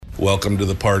Welcome to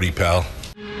the party, pal.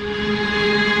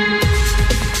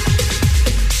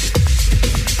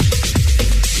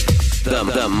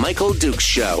 The Michael Dukes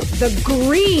Show. The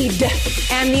greed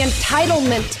and the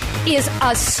entitlement is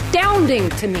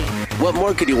astounding to me. What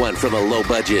more could you want from a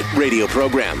low-budget radio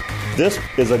program? This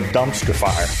is a dumpster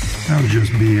fire. That was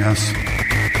just BS.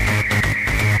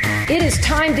 It is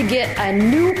time to get a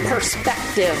new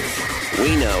perspective.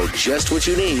 We know just what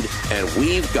you need, and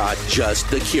we've got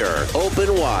just the cure.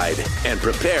 Open wide and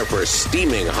prepare for a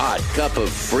steaming hot cup of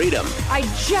freedom. I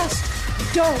just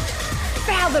don't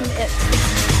fathom it.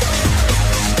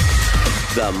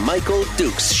 The Michael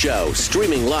Dukes Show,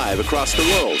 streaming live across the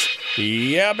world.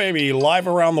 Yeah, baby, live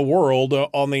around the world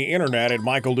on the internet at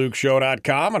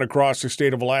michaeldukeshow.com and across the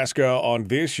state of Alaska on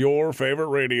this, your favorite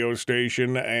radio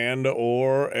station and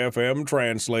or FM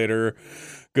translator.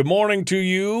 Good morning to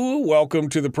you. Welcome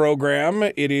to the program.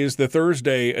 It is the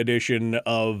Thursday edition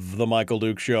of the Michael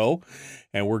Dukes Show,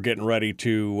 and we're getting ready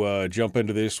to jump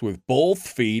into this with both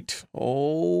feet.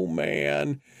 Oh,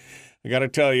 man. I got to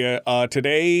tell you,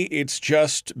 today it's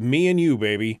just me and you,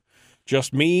 baby.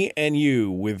 Just me and you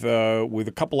with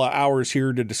a couple of hours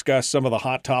here to discuss some of the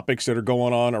hot topics that are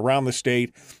going on around the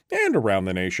state and around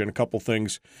the nation. A couple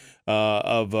things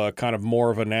of kind of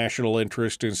more of a national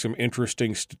interest and some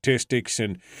interesting statistics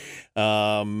and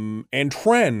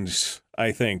trends,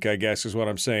 I guess is what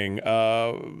I'm saying,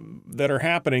 that are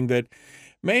happening that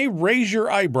may raise your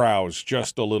eyebrows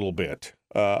just a little bit.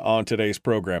 On today's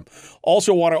program.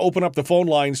 Also want to open up the phone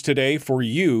lines today for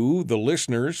you, the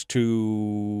listeners,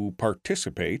 to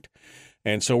participate.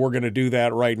 And so we're going to do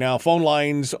that right now. Phone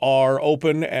lines are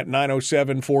open at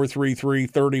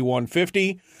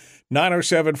 907-433-3150,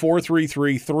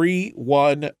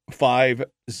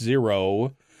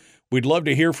 907-433-3150. We'd love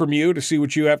to hear from you to see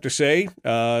what you have to say,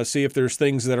 see if there's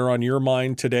things that are on your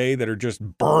mind today that are just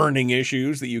burning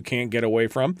issues that you can't get away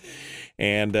from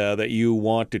and that you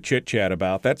want to chit-chat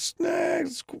about. That's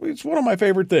it's one of my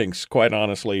favorite things, quite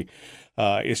honestly.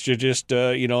 It's just,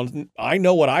 I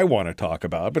know what I want to talk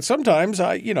about, but sometimes,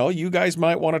 you guys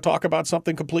might want to talk about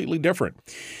something completely different.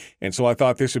 And so I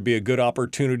thought this would be a good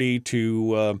opportunity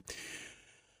to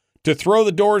throw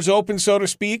the doors open, so to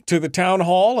speak, to the town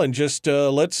hall and just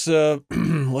let's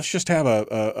just have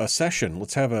a session.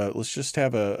 Let's just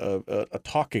have a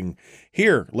talking.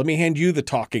 Here, let me hand you the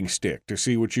talking stick to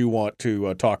see what you want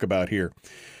to talk about here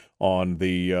on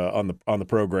the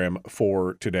program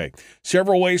for today.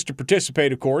 Several ways to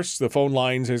participate, of course. The phone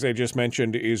lines, as I just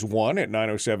mentioned, is 1 at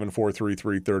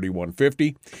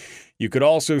 907-433-3150. You could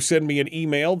also send me an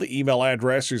email. The email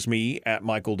address is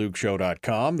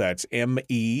me@michaeldukeshow.com. That's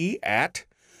me at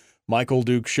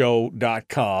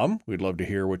michaeldukeshow.com. We'd love to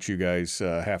hear what you guys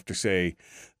have to say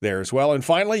there as well. And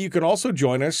finally, you can also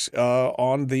join us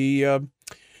on the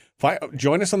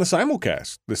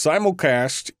simulcast. The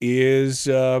simulcast is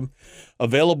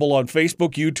available on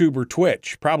Facebook, YouTube, or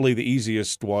Twitch. Probably the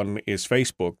easiest one is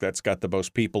Facebook. That's got the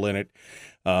most people in it.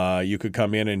 You could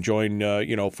come in and join,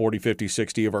 40, 50,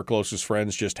 60 of our closest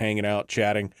friends just hanging out,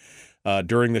 chatting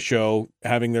during the show,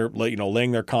 having their,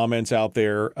 laying their comments out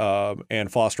there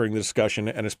and fostering the discussion,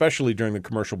 and especially during the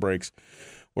commercial breaks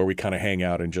where we kind of hang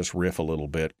out and just riff a little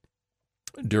bit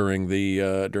during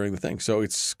the thing. So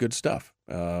it's good stuff.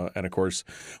 And of course,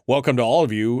 welcome to all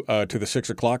of you to the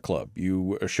 6 o'clock club.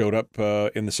 You showed up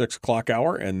in the 6 o'clock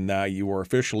hour, and now you are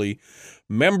officially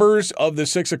members of the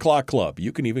 6 o'clock club.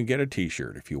 You can even get a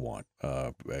T-shirt if you want.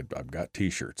 I've got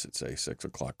T-shirts that say 6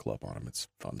 o'clock club on them. It's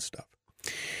fun stuff.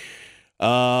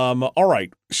 All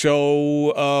right.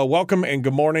 So welcome and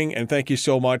good morning, and thank you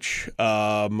so much.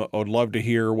 I would love to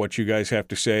hear what you guys have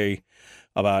to say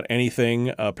about anything.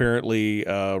 Apparently,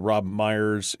 Rob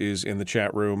Myers is in the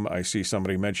chat room. I see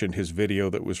somebody mentioned his video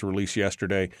that was released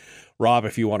yesterday. Rob,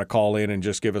 if you want to call in and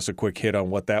just give us a quick hit on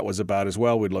what that was about as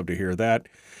well, we'd love to hear that.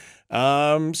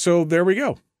 So there we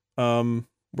go. We're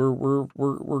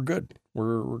good.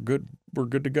 We're good. We're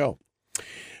good to go.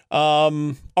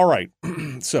 All right.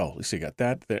 So let's see. Got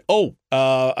that.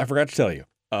 I forgot to tell you.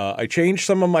 I changed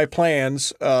some of my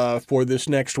plans for this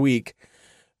next week.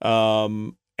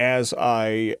 As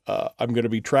I'm going to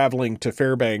be traveling to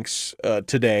Fairbanks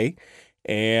today,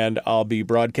 and I'll be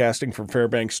broadcasting from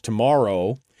Fairbanks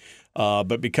tomorrow.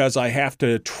 But because I have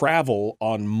to travel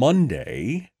on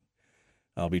Monday,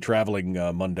 I'll be traveling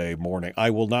Monday morning.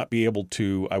 I will not be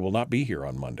here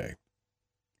on Monday.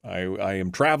 I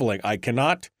am traveling. I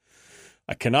cannot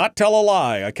tell a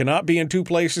lie. I cannot be in two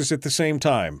places at the same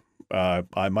time.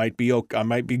 I might be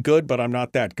good, but I'm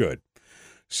not that good.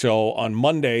 So on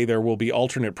Monday, there will be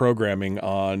alternate programming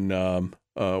on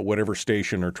whatever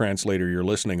station or translator you're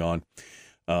listening on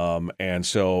And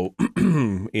so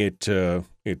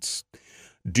it's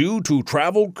due to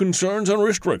travel concerns and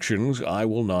restrictions, I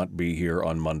will not be here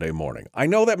on Monday morning. I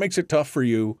know that makes it tough for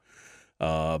you,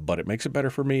 but it makes it better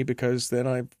for me because then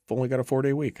I've only got a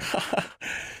 4-day week.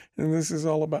 And this is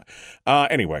all about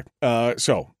anyway.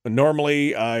 So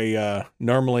normally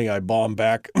I bomb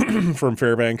back from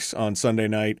Fairbanks on Sunday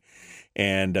night,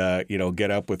 and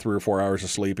get up with 3 or 4 hours of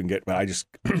sleep and but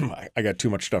I got too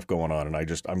much stuff going on, and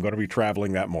I'm going to be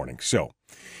traveling that morning. So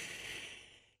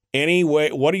anyway,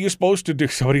 what are you supposed to do?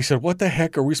 Somebody said, "What the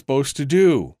heck are we supposed to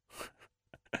do?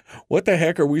 What the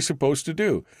heck are we supposed to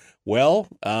do?" Well,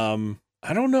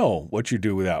 I don't know what you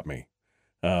do without me.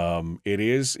 It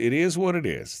is what it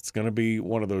is. It's going to be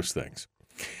one of those things.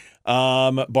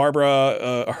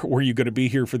 Barbara, were you going to be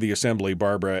here for the assembly?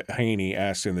 Barbara Haney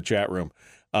asked in the chat room.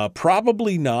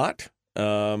 Probably not.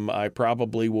 I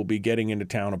probably will be getting into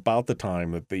town about the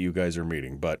time that you guys are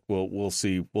meeting, but we'll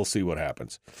see. We'll see what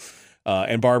happens.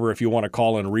 And Barbara, if you want to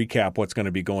call and recap what's going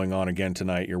to be going on again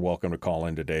tonight, you're welcome to call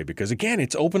in today because, again,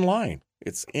 it's open line.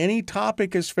 It's any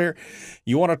topic is fair.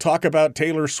 You want to talk about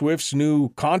Taylor Swift's new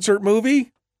concert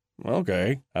movie?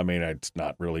 Okay. I mean, it's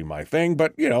not really my thing,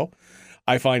 but,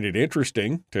 I find it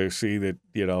interesting to see that,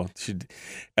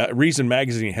 Reason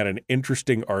Magazine had an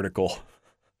interesting article.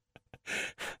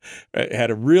 It had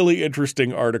a really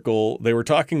interesting article. They were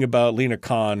talking about Lena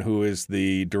Khan, who is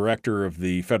the director of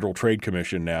the Federal Trade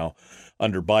Commission now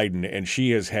under Biden, and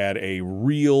she has had a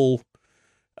real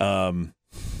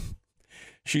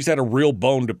she's had a real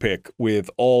bone to pick with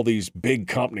all these big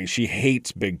companies. She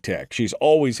hates big tech. She's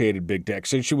always hated big tech.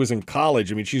 Since she was in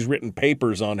college, I mean, she's written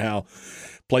papers on how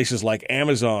places like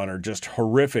Amazon are just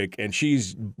horrific, and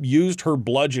she's used her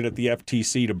bludgeon at the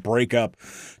FTC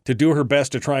to do her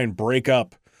best to try and break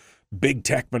up big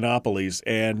tech monopolies.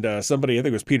 And somebody, I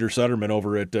think it was Peter Sutterman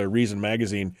over at Reason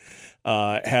Magazine,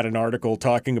 had an article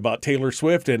talking about Taylor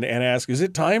Swift and asked, is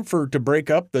it time to break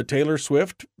up the Taylor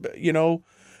Swift,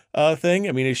 thing?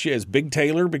 I mean, has Big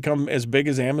Taylor become as big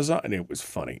as Amazon? And it was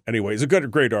funny. Anyway, it's a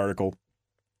great article.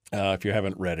 If you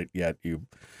haven't read it yet, you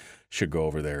should go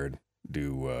over there and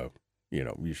do,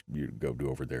 you go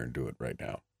over there and do it right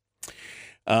now.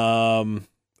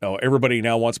 Everybody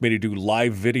now wants me to do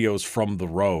live videos from the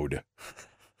road.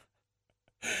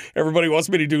 Everybody wants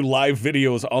me to do live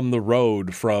videos on the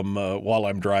road from while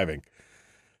I'm driving.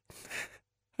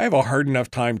 I have a hard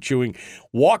enough time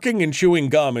walking and chewing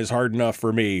gum is hard enough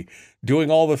for me.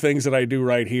 Doing all the things that I do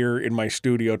right here in my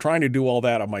studio, trying to do all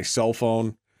that on my cell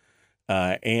phone,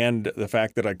 and the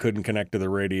fact that I couldn't connect to the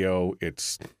radio,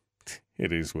 it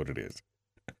is what it is.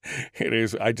 It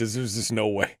is. There's just no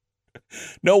way.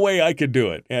 No way I could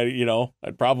do it.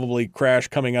 I'd probably crash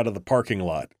coming out of the parking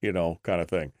lot, kind of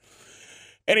thing.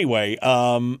 Anyway,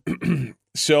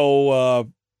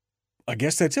 so I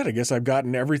guess that's it. I guess I've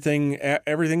gotten everything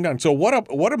done. So what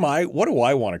do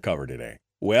I want to cover today?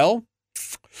 Well,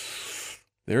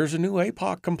 there's a new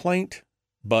APOC complaint,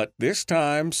 but this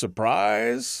time,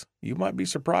 surprise, you might be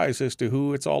surprised as to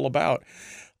who it's all about.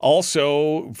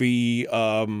 Also, the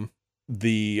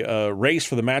race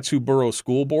for the Mat-Su-Borough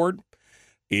School Board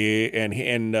and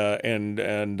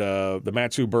the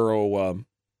Mat-Su-Borough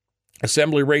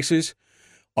assembly races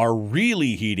are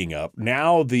really heating up.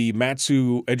 Now the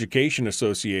Mat-Su Education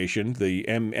Association, the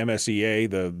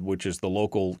MSEA, which is the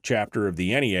local chapter of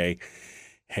the NEA,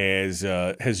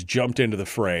 has jumped into the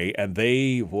fray, and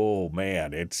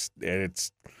it's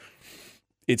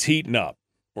heating up.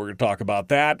 We're going to talk about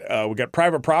that. We got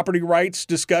private property rights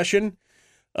discussion,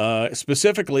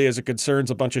 specifically as it concerns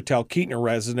a bunch of Talkeetna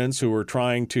residents who are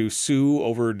trying to sue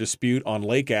over a dispute on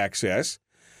lake access.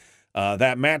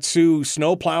 That Mat-Su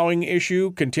snow plowing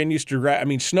issue continues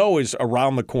to snow is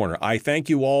around the corner. I thank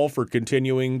you all for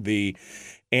continuing the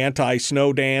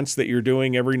anti-snow dance that you're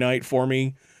doing every night for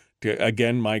me.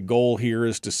 Again, my goal here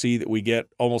is to see that we get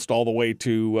almost all the way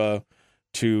to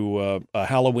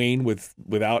Halloween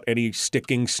without any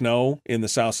sticking snow in the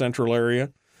South Central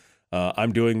area.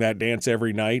 I'm doing that dance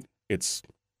every night. It's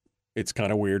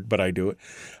kind of weird, but I do it.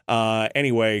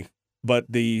 Anyway, but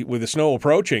with the snow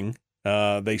approaching,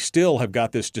 they still have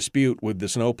got this dispute with the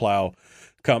snowplow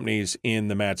companies in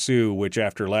the Mat-Su, which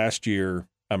after last year,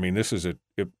 this is a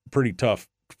pretty tough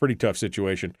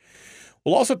situation.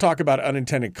 We'll also talk about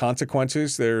unintended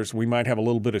consequences. We might have a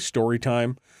little bit of story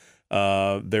time.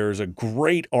 There's a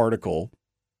great article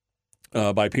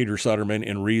by Peter Sutterman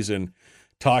in Reason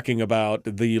talking about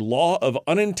the law of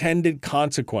unintended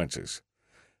consequences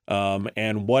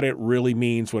and what it really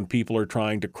means when people are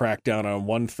trying to crack down on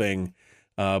one thing,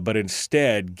 but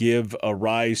instead give a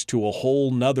rise to a whole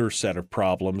nother set of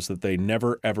problems that they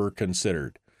never, ever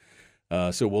considered.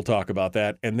 So we'll talk about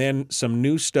that. And then some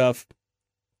new stuff,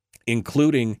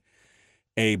 including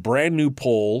a brand new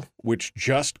poll, which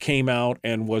just came out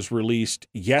and was released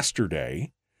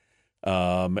yesterday.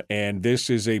 And this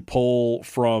is a poll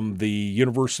from the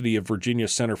University of Virginia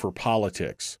Center for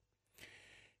Politics.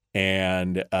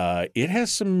 And it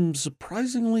has some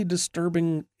surprisingly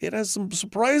disturbing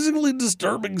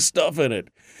stuff in it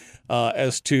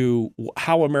as to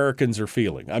how Americans are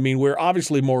feeling. I mean, we're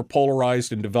obviously more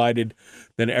polarized and divided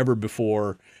than ever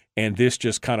before, and this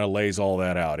just kind of lays all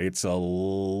that out. It's a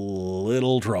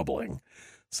little troubling.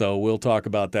 So we'll talk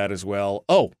about that as well.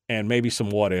 Oh, and maybe some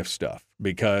what-if stuff,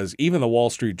 because even the Wall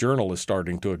Street Journal is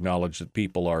starting to acknowledge that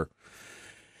people are,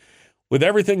 with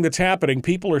everything that's happening,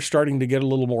 people are starting to get a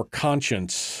little more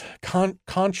conscious, not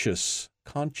conscience,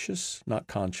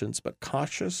 but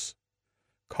cautious.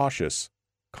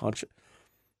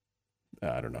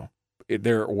 I don't know.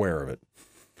 They're aware of it.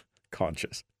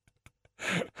 Conscious.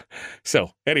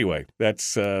 So anyway,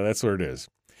 that's what it is.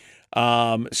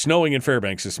 Snowing in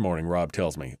Fairbanks this morning, Rob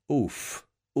tells me. Oof.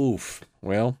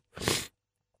 Well,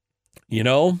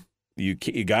 you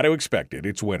got to expect it.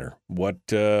 It's winter. What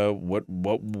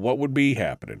would be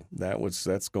happening?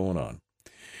 That's going on.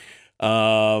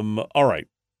 All right.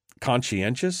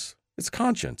 Conscientious? It's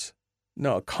conscience.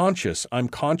 No, conscious. I'm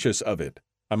conscious of it.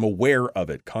 I'm aware of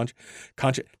it.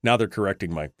 Conscious. Now they're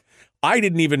correcting I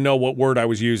didn't even know what word I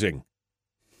was using.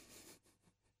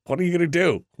 What are you going to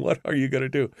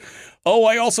do? Oh,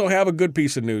 I also have a good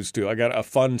piece of news too. I got a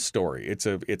fun story. It's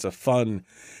a fun,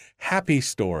 happy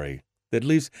story that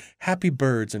leaves happy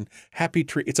birds and happy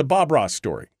trees. It's a Bob Ross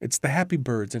story. It's the happy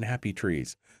birds and happy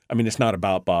trees. I mean, it's not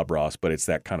about Bob Ross, but it's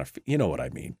that kind of, you know what I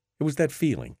mean? It was that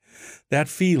feeling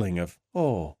of,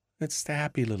 oh, it's the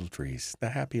happy little trees,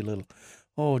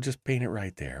 just paint it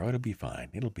right there. Oh, it'll be fine.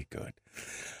 It'll be good.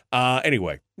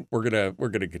 Anyway, we're gonna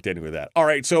continue with that. All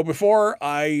right. So before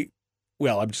I'm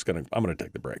gonna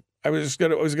take the break. I was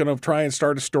gonna try and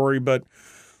start a story, but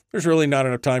there's really not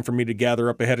enough time for me to gather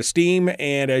up a head of steam.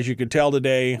 And as you can tell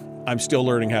today, I'm still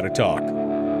learning how to talk.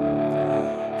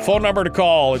 Phone number to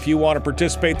call if you want to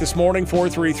participate this morning: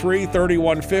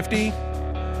 433-3150,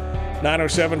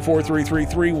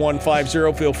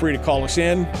 907-433-3150. Feel free to call us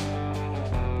in.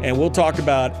 And we'll talk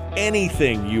about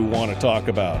anything you want to talk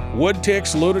about. Wood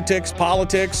ticks, lunatics,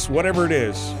 politics, whatever it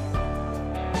is.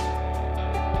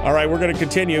 All right, we're going to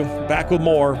continue. Back with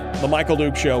more. The Michael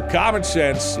Duke Show. Common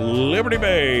sense,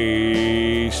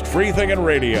 liberty-based, free-thinking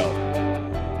radio.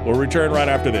 We'll return right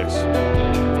after this.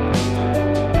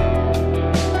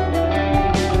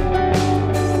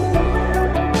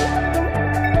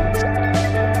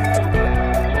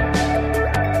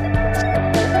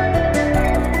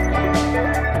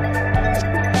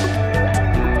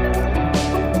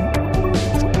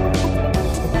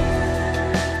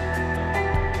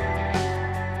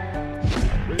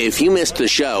 If you missed the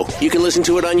show, you can listen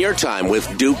to it on your time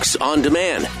with Dukes On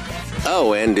Demand.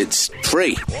 Oh, and it's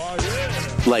free.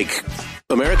 Like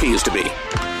America used to be.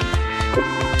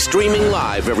 Streaming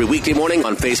live every weekday morning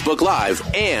on Facebook Live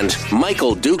and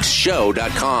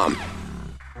MichaelDukesShow.com.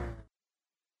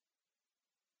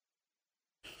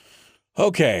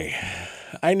 Okay.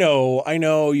 I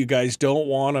know you guys don't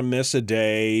want to miss a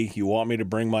day. You want me to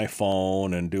bring my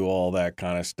phone and do all that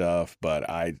kind of stuff, but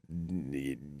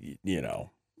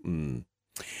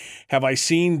Have I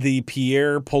seen the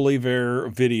Pierre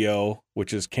Poilievre video,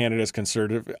 which is Canada's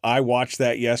Conservative? I watched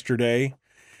that yesterday,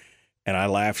 and I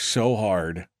laughed so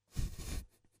hard.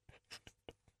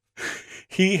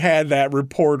 He had that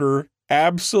reporter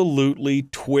absolutely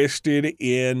twisted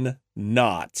in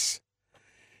knots.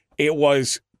 It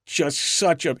was just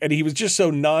and he was just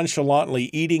so nonchalantly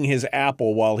eating his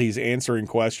apple while he's answering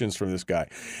questions from this guy.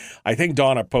 I think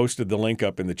Donna posted the link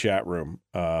up in the chat room.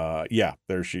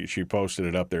 There she posted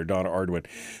it up there, Donna Ardwin.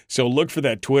 So look for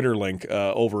that Twitter link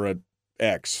over at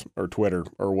X or Twitter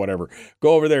or whatever.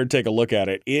 Go over there and take a look at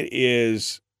it. It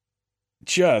is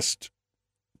just,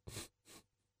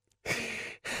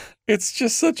 it's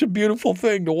just such a beautiful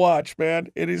thing to watch, man.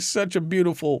 It is such a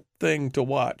beautiful thing to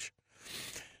watch.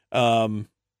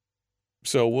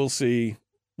 So we'll see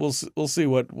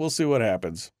what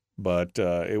happens, but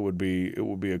it would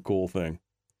be a cool thing.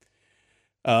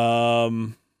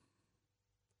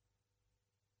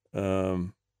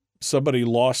 Somebody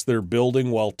lost their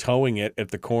building while towing it at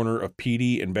the corner of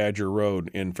Petey and Badger Road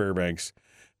in Fairbanks.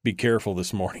 Be careful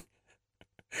this morning.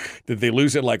 Did they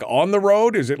lose it like on the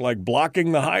road? Is it like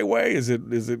blocking the highway? Is it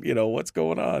what's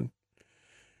going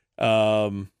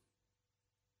on?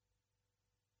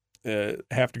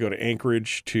 have to go to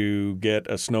Anchorage to get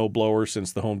a snowblower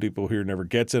since the Home Depot here never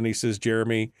gets any, says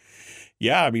Jeremy.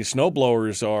 Yeah, I mean,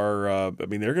 snowblowers are,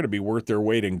 they're going to be worth their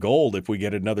weight in gold if we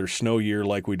get another snow year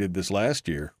like we did this last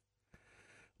year.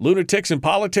 Lunatics and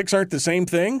politics aren't the same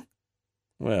thing?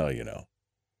 Well, you know.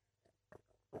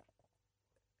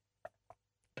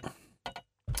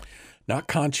 Not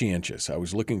conscientious. I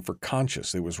was looking for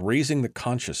conscious. It was raising the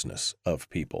consciousness of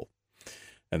people.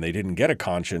 And they didn't get a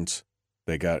conscience.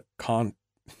 They got conscious.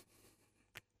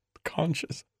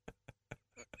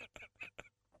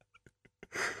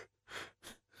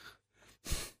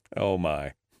 Oh,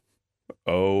 my.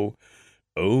 Oh,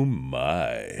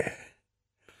 my.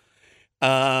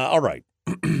 All right.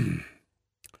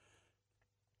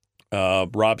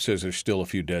 Rob says there's still a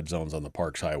few dead zones on the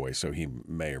Parks Highway, so he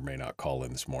may or may not call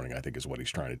in this morning, I think is what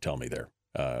he's trying to tell me there.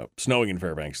 Snowing in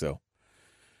Fairbanks, though.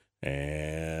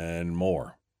 And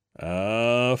more.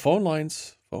 Phone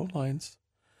lines.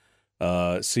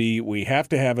 See, we have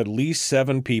to have at least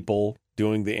 7 people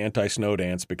doing the anti-snow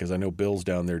dance because I know Bill's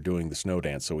down there doing the snow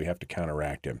dance, so we have to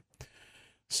counteract him.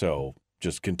 So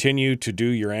just continue to do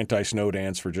your anti-snow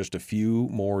dance for just a few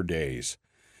more days.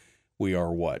 We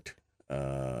are what?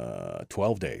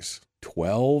 12 days.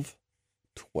 12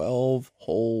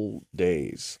 whole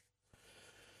days.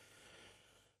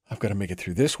 I've got to make it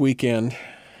through this weekend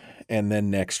and then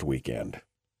next weekend.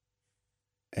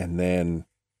 And then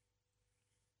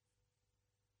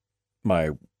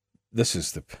this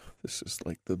is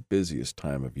like the busiest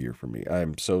time of year for me.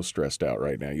 I'm so stressed out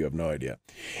right now. You have no idea.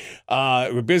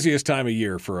 The busiest time of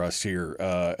year for us here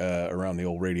around the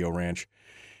old Radio Ranch.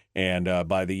 And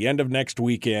by the end of next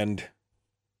weekend,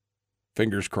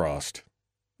 fingers crossed,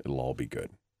 it'll all be good.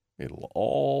 It'll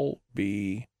all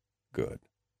be good.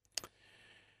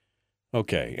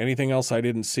 Okay, anything else I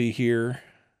didn't see here?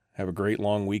 Have a great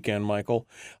long weekend, Michael.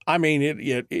 I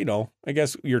mean, I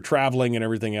guess you're traveling and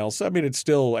everything else. I mean, it's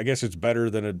still, I guess it's better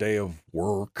than a day of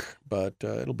work, but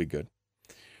it'll be good.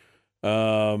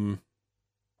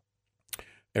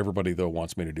 Everybody, though,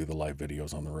 wants me to do the live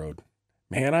videos on the road.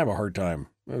 Man, I have a hard time.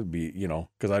 It would be,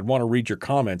 because I'd want to read your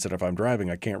comments, and if I'm driving,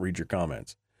 I can't read your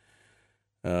comments.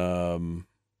 When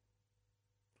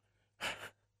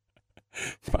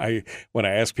I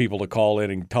ask people to call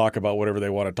in and talk about whatever they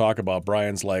want to talk about,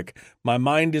 Brian's like, my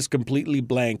mind is completely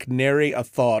blank. Nary a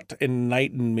thought.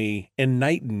 Enlighten me.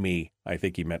 I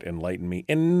think he meant enlighten me.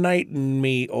 Enlighten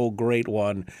me, O great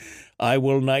one. I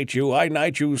will knight you. I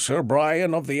knight you, Sir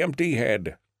Brian of the empty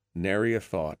head. Nary a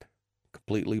thought.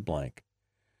 Completely blank.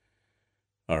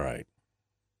 All right.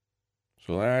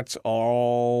 So that's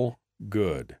all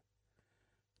good.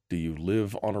 Do you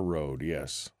live on a road?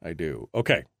 Yes, I do.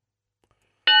 Okay.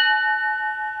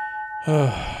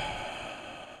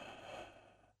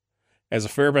 As a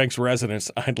Fairbanks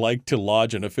resident, I'd like to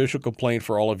lodge an official complaint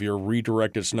for all of your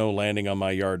redirected snow landing on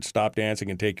my yard. Stop dancing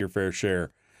and take your fair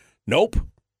share. Nope.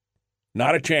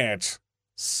 Not a chance.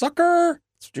 Sucker.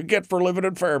 That's what you get for living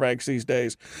in Fairbanks these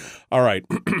days. All right.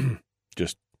 I'm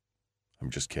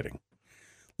just kidding.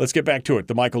 Let's get back to it.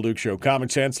 The Michael Duke Show. Common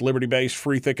sense, liberty-based,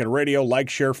 free thinking radio.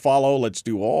 Like, share, follow. Let's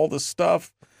do all the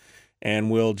stuff. And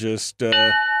we'll just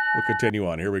we'll continue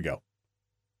on. Here we go.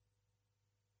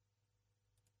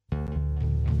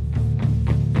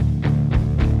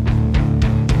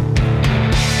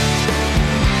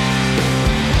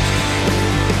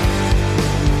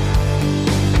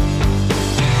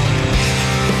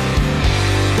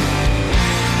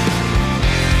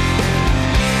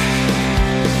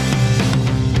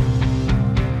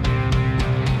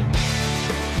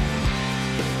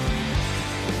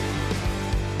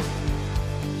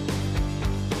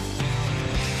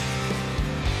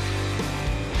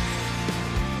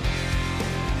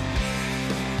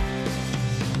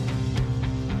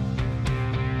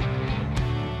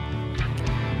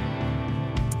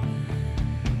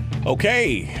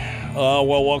 Okay,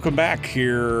 well, welcome back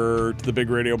here to the big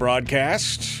radio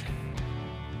broadcast.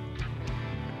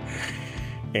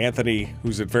 Anthony,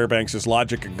 who's at Fairbanks, is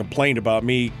logic and complained about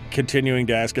me continuing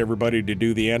to ask everybody to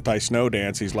do the anti-snow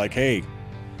dance. He's like, hey,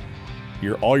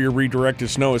 all your redirected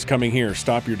snow is coming here.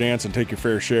 Stop your dance and take your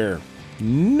fair share.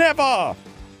 Never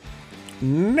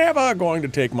going to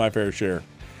take my fair share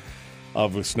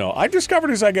of the snow. I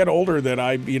discovered as I get older that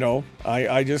I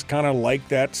just kind of like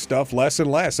that stuff less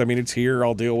and less. I mean, it's here,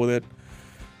 I'll deal with it,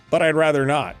 but I'd rather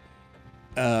not.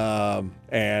 I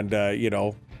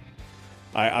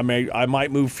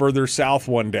might move further south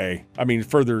one day. I mean,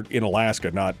 further in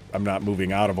Alaska. I'm not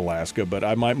moving out of Alaska, but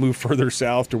I might move further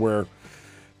south to where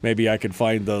maybe I could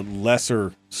find the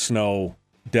lesser snow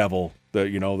devil, the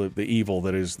evil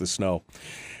that is the snow.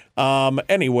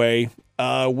 Anyway.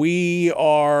 We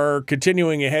are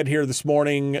continuing ahead here this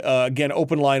morning. Again,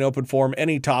 open line, open forum.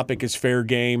 Any topic is fair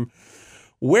game.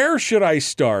 Where should I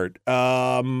start?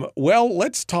 Well,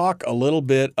 let's talk a little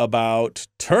bit about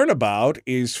turnabout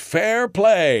is fair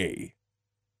play.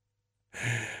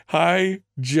 I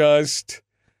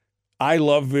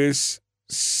love this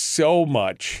so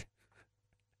much.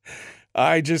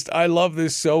 I love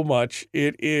this so much.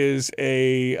 It is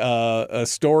a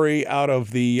story out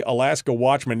of the Alaska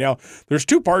Watchman. Now, there's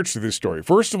two parts to this story.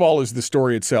 First of all is the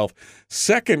story itself.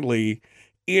 Secondly,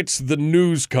 it's the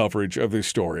news coverage of this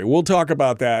story. We'll talk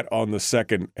about that on the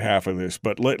second half of this.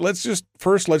 But let's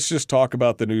just talk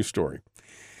about the news story.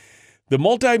 The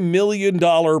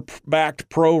multi-million-dollar backed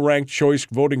pro-ranked choice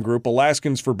voting group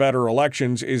Alaskans for Better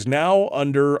Elections is now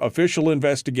under official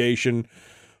investigation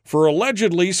for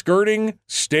allegedly skirting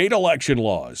state election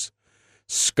laws.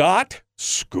 Scott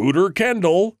Scooter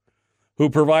Kendall, who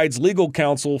provides legal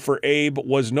counsel for Abe,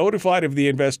 was notified of the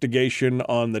investigation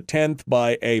on the 10th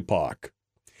by APOC.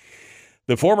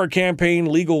 The former campaign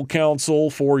legal counsel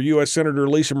for U.S. Senator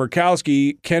Lisa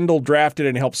Murkowski, Kendall drafted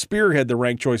and helped spearhead the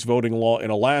ranked choice voting law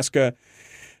in Alaska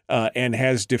and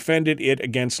has defended it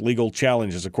against legal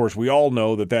challenges. Of course, we all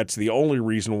know that that's the only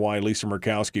reason why Lisa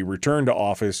Murkowski returned to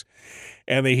office,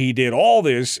 and that he did all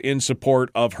this in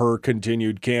support of her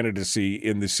continued candidacy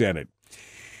in the Senate.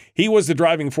 He was the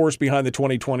driving force behind the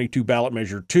 2022 ballot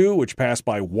measure 2, which passed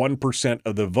by 1%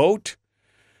 of the vote.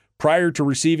 Prior to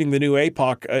receiving the new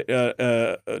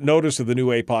APOC notice of the new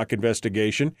APOC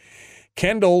investigation,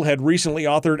 Kendall had recently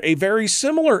authored a very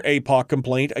similar APOC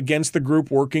complaint against the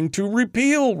group working to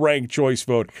repeal ranked choice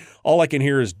vote. All I can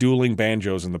hear is dueling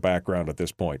banjos in the background at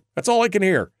this point. That's all I can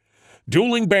hear.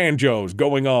 Dueling banjos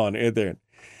going on.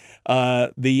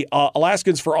 The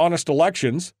Alaskans for Honest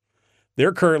Elections,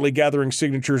 they're currently gathering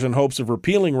signatures in hopes of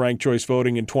repealing ranked choice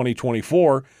voting in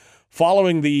 2024.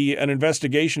 Following an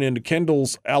investigation into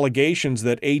Kendall's allegations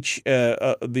that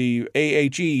the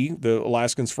AHE, the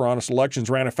Alaskans for Honest Elections,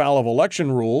 ran afoul of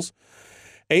election rules,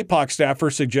 APOC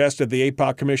staffers suggested the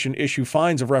APOC Commission issue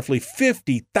fines of roughly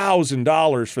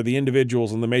 $50,000 for the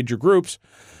individuals and the major groups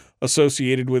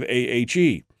associated with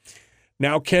AHE.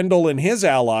 Now, Kendall and his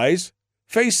allies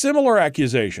face similar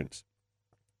accusations.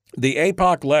 The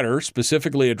APOC letter,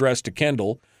 specifically addressed to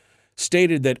Kendall,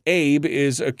 stated that Abe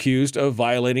is accused of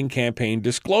violating campaign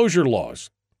disclosure laws.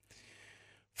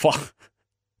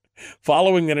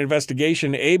 Following an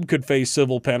investigation, Abe could face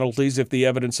civil penalties if the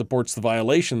evidence supports the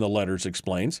violation, the letters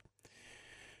explains.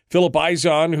 Philip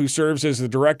Izon, who serves as the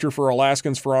director for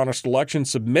Alaskans for Honest Elections,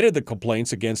 submitted the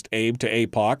complaints against Abe to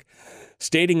APOC,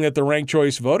 stating that the ranked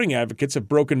choice voting advocates have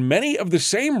broken many of the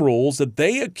same rules that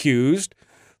they accused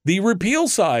the repeal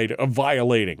side of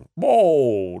violating.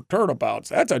 Oh, turnabouts.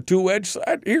 That's a two-edged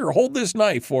side. Here, hold this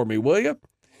knife for me, will you?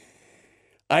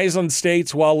 Izon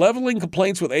states, while leveling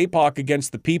complaints with APOC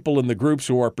against the people and the groups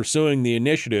who are pursuing the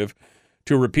initiative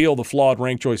to repeal the flawed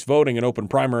ranked choice voting and open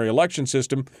primary election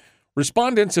system,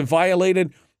 respondents have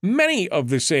violated many of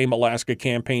the same Alaska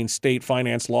campaign state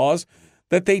finance laws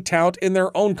that they tout in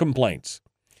their own complaints.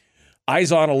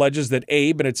 Izon alleges that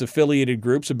Abe and its affiliated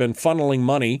groups have been funneling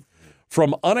money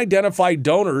from unidentified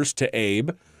donors to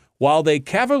Abe, while they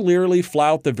cavalierly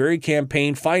flout the very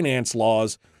campaign finance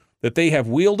laws that they have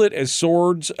wielded as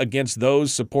swords against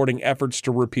those supporting efforts to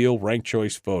repeal ranked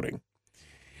choice voting.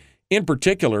 In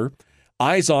particular,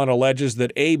 Izon alleges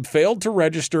that Abe failed to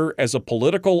register as a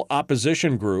political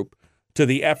opposition group to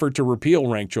the effort to repeal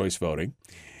ranked choice voting,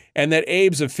 and that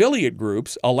Abe's affiliate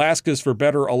groups, Alaskans for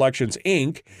Better Elections,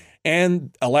 Inc.,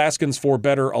 and Alaskans for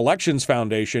Better Elections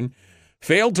Foundation,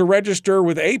 failed to register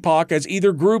with APOC as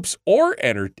either groups or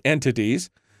entities,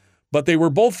 but they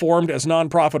were both formed as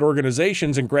nonprofit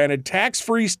organizations and granted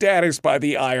tax-free status by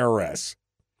the IRS.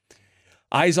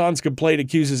 Izon's complaint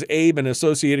accuses Abe and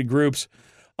associated groups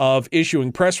of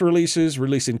issuing press releases,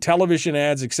 releasing television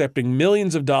ads, accepting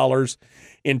millions of dollars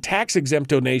in tax-exempt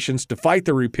donations to fight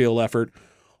the repeal effort,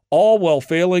 all while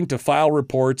failing to file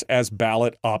reports as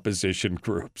ballot opposition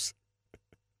groups.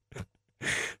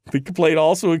 The complaint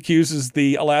also accuses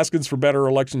the Alaskans for Better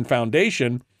Election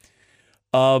Foundation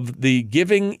of the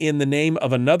giving in the name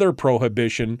of another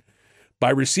prohibition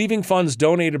by receiving funds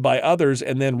donated by others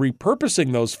and then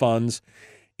repurposing those funds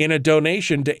in a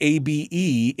donation to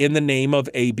ABE in the name of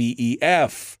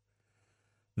ABEF,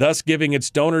 thus giving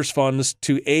its donors' funds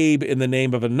to Abe in the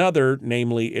name of another,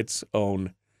 namely its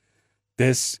own.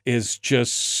 This is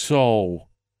just so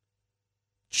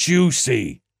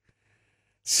juicy.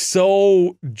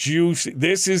 So juicy.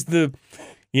 This is the,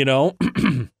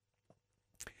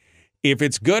 if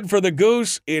it's good for the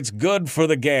goose, it's good for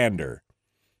the gander.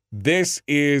 This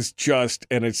is just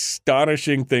an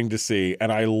astonishing thing to see,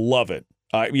 and I love it.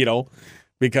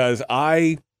 Because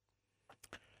I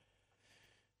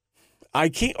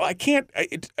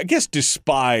guess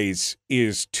despise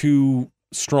is too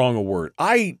strong a word.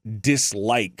 I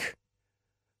dislike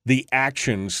the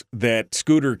actions that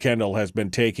Scooter Kendall has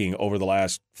been taking over the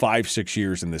last 5-6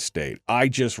 years in this state. I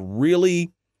just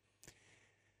really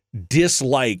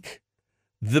dislike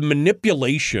the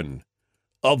manipulation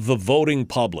of the voting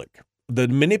public, the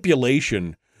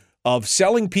manipulation of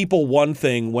selling people one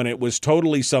thing when it was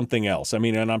totally something else. I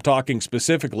mean, and I'm talking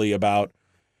specifically about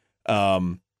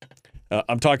the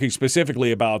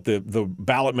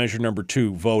ballot measure number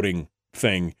 2 voting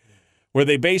thing, where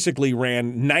they basically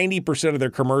ran 90% of their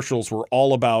commercials were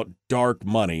all about dark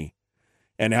money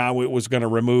and how it was going to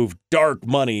remove dark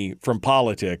money from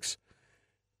politics.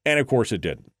 And of course it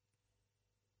didn't.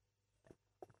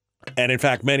 And in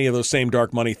fact, many of those same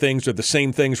dark money things are the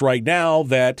same things right now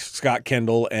that Scott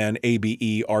Kendall and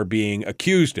ABE are being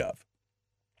accused of.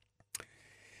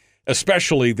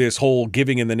 Especially this whole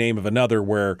giving in the name of another,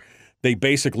 where they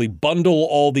basically bundle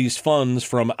all these funds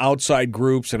from outside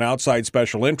groups and outside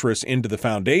special interests into the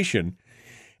foundation.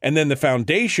 And then the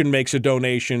foundation makes a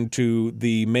donation to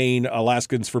the main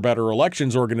Alaskans for Better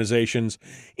Elections organizations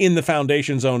in the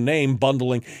foundation's own name,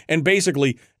 bundling. And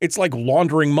basically, it's like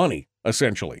laundering money,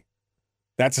 essentially.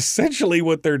 That's essentially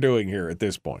what they're doing here at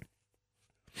this point.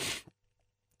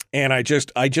 And I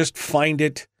just find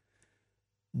it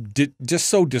just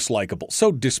so dislikable,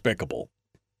 so despicable.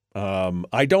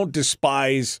 I don't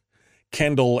despise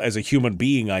Kendall as a human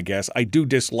being, I guess. I do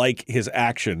dislike his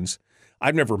actions.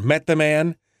 I've never met the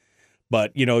man,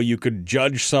 but, you could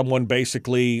judge someone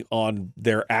basically on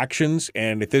their actions.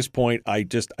 And at this point, I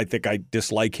think I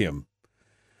dislike him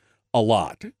a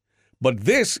lot. But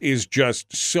this is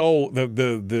just so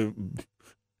the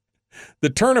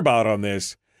turnabout on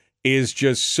this is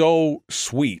just so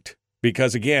sweet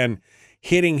because, again,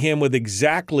 hitting him with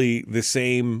exactly the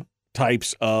same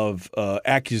types of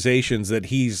accusations that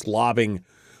he's lobbing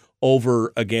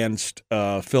over against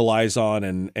Phil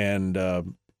Izon and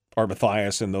Art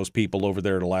Mathias and those people over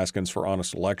there at Alaskans for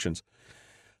Honest Elections,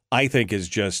 I think is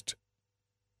just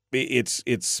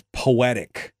it's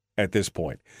poetic at this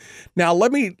point. Now,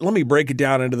 let me break it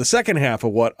down into the second half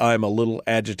of what I'm a little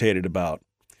agitated about.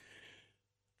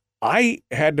 I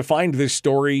had to find this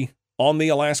story on the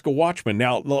Alaska Watchman.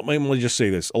 Now, let me just say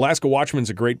this. Alaska Watchman's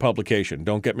a great publication.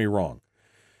 Don't get me wrong.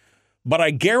 But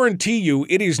I guarantee you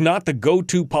it is not the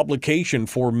go-to publication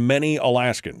for many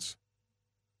Alaskans,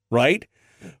 right?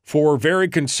 For very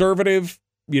conservative,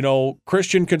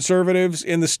 Christian conservatives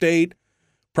in the state,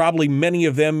 probably many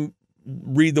of them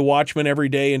read the Watchman every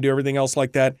day and do everything else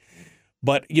like that.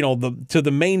 But, to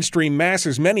the mainstream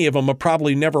masses, many of them have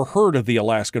probably never heard of the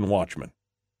Alaskan Watchman.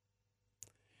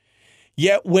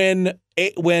 Yet when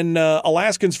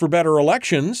Alaskans for Better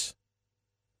Elections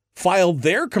filed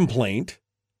their complaint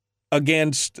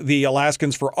against the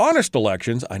Alaskans for Honest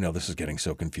Elections, I know this is getting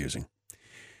so confusing.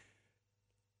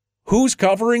 Who's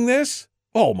covering this?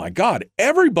 Oh my God,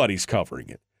 everybody's covering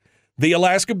it. The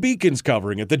Alaska Beacon's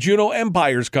covering it. The Juneau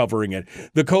Empire's covering it.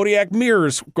 The Kodiak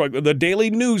Mirror's, the Daily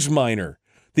News Miner,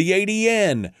 the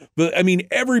ADN.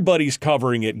 Everybody's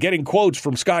covering it, getting quotes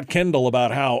from Scott Kendall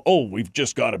about how, we've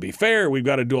just got to be fair. We've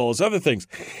got to do all those other things.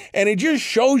 And it just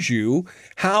shows you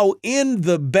how in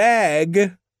the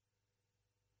bag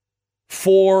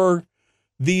for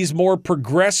these more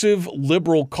progressive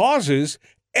liberal causes,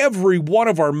 every one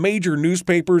of our major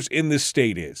newspapers in this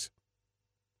state is.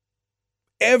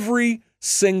 Every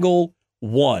single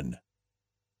one.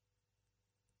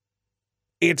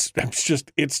 It's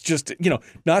just,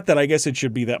 not that I guess it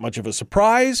should be that much of a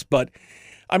surprise, but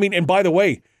and by the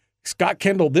way, Scott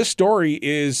Kendall, this story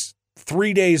is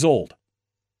 3 days old.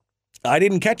 I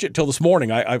didn't catch it till this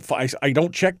morning. I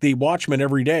don't check the Watchman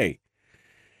every day.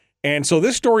 And so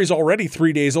this story is already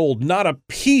 3 days old, not a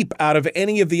peep out of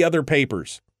any of the other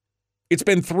papers. It's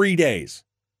been 3 days.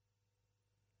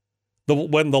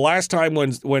 When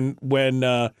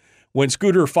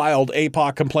Scooter filed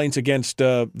APOC complaints against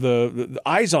the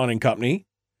Izon and Company,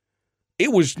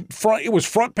 it was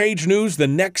front page news the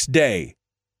next day.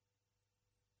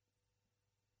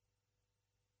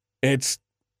 It's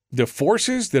the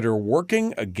forces that are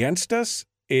working against us.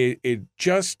 It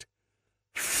just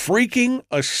freaking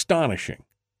astonishing.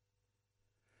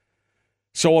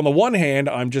 So on the one hand,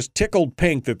 I'm just tickled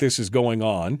pink that this is going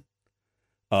on.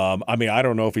 I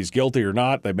don't know if he's guilty or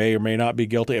not. They may or may not be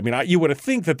guilty. You would have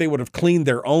think that they would have cleaned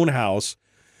their own house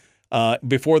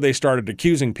before they started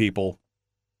accusing people,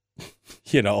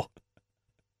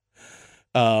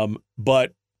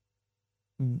 But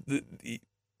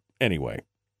anyway,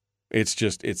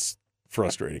 it's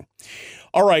frustrating.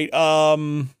 All right.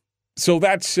 So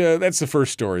that's the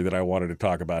first story that I wanted to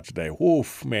talk about today.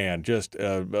 Oof, man, just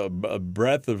a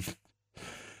breath of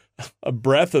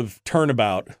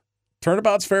turnabout.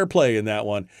 Turnabout's fair play in that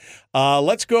one.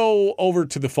 Let's go over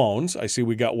to the phones. I see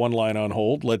we got one line on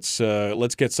hold. Let's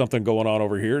get something going on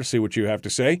over here. See what you have to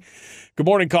say. Good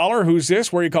morning, caller. Who's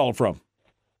this? Where are you calling from?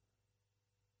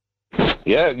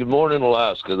 Yeah, good morning,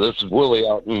 Alaska. This is Willie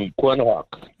out in Quinhagh.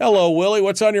 Hello, Willie.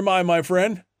 What's on your mind, my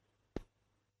friend?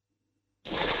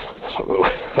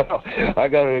 I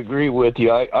got to agree with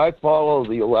you. I follow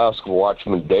the Alaska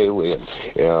Watchman daily,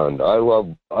 and I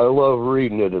love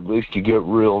reading it. At least you get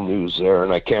real news there,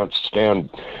 and I can't stand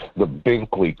the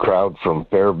Binkley crowd from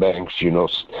Fairbanks. You know,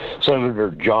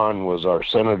 Senator John was our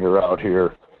senator out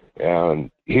here,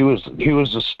 and he was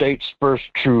the state's first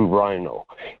true rhino.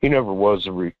 He never was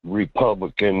a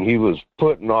Republican. He was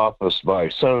put in office by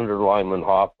Senator Lyman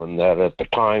Hoffman, that at the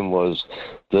time was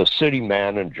the city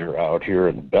manager out here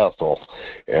in Bethel.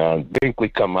 And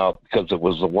Binkley come out because it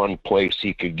was the one place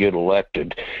he could get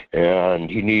elected. And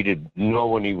he needed,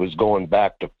 knowing he was going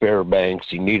back to Fairbanks,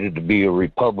 he needed to be a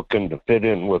Republican to fit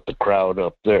in with the crowd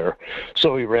up there.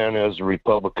 So he ran as a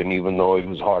Republican, even though he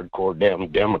was hardcore damn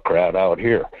Democrat out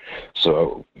here.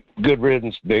 So good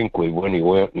riddance, Binkley, when he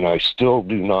went, and I still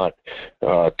do not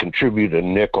contribute a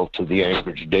nickel to the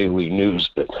Anchorage Daily News,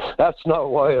 but that's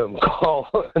not why I'm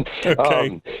calling.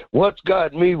 Okay. What's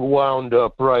got me wound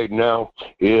up right now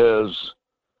is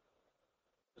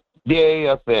the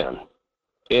AFN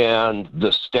and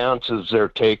the stances they're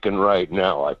taking right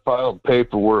now. I filed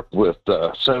paperwork with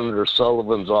Senator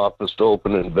Sullivan's office to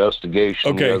open an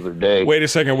investigation the other day. Wait a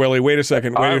second, Willie. Wait a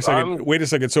second.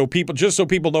 So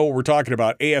people know what we're talking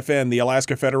about, AFN, the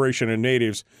Alaska Federation of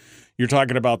Natives, you're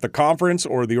talking about the conference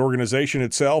or the organization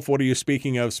itself? What are you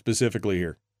speaking of specifically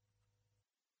here?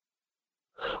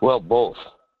 Well, both.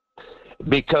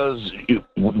 Because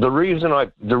the reason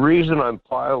I'm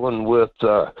filing with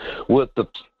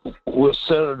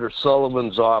Senator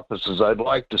Sullivan's office is I'd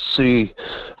like to see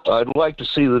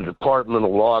the Department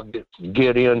of Law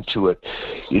get into it.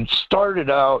 It started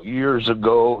out years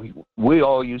ago. We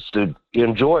all used to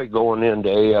enjoy going into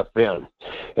AFN,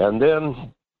 and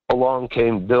then along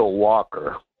came Bill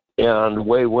Walker, and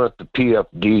away went the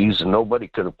PFDs, and nobody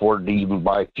could afford to even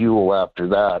buy fuel after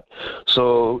that.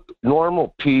 So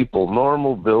normal people,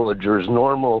 normal villagers,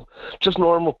 just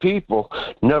normal people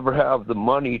never have the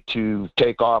money to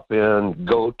take off and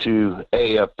go to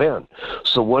AFN.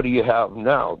 So what do you have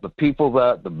now?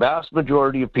 The vast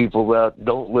majority of people that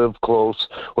don't live close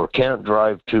or can't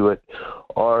drive to it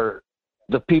are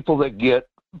the people that get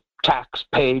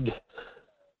tax-paid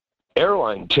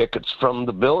airline tickets from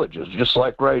the villages, just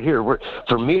like right here.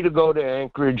 For me to go to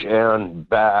Anchorage and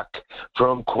back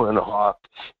from Quinhagh,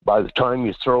 by the time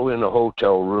you throw in a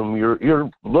hotel room,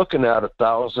 you're looking at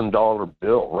 $1,000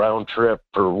 bill round trip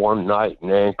for one night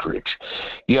in Anchorage.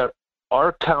 Yet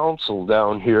our council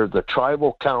down here, the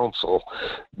tribal council,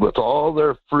 with all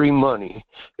their free money,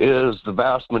 is the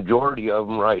vast majority of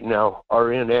them right now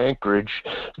are in Anchorage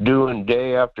doing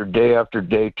day after day after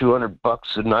day, $200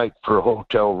 a night for a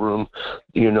hotel room,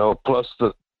 plus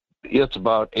it's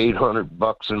about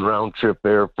 $800 in round trip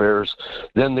airfares.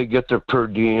 Then they get their per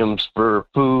diems for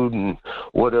food and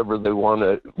whatever they want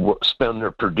to spend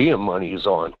their per diem monies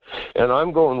on. And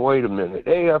I'm going, wait a minute,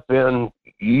 AFN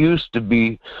used to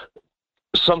be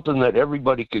something that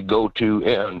everybody could go to,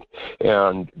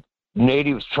 and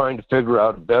natives trying to figure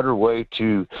out a better way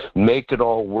to make it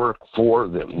all work for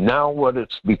them. Now what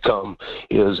it's become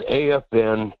is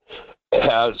AFN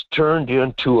has turned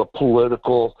into a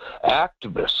political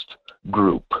activist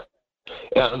group.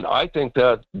 And I think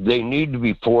that they need to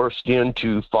be forced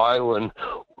into filling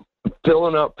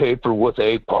out paper with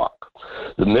APOC.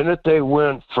 The minute they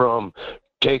went from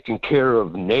taking care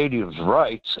of natives'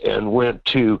 rights and went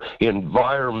to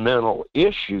environmental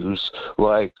issues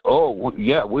like,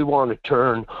 we want to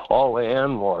turn all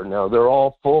ANWR. Now, they're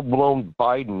all full-blown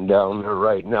Biden down there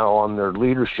right now on their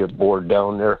leadership board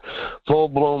down there.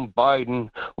 Full-blown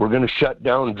Biden, we're going to shut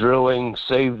down drilling,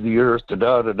 save the earth,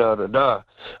 da-da-da-da-da-da.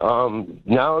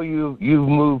 Now you've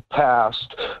moved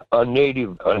past a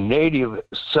native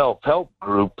self-help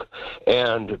group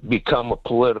and become a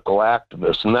political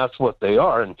activist, and that's what they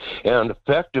are. And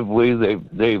effectively,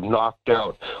 they've knocked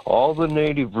out all the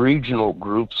native regional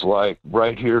groups, like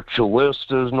right here,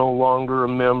 Chulista is no longer a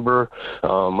member.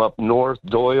 Up north,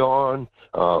 Doyon,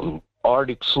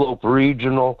 Arctic Slope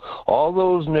Regional, all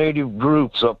those native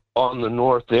groups up on the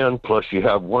north end, plus you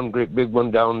have one great big one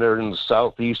down there in the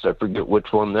southeast. I forget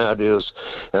which one that is,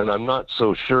 and I'm not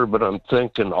so sure, but I'm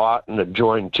thinking Otten to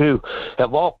join too,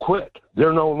 have all quit.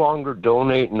 They're no longer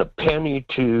donating a penny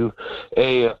to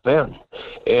AFN.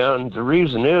 And the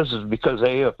reason is because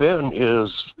AFN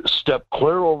is stepped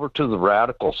clear over to the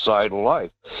radical side of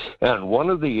life. And one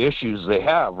of the issues they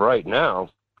have right now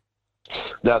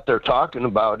that they're talking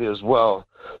about is, well,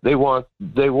 they want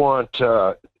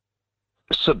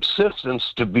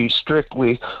subsistence to be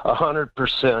strictly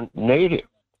 100% native.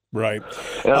 Right.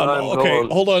 And okay.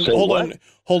 Hold on,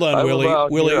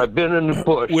 Willie. I've been in the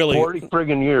bush 40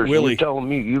 friggin' years. Willie, you're telling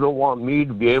me you don't want me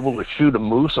to be able to shoot a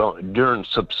moose during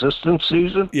subsistence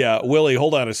season? Yeah, Willie.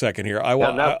 Hold on a second here. I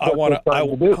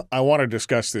want to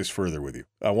discuss this further with you.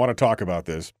 I want to talk about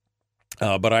this.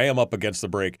 But I am up against the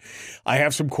break. I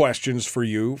have some questions for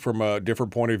you from a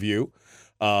different point of view,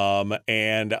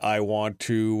 and I want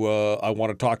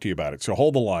to talk to you about it. So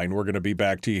hold the line. We're going to be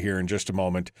back to you here in just a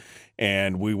moment,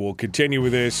 and we will continue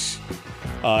with this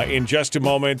in just a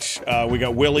moment. We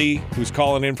got Willie, who's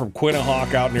calling in from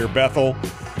Quinnahawk out near Bethel.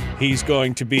 He's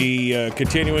going to be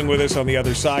continuing with us on the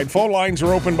other side. Phone lines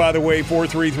are open, by the way,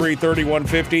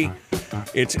 433-3150.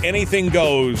 It's anything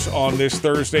goes on this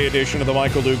Thursday edition of the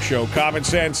Michael Duke Show. Common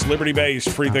sense, liberty-based,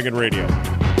 free-thinking radio.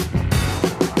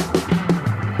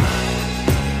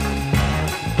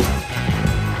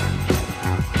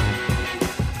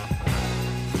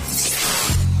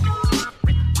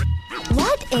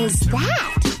 What is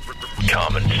that?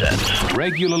 Common sense.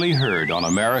 Regularly heard on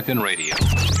American radio.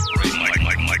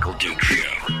 Michael Duke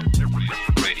Show.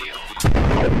 Radio.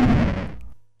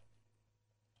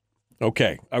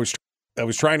 Okay, I was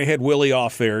trying to head Willie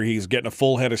off there. He's getting a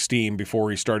full head of steam before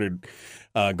he started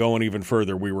going even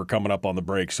further. We were coming up on the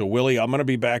break. So, Willie, I'm going to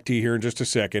be back to you here in just a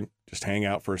second. Just hang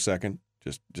out for a second.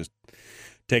 Just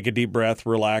take a deep breath,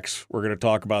 relax. We're going to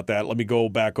talk about that. Let me go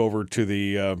back over to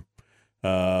the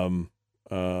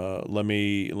let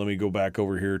me go back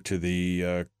over here to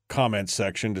the comments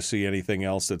section to see anything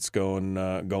else that's going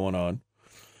on.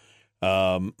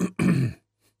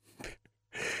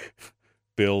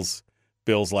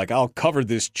 Bill's like, I'll cover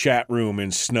this chat room in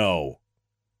snow.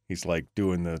 He's like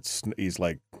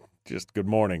just good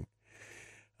morning.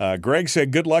 Greg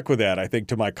said, good luck with that. I think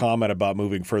to my comment about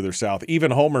moving further south,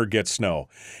 even Homer gets snow.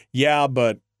 Yeah,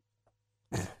 but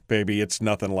baby, it's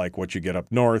nothing like what you get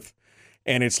up north,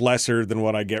 and it's lesser than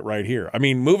what I get right here. I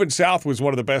mean, moving south was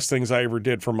one of the best things I ever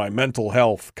did for my mental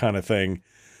health kind of thing.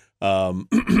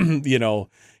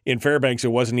 In Fairbanks,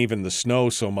 it wasn't even the snow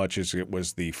so much as it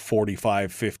was the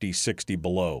 45, 50, 60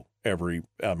 below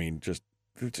just.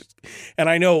 And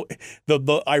I know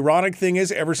the ironic thing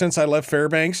is, ever since I left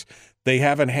Fairbanks, they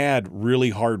haven't had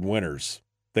really hard winters.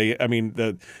 The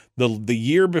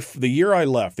year I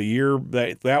left,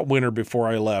 that winter before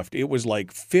I left, it was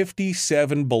like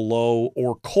 57 below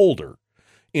or colder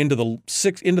into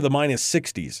the minus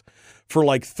 60s for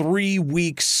like 3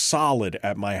 weeks solid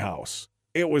at my house.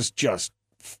 It was just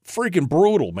freaking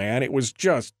brutal, man. It was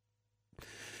just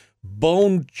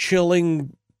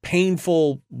bone-chilling,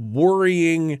 painful,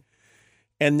 worrying,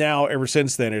 and now ever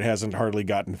since then it hasn't hardly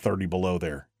gotten 30 below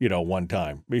there, one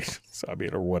time.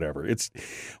 Or whatever.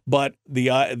 But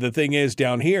the thing is,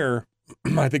 down here,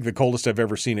 I think the coldest I've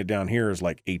ever seen it down here is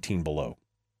like 18 below.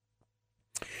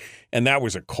 And that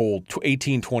was a cold,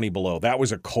 18, 20 below. That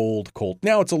was a cold.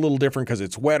 Now it's a little different because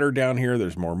it's wetter down here.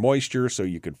 There's more moisture, so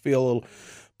you could feel a little.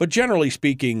 But generally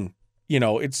speaking,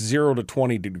 it's 0 to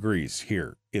 20 degrees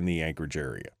here in the Anchorage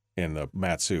area, in the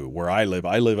Mat-Su, where I live.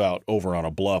 I live out over on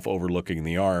a bluff overlooking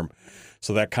the Arm,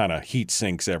 so that kind of heat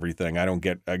sinks everything. I don't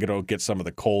get some of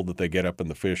the cold that they get up in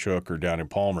the Fish Hook or down in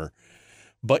Palmer.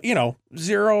 But,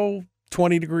 0,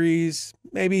 20 degrees,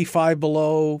 maybe 5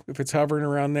 below if it's hovering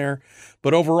around there.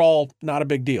 But overall, not a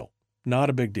big deal. Not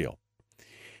a big deal.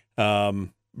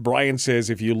 Brian says,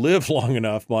 if you live long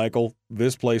enough, Michael,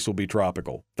 this place will be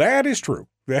tropical. That is true.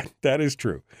 That is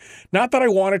true. Not that I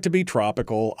want it to be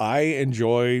tropical. I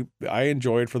enjoy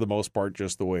it for the most part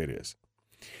just the way it is.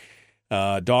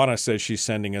 Donna says she's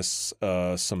sending us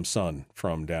some sun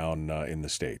from down in the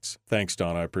States. Thanks,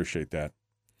 Donna. I appreciate that.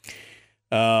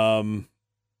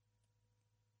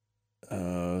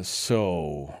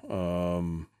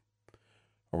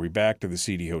 Are we back to the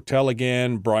CD Hotel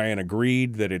again? Brian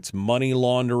agreed that it's money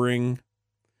laundering.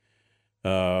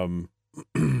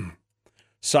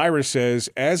 Cyrus says,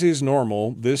 as is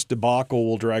normal, this debacle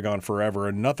will drag on forever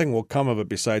and nothing will come of it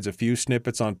besides a few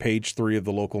snippets on page 3 of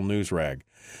the local news rag.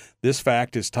 This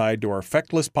fact is tied to our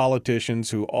feckless politicians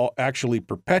who actually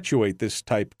perpetuate this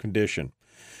type of condition.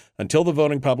 Until the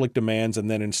voting public demands and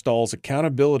then installs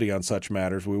accountability on such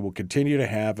matters, we will continue to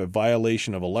have a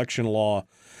violation of election law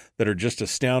that are just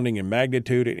astounding in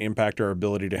magnitude and impact our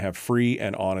ability to have free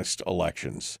and honest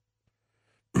elections.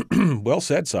 Well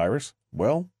said, Cyrus.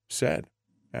 Well said.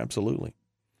 Absolutely.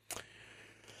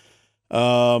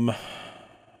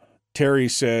 Terry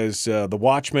says The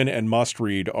Watchmen and Must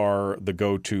Read are the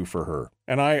go-to for her.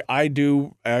 And I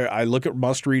do. I look at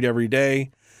Must Read every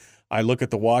day. I look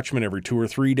at The Watchmen every 2 or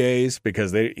 3 days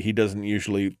because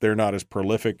they're not as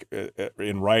prolific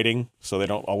in writing, so they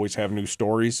don't always have new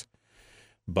stories.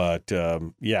 But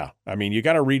yeah, I mean, you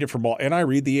got to read it from all. And I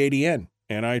read the ADN,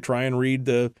 and I try and read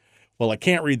I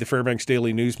can't read the Fairbanks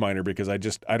Daily News-Miner because I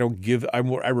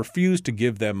refuse to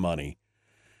give them money.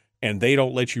 And they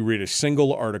don't let you read a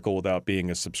single article without being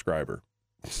a subscriber.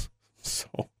 So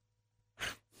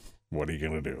what are you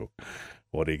going to do?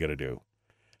 What are you going to do?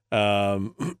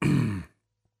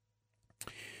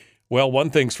 Well, one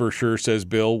thing's for sure, says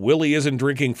Bill. Willie isn't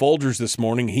drinking Folgers this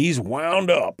morning. He's wound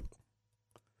up.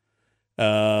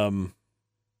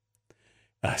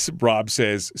 Rob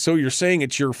says, so you're saying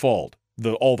it's your fault,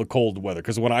 all the cold weather?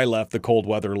 Because when I left, the cold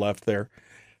weather left there.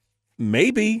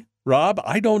 Maybe, Rob.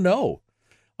 I don't know.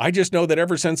 I just know that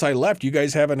ever since I left, you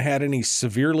guys haven't had any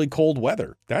severely cold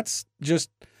weather. That's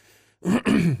just,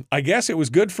 I guess it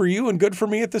was good for you and good for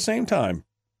me at the same time.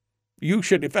 You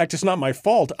should, in fact, it's not my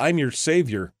fault. I'm your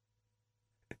savior.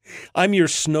 I'm your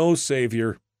snow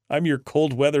savior. I'm your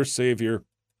cold weather savior.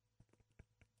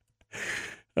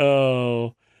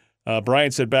 Oh,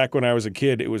 Brian said back when I was a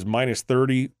kid, it was minus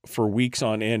 30 for weeks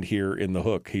on end here in the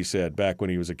Hook, he said, back when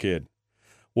he was a kid.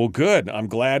 Well, good. I'm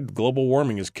glad global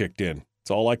warming has kicked in.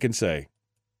 That's all I can say.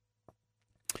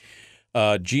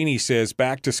 Jeannie says,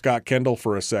 back to Scott Kendall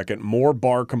for a second. More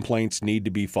bar complaints need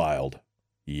to be filed.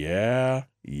 Yeah.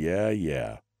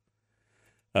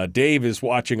 Dave is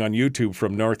watching on YouTube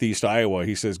from Northeast Iowa.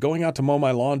 He says, going out to mow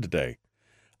my lawn today.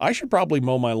 I should probably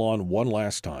mow my lawn one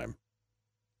last time.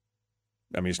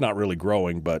 I mean, it's not really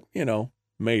growing, but,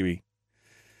 maybe.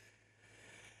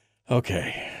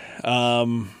 Okay.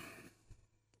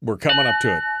 We're coming up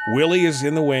to it. Willie is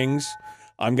in the wings.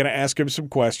 I'm going to ask him some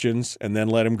questions and then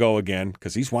let him go again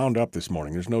because he's wound up this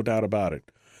morning. There's no doubt about it.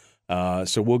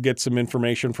 So we'll get some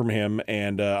information from him,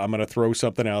 and I'm going to throw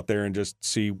something out there and just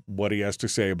see what he has to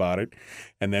say about it,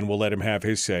 and then we'll let him have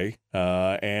his say.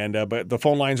 But the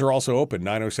phone lines are also open,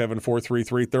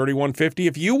 907-433-3150.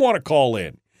 If you want to call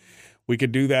in, we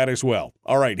could do that as well.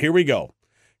 All right, here we go.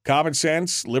 Common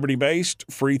sense, liberty-based,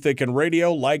 free-thinking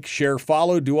radio. Like, share,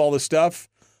 follow, do all the stuff.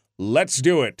 Let's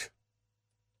do it.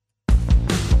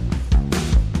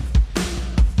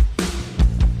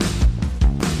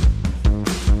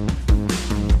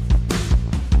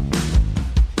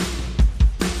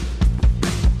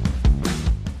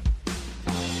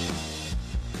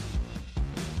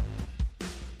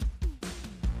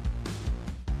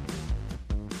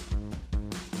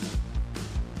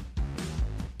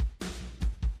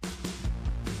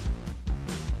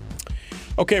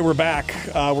 Okay, we're back.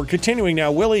 We're continuing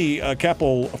now. Willie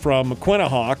Keppel from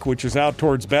Quinnahock, which is out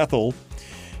towards Bethel,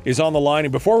 is on the line.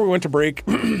 And before we went to break,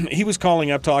 he was calling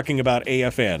up talking about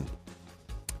AFN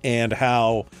and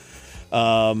how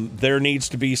there needs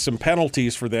to be some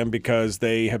penalties for them because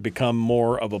they have become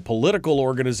more of a political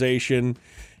organization.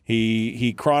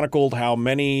 He chronicled how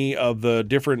many of the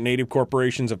different Native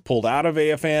corporations have pulled out of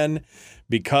AFN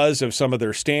because of some of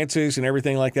their stances and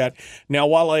everything like that. Now,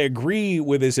 while I agree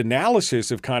with his analysis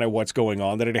of kind of what's going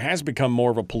on, that it has become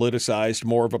more of a politicized,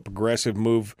 more of a progressive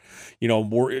move,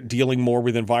 more dealing more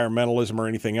with environmentalism or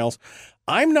anything else,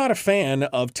 I'm not a fan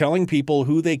of telling people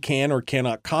who they can or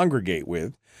cannot congregate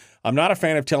with. I'm not a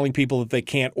fan of telling people that they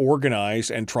can't organize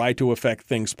and try to affect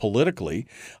things politically.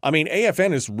 I mean,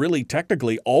 AFN has really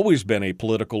technically always been a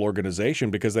political organization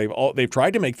because they've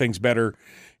tried to make things better,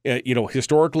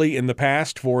 historically in the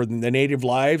past for the Native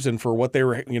lives and for what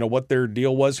what their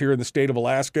deal was here in the state of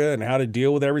Alaska and how to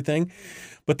deal with everything.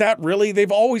 But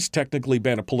they've always technically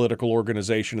been a political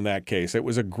organization in that case. It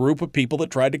was a group of people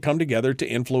that tried to come together to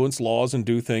influence laws and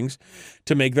do things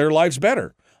to make their lives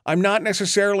better. I'm not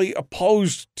necessarily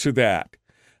opposed to that.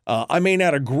 I may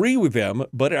not agree with them,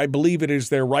 but I believe it is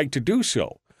their right to do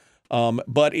so.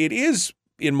 But it is,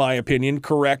 in my opinion,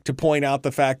 correct to point out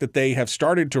the fact that they have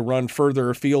started to run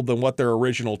further afield than what their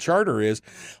original charter is.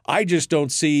 I just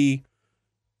don't see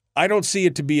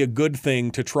it to be a good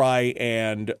thing to try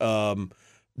and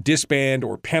disband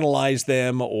or penalize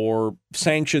them or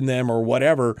sanction them or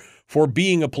whatever for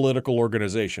being a political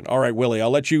organization. All right, Willie,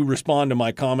 I'll let you respond to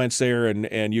my comments there,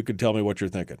 and you can tell me what you're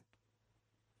thinking.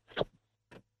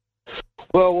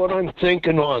 Well, what I'm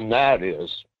thinking on that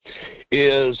is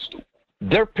is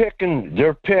they're picking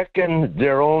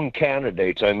their own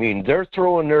candidates. I mean, they're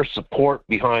throwing their support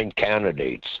behind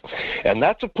candidates. And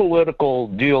that's a political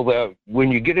deal that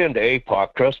when you get into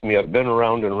APOC, trust me, I've been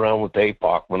around and around with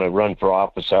APOC when I run for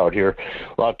office out here.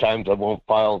 A lot of times I won't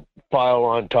file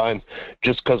on time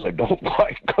just because I don't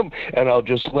like them, and I'll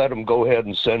just let them go ahead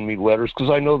and send me letters because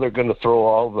I know they're going to throw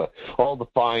all the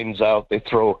fines out. They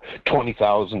throw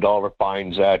 $20,000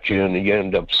 fines at you, and you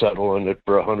end up settling it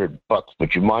for $100.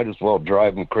 But you might as well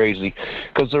drive them crazy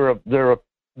because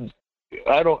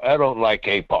I don't like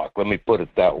APOC. Let me put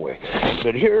it that way.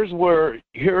 But here's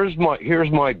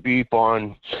my beef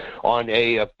on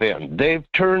AFN. They've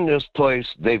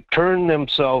turned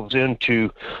themselves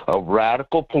into a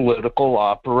radical political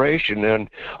operation. And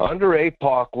under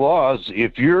APOC laws,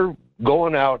 if you're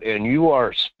going out and you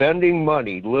are spending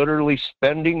money, literally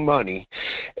spending money,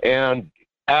 and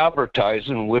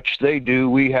advertising, which they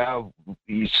do.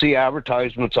 You see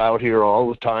advertisements out here all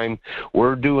the time.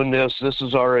 We're doing this. This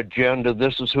is our agenda.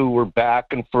 This is who we're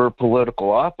backing for political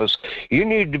office. You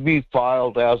need to be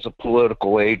filed as a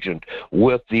political agent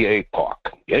with the APOC,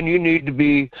 and you need to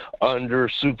be under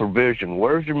supervision.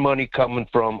 Where's your money coming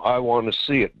from? I want to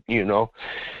see it.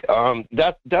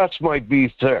 That's my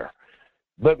beef there.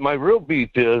 But my real beef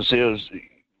is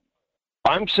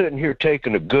I'm sitting here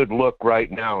taking a good look right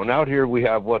now, and out here we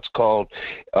have what's called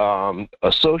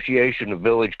Association of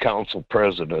Village Council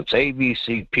Presidents,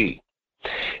 AVCP.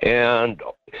 And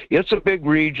it's a big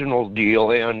regional deal,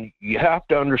 and you have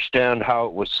to understand how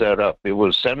it was set up. It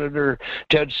was Senator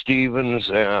Ted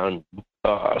Stevens and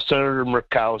Senator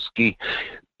Murkowski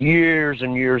years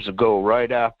and years ago,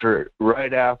 right after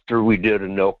we did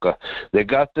Anoka. They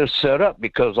got this set up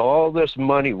because all this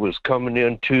money was coming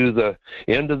into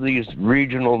these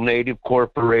regional native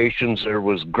corporations. There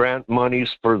was grant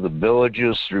monies for the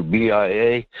villages through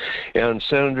BIA, and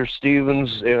Senator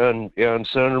Stevens and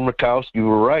Senator Murkowski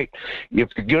were right. If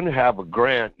you're going to have a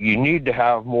grant, you need to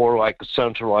have more like a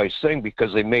centralized thing,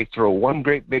 because they may throw one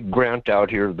great big grant out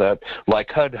here that,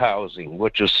 like HUD housing,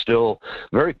 which is still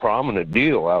a very prominent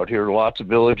deal out here. Lots of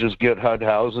villages get HUD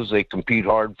houses. They compete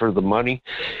hard for the money.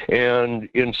 And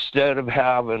instead of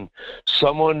having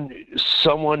someone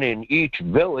in each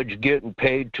village getting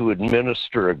paid to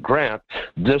administer a grant,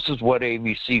 this is what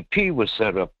AVCP was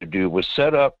set up to do, was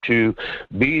set up to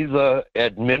be the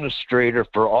administrator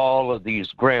for all of these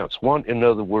grants. In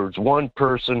other words, one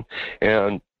person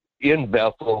and in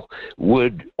Bethel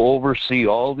would oversee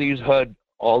all these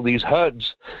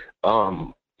HUDs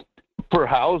for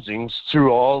housings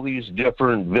through all these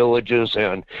different villages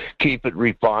and keep it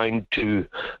refined to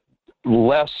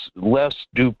less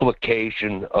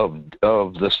duplication of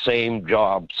the same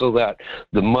job, so that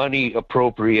the money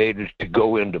appropriated to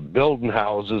go into building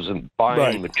houses and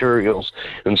buying materials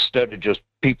instead of just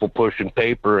people pushing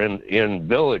paper in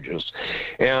villages.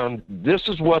 And this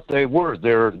is what they were.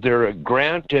 They're a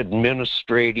grant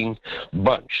administrating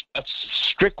bunch. That's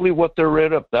strictly what they're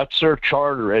rid of. That's their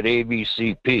charter at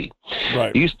AVCP.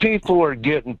 Right. These people are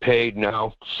getting paid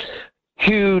now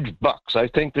huge bucks. I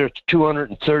think there's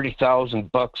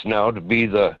 $230,000 now to be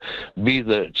the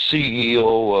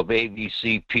CEO of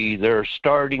AVCP. They're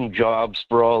starting jobs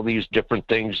for all these different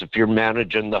things. If you're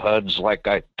managing the HUDs, like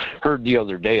I heard the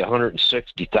other day,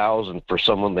 $160,000 for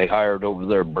someone they hired over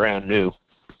there brand new.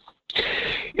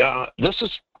 This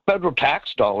is federal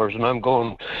tax dollars, and I'm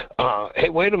going, hey,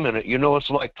 wait a minute. It's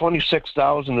like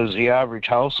 $26,000 is the average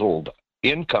household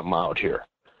income out here.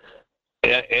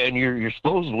 And you're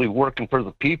supposedly working for the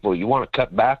people. You want to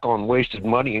cut back on wasted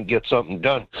money and get something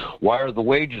done. Why are the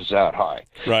wages that high?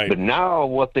 Right. But now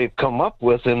what they've come up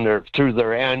with through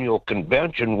their annual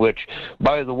convention, which,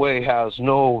 by the way,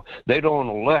 they don't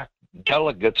elect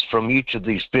delegates from each of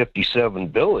these 57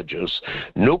 villages.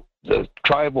 Nope. The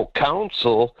tribal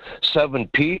council, 7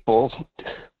 people,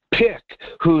 pick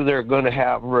who they're going to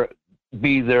have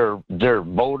be their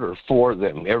voter for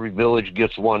them. Every village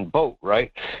gets one vote, right,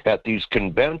 at these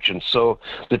conventions. So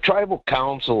the tribal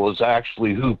council is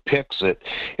actually who picks it.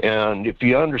 And if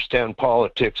you understand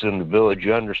politics in the village,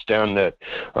 you understand that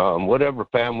whatever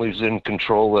family's in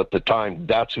control at the time,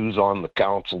 that's who's on the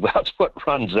council. That's what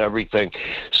runs everything.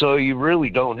 So you really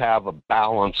don't have a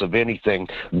balance of anything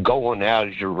going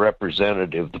as your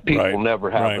representative. The people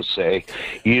never have a say.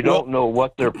 You don't know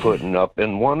what they're putting up.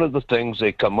 And one of the things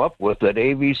they come up with that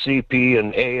AVCP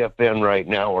and AFN right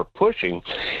now are pushing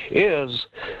is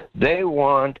they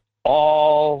want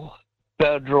all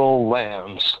federal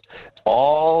lands,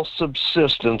 all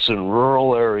subsistence in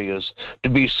rural areas to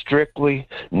be strictly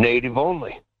native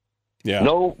only. Yeah.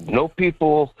 No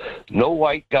people, no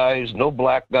white guys, no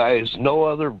black guys, no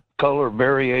other color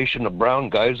variation of brown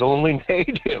guy's only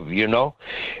native, you know?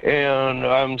 And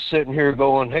I'm sitting here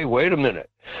going, hey, wait a minute.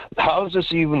 How's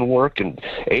this even working?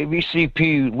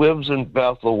 ABCP lives in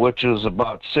Bethel, which is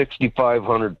about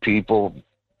 6,500 people,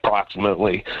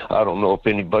 approximately. I don't know if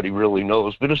anybody really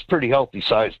knows, but it's a pretty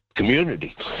healthy-sized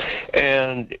community.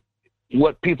 And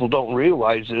what people don't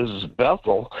realize is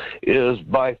Bethel is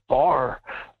by far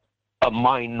a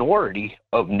minority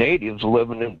of natives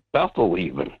living in Bethel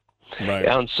even. Right.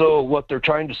 And so what they're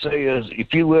trying to say is,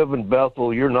 if you live in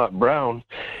Bethel, you're not brown,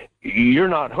 you're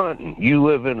not hunting. You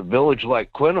live in a village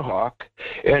like Quinnahock,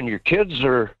 and your kids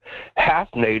are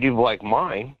half native like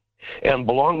mine and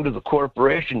belong to the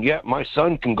corporation. Yet my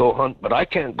son can go hunt, but I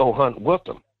can't go hunt with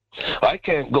him. I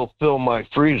can't go fill my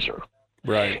freezer.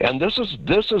 Right. And this is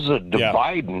a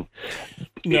dividing.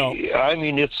 No. I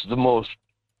mean, it's the most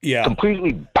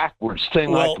completely backwards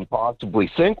thing I can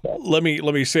possibly think of. Let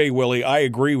me say, Willie, I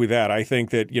agree with that. I think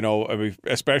that, I mean,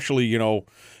 especially,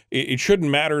 it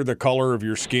shouldn't matter the color of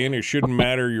your skin. It shouldn't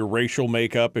matter your racial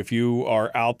makeup. If you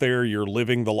are out there, you're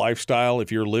living the lifestyle,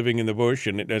 if you're living in the bush,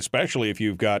 and especially if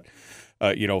you've got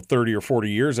 30 or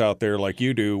 40 years out there like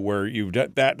you do, where you've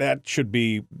that should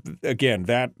be, again,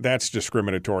 that's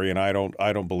discriminatory, and I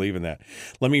don't believe in that.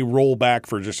 Let me roll back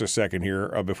for just a second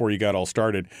here before you got all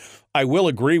started. I will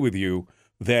agree with you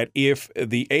that if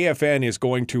the AFN is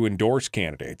going to endorse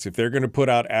candidates, if they're going to put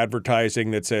out advertising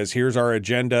that says, here's our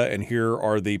agenda and here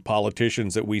are the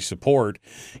politicians that we support,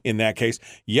 in that case,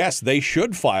 yes, they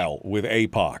should file with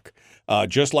APOC.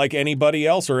 Just like anybody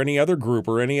else or any other group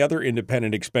or any other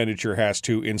independent expenditure has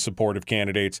to in support of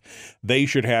candidates, they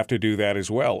should have to do that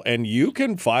as well. And you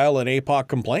can file an APOC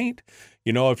complaint.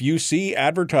 If you see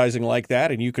advertising like that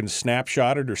and you can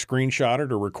snapshot it or screenshot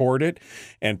it or record it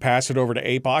and pass it over to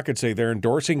APOC and say they're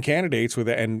endorsing candidates with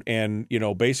and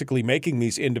basically making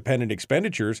these independent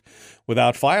expenditures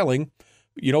without filing,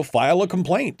 file a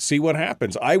complaint, see what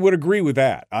happens. I would agree with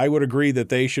that. I would agree that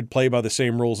they should play by the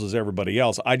same rules as everybody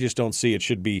else. I just don't see it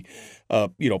should be,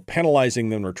 penalizing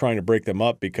them or trying to break them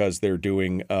up because they're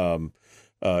doing,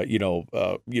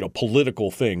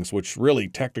 political things, which really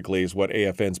technically is what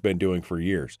AFN's been doing for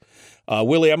years.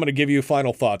 Willie, I'm going to give you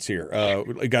final thoughts here.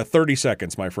 You got 30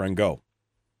 seconds, my friend. Go.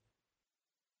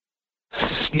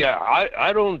 Yeah,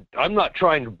 I'm not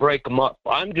trying to break them up.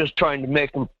 I'm just trying to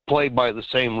make them play by the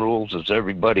same rules as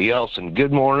everybody else. And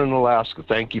good morning, Alaska.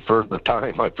 Thank you for the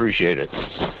time. I appreciate it.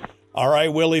 All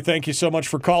right, Willie, thank you so much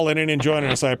for calling in and joining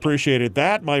us. I appreciate it.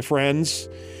 That, my friends,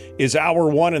 is hour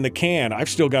one in the can. I've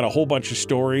still got a whole bunch of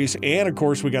stories. And, of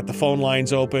course, we got the phone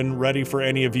lines open, ready for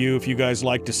any of you. If you guys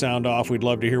like to sound off, we'd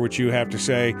love to hear what you have to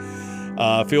say.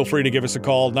 Feel free to give us a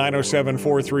call,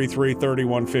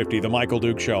 907-433-3150, The Michael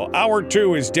Duke Show. Hour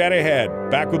two is dead ahead.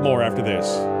 Back with more after this.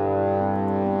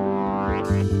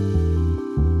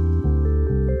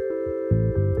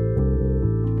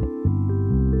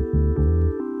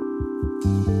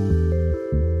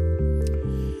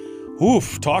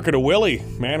 Oof, talking to Willie.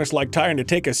 Man, it's like trying to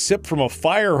take a sip from a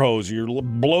fire hose. You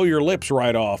blow your lips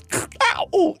right off. Ow,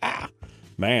 ooh, ah.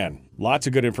 Man, lots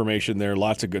of good information there.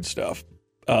 Lots of good stuff.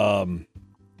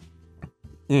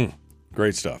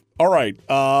 Great stuff. All right.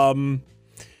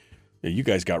 You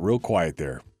guys got real quiet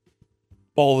there.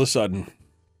 All of a sudden,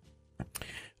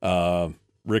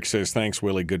 Rick says, thanks,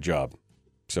 Willie. Good job.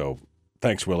 So,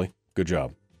 thanks, Willie. Good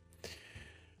job.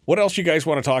 What else you guys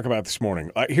want to talk about this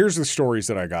morning? Here's the stories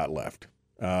that I got left.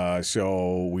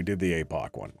 So we did the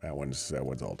APOC one. That one's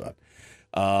all done.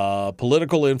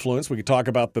 Political influence. We could talk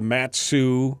about the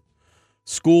Mat-Su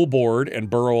school board and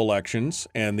borough elections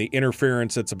and the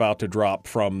interference that's about to drop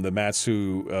from the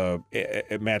Mat-Su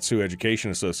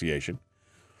Education Association.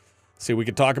 See, we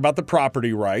could talk about the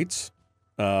property rights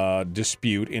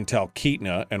dispute in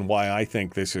Talkeetna and why I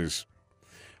think this is.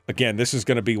 Again, this is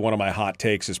going to be one of my hot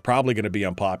takes. It's probably going to be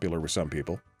unpopular with some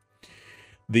people.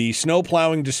 The snow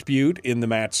plowing dispute in the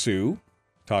Mat-Su.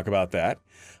 Talk about that.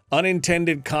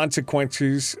 Unintended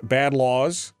consequences, bad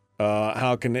laws.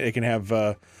 How can it can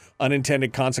have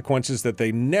unintended consequences that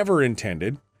they never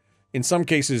intended. In some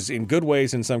cases in good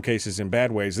ways, in some cases in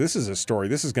bad ways. This is a story.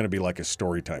 This is going to be like a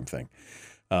story time thing.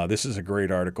 This is a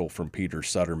great article from Peter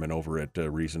Sutterman over at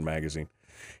Reason Magazine.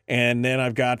 And then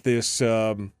I've got this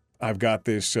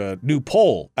new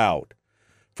poll out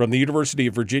from the University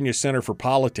of Virginia Center for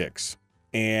Politics.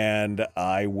 And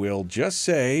I will just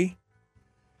say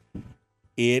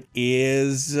it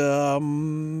is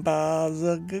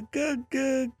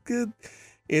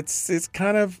it's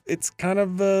kind of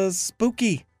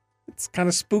spooky. It's kind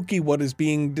of spooky what is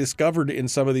being discovered in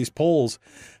some of these polls.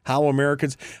 How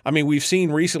Americans, I mean, we've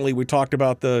seen recently, we talked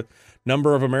about the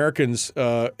number of Americans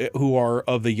who are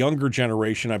of the younger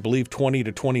generation, I believe 20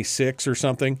 to 26 or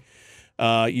something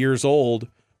years old,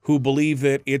 who believe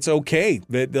that it's okay,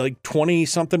 that like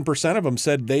 20-something% of them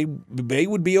said they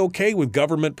would be okay with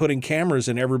government putting cameras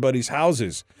in everybody's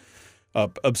houses,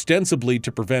 ostensibly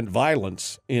to prevent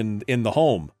violence in the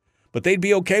home. But they'd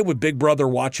be okay with Big Brother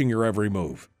watching your every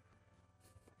move.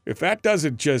 If that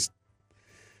doesn't just,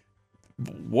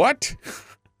 what?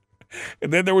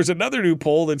 And then there was another new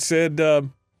poll that said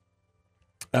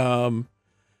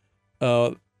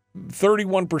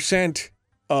 31%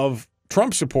 of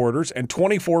Trump supporters and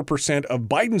 24% of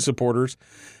Biden supporters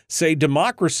say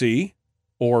democracy,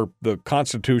 or the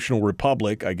constitutional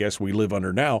republic, I guess we live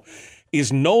under now,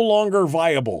 is no longer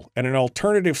viable and an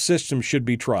alternative system should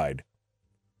be tried.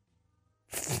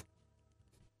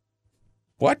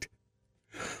 What?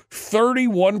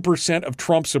 31% of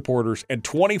Trump supporters and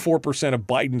 24% of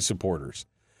Biden supporters.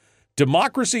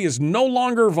 Democracy is no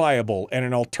longer viable and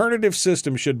an alternative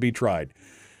system should be tried.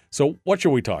 So what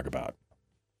should we talk about?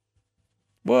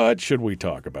 What should we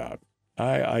talk about?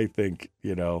 I think,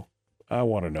 I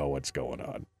want to know what's going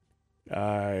on.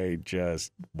 I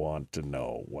just want to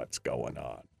know what's going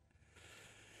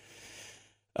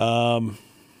on.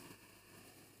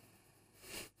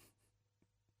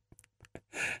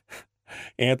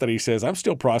 Anthony says, I'm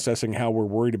still processing how we're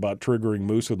worried about triggering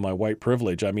moose with my white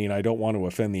privilege. I mean, I don't want to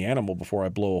offend the animal before I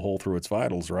blow a hole through its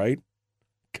vitals, right?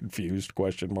 Confused,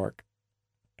 question mark.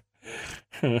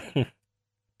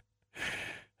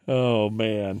 Oh,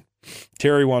 man.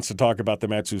 Terry wants to talk about the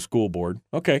Mat-Su School Board.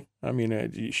 Okay. I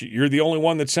mean, you're the only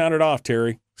one that sounded off,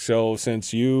 Terry. So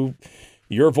since your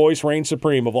voice reigns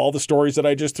supreme of all the stories that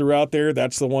I just threw out there,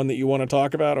 that's the one that you want to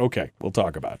talk about? Okay, we'll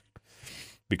talk about it.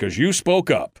 Because you spoke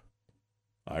up.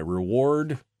 I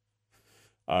reward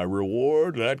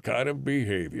that kind of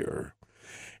behavior.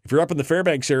 If you're up in the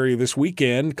Fairbanks area this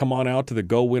weekend, come on out to the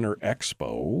Go Winter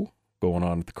Expo going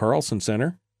on at the Carlson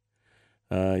Center.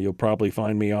 You'll probably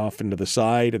find me off into the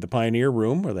side at the Pioneer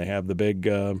Room where they have the big,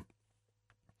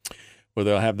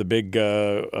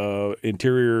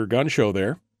 interior gun show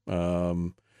there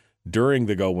during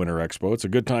the Go Winter Expo. It's a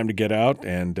good time to get out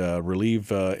and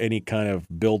relieve any kind of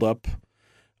buildup.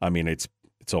 I mean, it's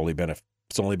only been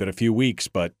a few weeks,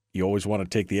 but you always want to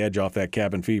take the edge off that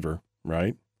cabin fever,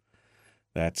 right?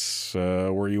 That's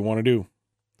where you want to do.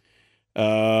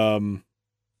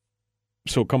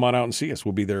 So come on out and see us.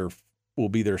 We'll be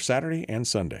there Saturday and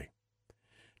Sunday.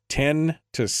 10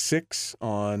 to 6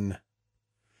 on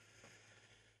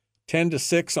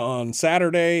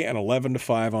Saturday and 11 to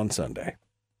 5 on Sunday.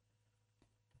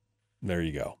 There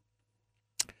you go.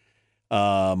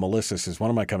 Melissa says,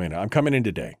 when am I coming in? I'm coming in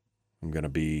today.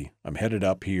 I'm headed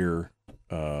up here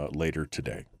later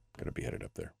today. Going to be headed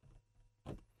up there.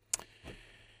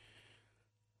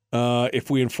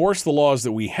 If we enforce the laws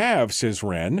that we have, says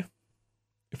Ren,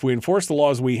 if we enforce the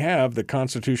laws we have, the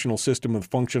constitutional system would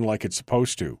function like it's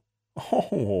supposed to.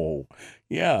 Oh,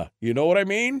 yeah. You know what I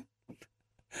mean?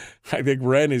 I think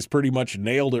Ren has pretty much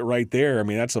nailed it right there. I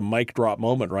mean, that's a mic drop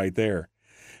moment right there.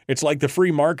 It's like the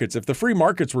free markets. If the free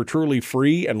markets were truly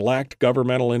free and lacked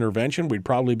governmental intervention, we'd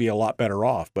probably be a lot better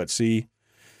off. But see,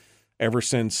 ever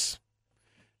since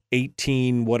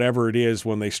 18, whatever it is,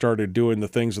 when they started doing the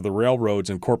things of the railroads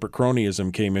and corporate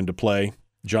cronyism came into play,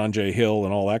 John J. Hill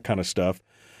and all that kind of stuff,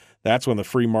 that's when the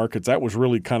free markets, that was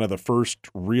really kind of the first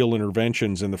real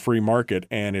interventions in the free market,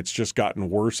 and it's just gotten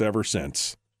worse ever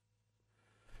since.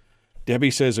 Debbie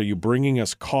says, are you bringing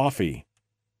us coffee?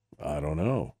 I don't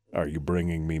know. Are you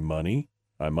bringing me money?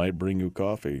 I might bring you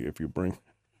coffee if you bring.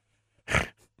 I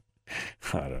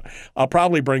don't know. I'll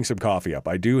probably bring some coffee up.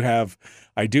 I do have,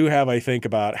 I think,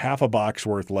 about half a box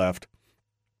worth left,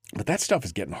 but that stuff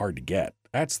is getting hard to get.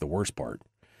 That's the worst part.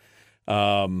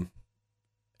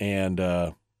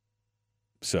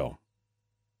 So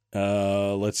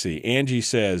let's see. Angie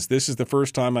says, this is the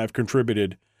first time I've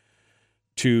contributed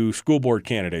to school board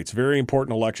candidates. Very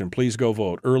important election. Please go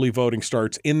vote. Early voting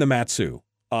starts in the Mat-Su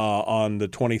on the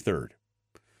 23rd.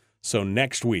 So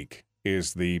next week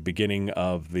is the beginning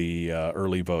of the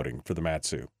early voting for the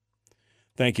Mat-Su.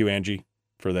 Thank you, Angie,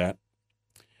 for that.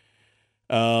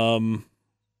 And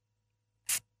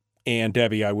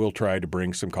Debbie, I will try to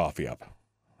bring some coffee up.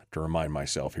 I have to remind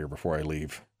myself here before I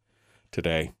leave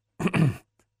today.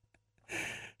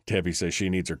 Debbie says she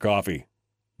needs her coffee.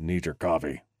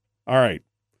 All right.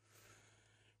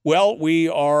 Well,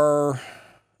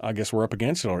 I guess we're up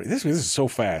against it already. This is so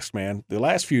fast, man. The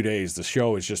last few days, the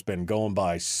show has just been going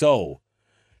by so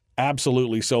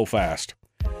absolutely so fast.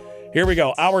 Here we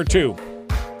go. Hour 2.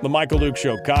 The Michael Duke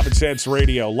Show. Common Sense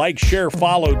Radio. Like, share,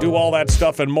 follow, do all that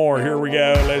stuff and more. Here we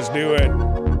go. Let's do it.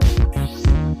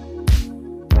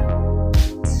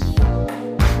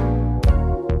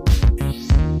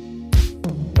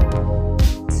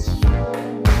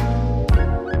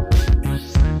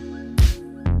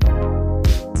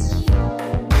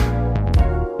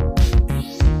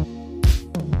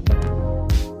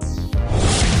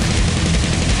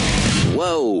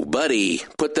 Whoa, buddy.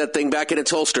 Put that thing back in its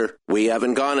holster. We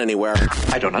haven't gone anywhere.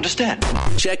 I don't understand.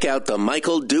 Check out the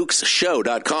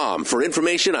MichaelDukesShow.com for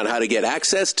information on how to get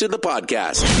access to the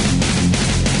podcast.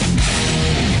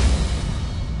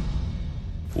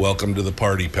 Welcome to the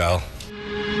party, pal.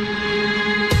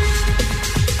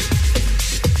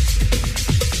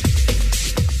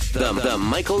 The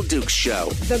Michael Dukes Show.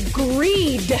 The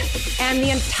greed and the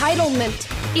entitlement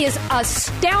is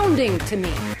astounding to me.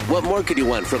 What more could you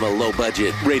want from a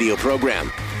low-budget radio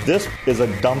program? This is a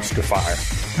dumpster fire.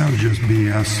 That was just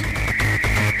BS.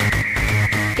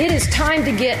 It is time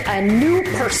to get a new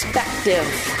perspective.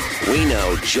 We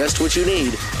know just what you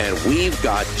need, and we've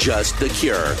got just the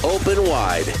cure. Open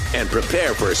wide and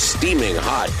prepare for a steaming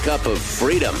hot cup of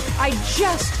freedom. I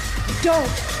just don't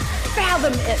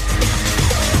fathom it.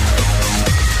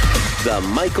 The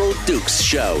Michael Dukes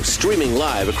Show, streaming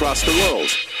live across the world.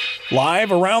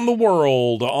 Live around the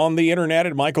world on the internet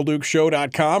at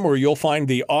michaeldukeshow.com, where you'll find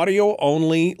the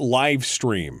audio-only live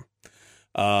stream,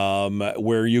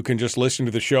 where you can just listen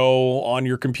to the show on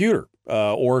your computer.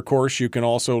 Or, of course, you can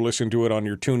also listen to it on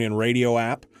your TuneIn Radio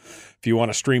app if you want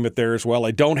to stream it there as well.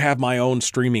 I don't have my own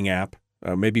streaming app.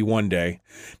 Maybe one day.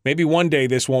 Maybe one day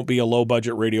this won't be a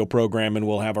low-budget radio program and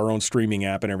we'll have our own streaming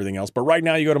app and everything else. But right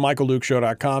now you go to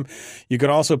michaeldukeshow.com. You can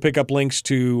also pick up links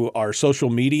to our social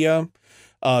media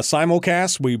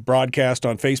simulcast. We broadcast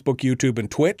on Facebook, YouTube, and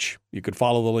Twitch. You can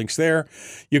follow the links there.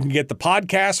 You can get the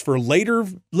podcast for later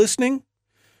listening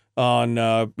on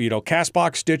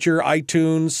Castbox, Stitcher,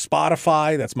 iTunes,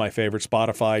 Spotify. That's my favorite,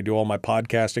 Spotify. I do all my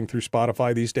podcasting through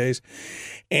Spotify these days.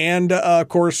 And, of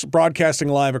course, broadcasting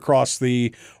live across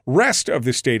the rest of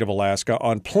the state of Alaska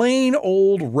on plain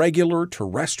old regular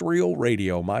terrestrial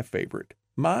radio. My favorite.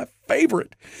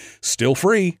 Still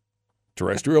free.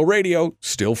 Terrestrial radio,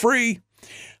 still free.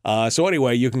 So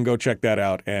anyway, you can go check that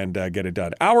out and get it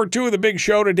done. Hour 2 of the big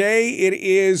show today. It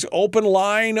is open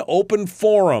line, open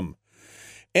forum.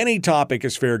 Any topic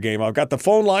is fair game. I've got the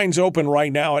phone lines open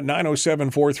right now at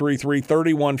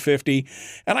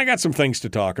 907-433-3150. And I got some things to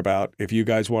talk about. If you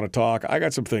guys want to talk, I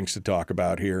got some things to talk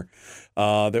about here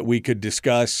that we could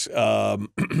discuss. And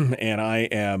I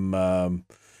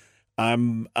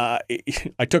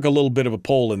took a little bit of a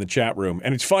poll in the chat room.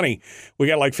 And it's funny. We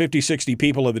got like 50, 60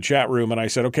 people in the chat room. And I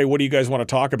said, okay, what do you guys want to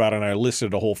talk about? And I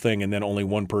listed a whole thing. And then only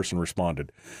one person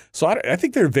responded. So I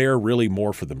think they're there really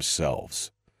more for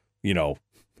themselves. You know,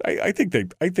 I think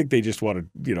they just want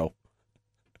to,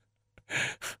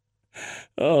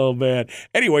 Oh man.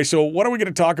 Anyway, so what are we going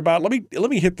to talk about? Let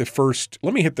me hit the first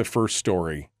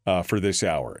story for this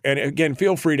hour. And again,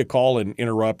 feel free to call and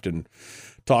interrupt and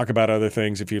talk about other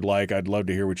things if you'd like. I'd love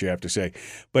to hear what you have to say.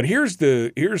 But here's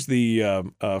the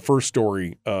first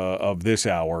story of this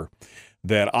hour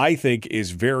that I think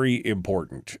is very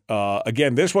important.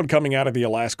 Again, this one coming out of the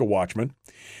Alaska Watchman.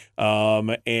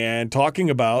 And talking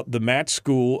about the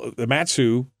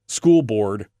Mat-Su School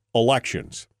Board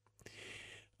elections.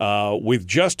 With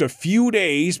just a few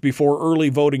days before early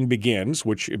voting begins,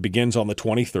 which it begins on the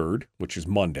 23rd, which is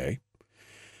Monday,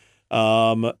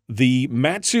 the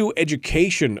Mat-Su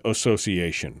Education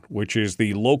Association, which is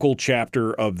the local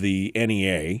chapter of the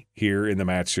NEA here in the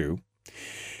Mat-Su,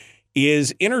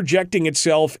 is interjecting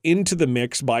itself into the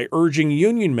mix by urging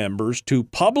union members to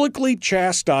publicly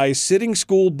chastise sitting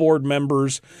school board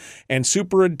members and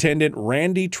Superintendent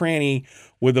Randy Tranny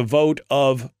with a vote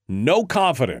of no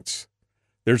confidence.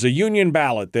 There's a union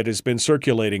ballot that has been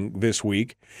circulating this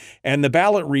week, and the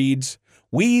ballot reads,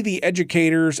 "We, the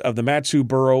educators of the Mat-Su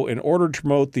Borough, in order to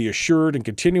promote the assured and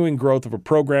continuing growth of a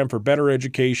program for better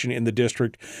education in the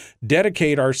district,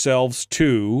 dedicate ourselves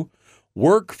to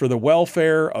work for the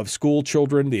welfare of school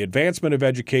children, the advancement of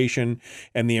education,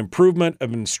 and the improvement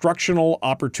of instructional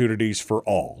opportunities for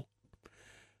all."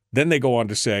 Then they go on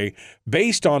to say,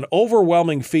 based on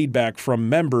overwhelming feedback from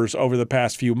members over the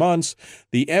past few months,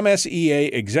 the MSEA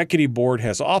Executive Board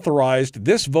has authorized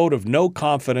this vote of no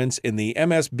confidence in the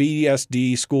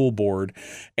MSBSD School Board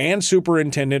and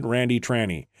Superintendent Randy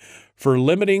Tranny. from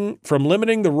limiting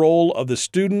the role of the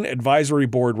student advisory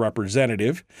board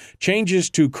representative, changes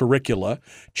to curricula,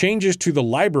 changes to the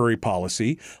library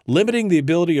policy, limiting the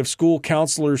ability of school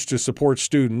counselors to support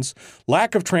students,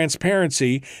 lack of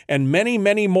transparency, and many,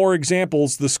 many more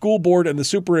examples, the school board and the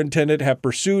superintendent have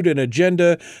pursued an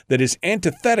agenda that is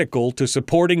antithetical to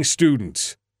supporting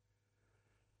students.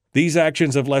 These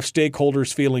actions have left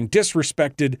stakeholders feeling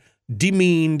disrespected,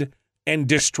 demeaned, and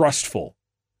distrustful.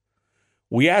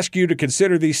 We ask you to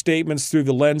consider these statements through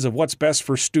the lens of what's best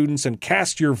for students and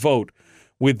cast your vote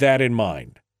with that in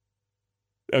mind.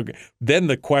 Okay. Then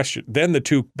the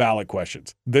two ballot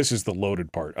questions. This is the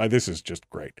loaded part. This is just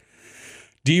great.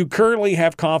 Do you currently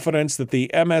have confidence that the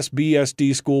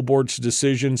MSBSD school board's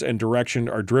decisions and direction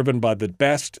are driven by the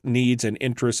best needs and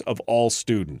interests of all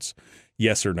students?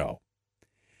 Yes or no?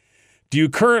 Do you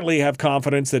currently have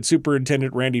confidence that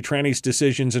Superintendent Randy Tranny's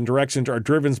decisions and directions are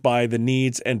driven by the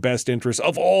needs and best interests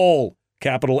of all,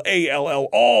 capital ALL,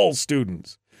 all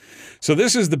students? So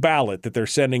this is the ballot that they're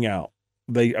sending out.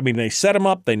 They set them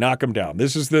up, they knock them down.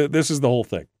 This is the whole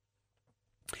thing.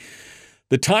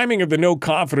 The timing of the no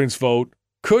confidence vote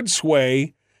could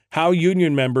sway how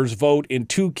union members vote in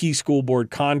two key school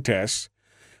board contests,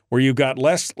 where you've got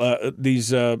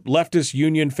these leftist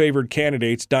union-favored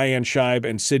candidates, Diane Scheib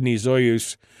and Sidney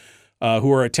Zoyus, who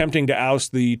are attempting to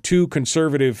oust the two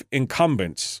conservative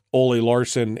incumbents, Ole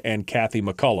Larson and Kathy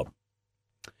McCullum.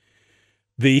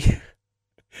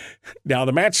 Now,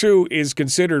 the Mat-Su is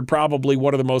considered probably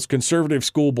one of the most conservative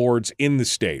school boards in the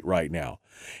state right now,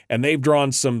 and they've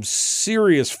drawn some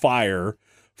serious fire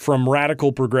from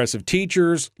radical progressive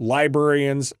teachers,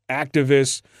 librarians,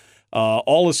 activists,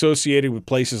 all associated with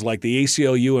places like the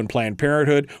ACLU and Planned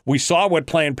Parenthood. We saw what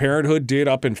Planned Parenthood did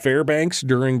up in Fairbanks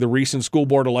during the recent school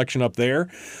board election up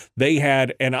there. They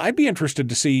had, and I'd be interested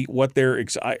to see what their,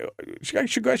 I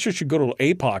should go to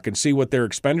APOC and see what their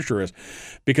expenditure is,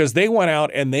 because they went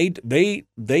out and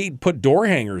they put door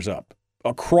hangers up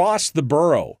across the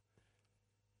borough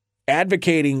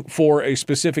advocating for a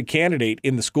specific candidate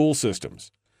in the school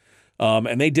systems.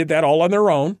 And they did that all on their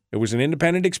own. It was an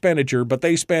independent expenditure, but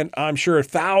they spent, I'm sure,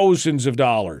 thousands of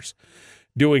dollars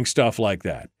doing stuff like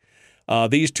that.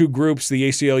 These two groups, the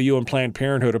ACLU and Planned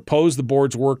Parenthood, oppose the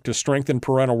board's work to strengthen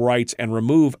parental rights and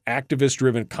remove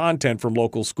activist-driven content from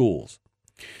local schools.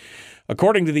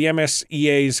 According to the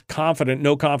MSEA's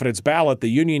no confidence ballot, the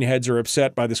union heads are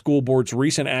upset by the school board's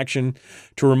recent action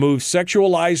to remove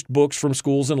sexualized books from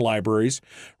schools and libraries,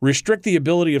 restrict the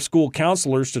ability of school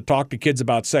counselors to talk to kids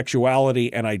about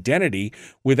sexuality and identity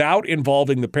without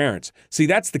involving the parents. See,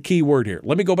 that's the key word here.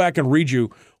 Let me go back and read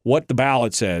you what the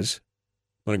ballot says.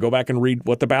 I'm going to go back and read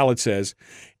what the ballot says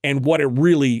and what they're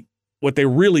really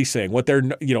saying,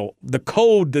 the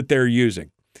code that they're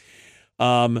using.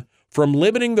 From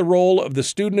limiting the role of the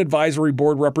student advisory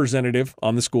board representative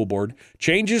on the school board,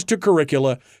 changes to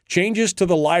curricula, changes to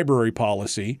the library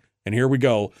policy, and here we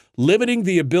go, limiting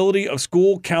the ability of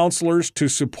school counselors to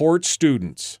support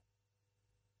students.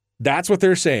 That's what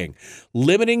they're saying.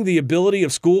 Limiting the ability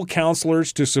of school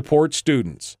counselors to support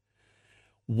students.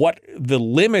 What the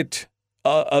limit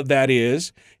of that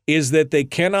is that they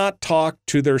cannot talk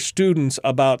to their students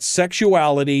about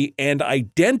sexuality and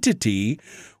identity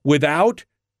without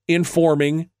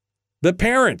informing the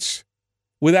parents,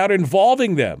 without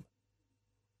involving them.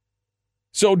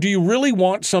 So do you really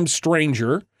want some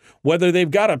stranger, whether they've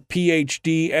got a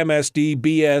PhD, MSD,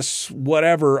 BS,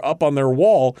 whatever up on their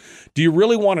wall, do you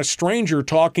really want a stranger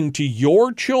talking to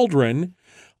your children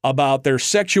about their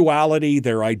sexuality,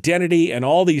 their identity, and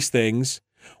all these things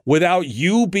without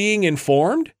you being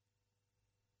informed?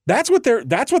 That's what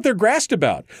they're grassed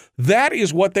about. That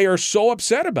is what they are so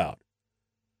upset about.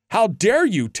 How dare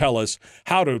you tell us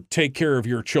how to take care of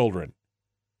your children?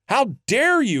 How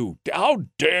dare you? How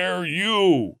dare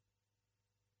you?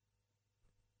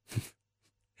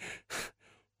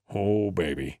 Oh,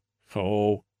 baby.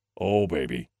 Oh,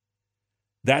 baby.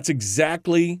 That's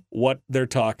exactly what they're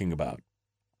talking about.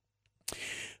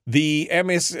 The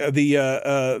MSEA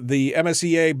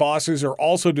bosses are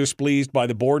also displeased by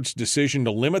the board's decision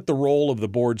to limit the role of the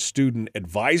board's student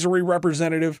advisory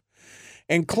representative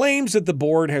and claims that the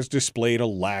board has displayed a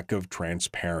lack of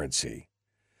transparency.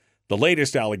 The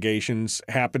latest allegations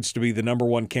happens to be the number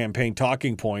one campaign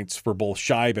talking points for both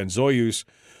Scheib and Zoyus,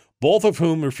 both of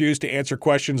whom refuse to answer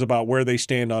questions about where they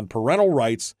stand on parental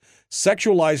rights,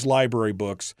 sexualized library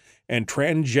books, and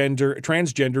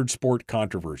transgendered sport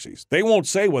controversies. They won't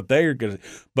say what they're going to,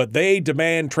 but they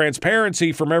demand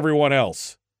transparency from everyone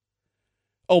else.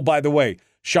 Oh, by the way,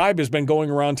 Scheib has been going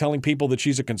around telling people that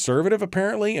she's a conservative,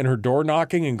 apparently, and her door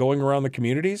knocking and going around the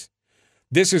communities.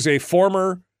 This is a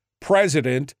former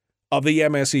president of the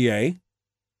MSEA.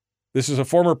 This is a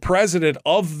former president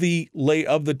of the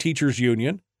teachers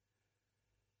union,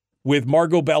 with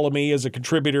Margot Bellamy as a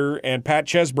contributor and Pat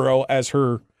Chesbrough as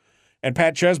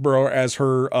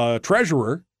her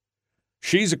treasurer.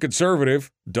 She's a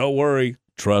conservative. Don't worry.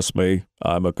 Trust me,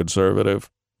 I'm a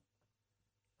conservative.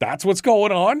 That's what's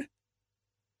going on.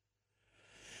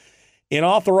 In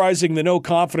authorizing the no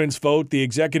confidence vote, the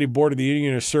executive board of the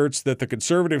union asserts that the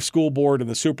conservative school board and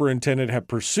the superintendent have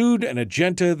pursued an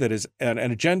agenda that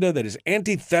is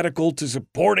antithetical to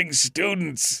supporting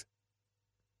students.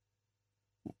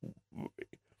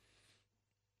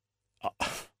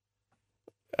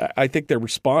 I think they're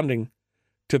responding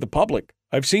to the public.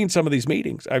 I've seen some of these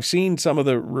meetings. I've seen some of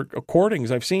the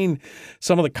recordings. I've seen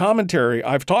some of the commentary.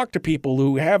 I've talked to people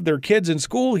who have their kids in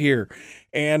school here,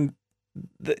 and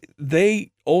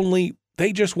they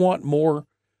just want more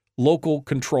local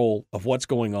control of what's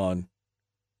going on,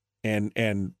 and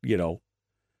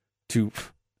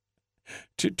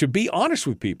to be honest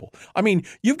with people. I mean,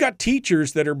 you've got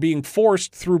teachers that are being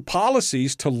forced through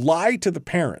policies to lie to the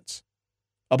parents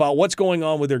about what's going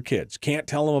on with their kids. Can't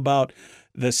tell them about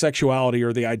the sexuality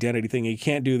or the identity thing. You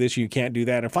can't do this, you can't do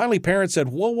that. And finally, parents said,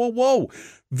 whoa,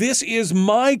 this is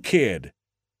my kid.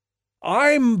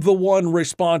 I'm the one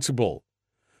responsible,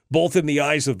 both in the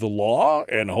eyes of the law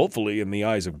and hopefully in the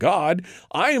eyes of God.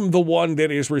 I am the one that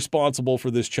is responsible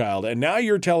for this child. And now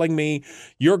you're telling me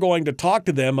you're going to talk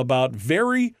to them about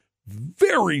very,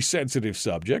 very sensitive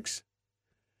subjects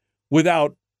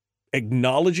without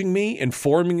acknowledging me,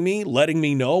 informing me, letting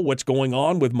me know what's going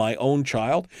on with my own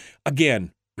child.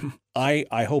 Again,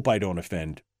 I hope I don't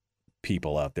offend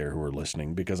people out there who are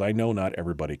listening, because I know not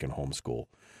everybody can homeschool.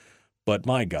 But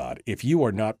my God, if you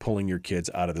are not pulling your kids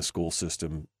out of the school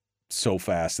system so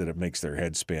fast that it makes their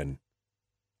head spin,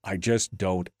 I just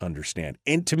don't understand.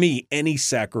 And to me, any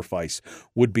sacrifice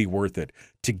would be worth it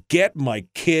to get my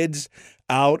kids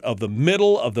out of the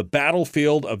middle of the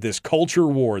battlefield of this culture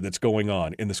war that's going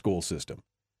on in the school system.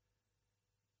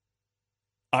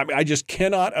 I just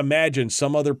cannot imagine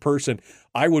some other person.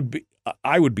 I would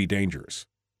be dangerous.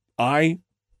 I,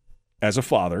 as a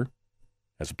father,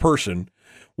 as a person,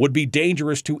 would be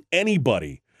dangerous to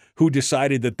anybody who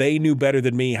decided that they knew better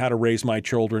than me how to raise my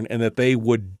children, and that they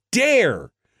would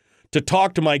dare to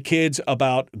talk to my kids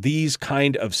about these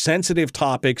kind of sensitive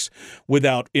topics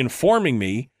without informing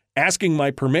me, asking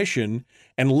my permission,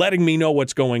 and letting me know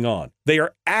what's going on. They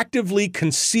are actively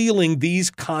concealing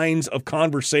these kinds of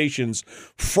conversations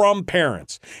from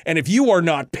parents. And if you are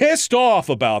not pissed off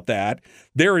about that,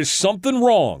 there is something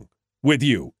wrong with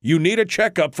you. You need a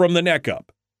checkup from the neck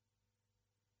up.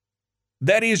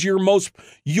 That is your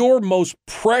most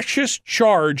precious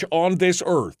charge on this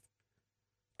earth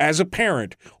as a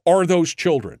parent are those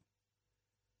children.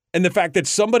 And the fact that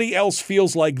somebody else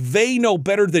feels like they know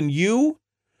better than you,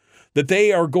 that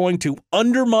they are going to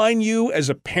undermine you as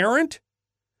a parent,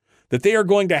 that they are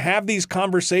going to have these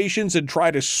conversations and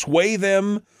try to sway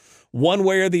them one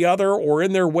way or the other, or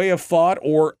in their way of thought,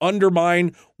 or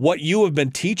undermine what you have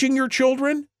been teaching your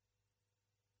children.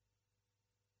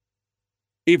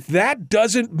 If that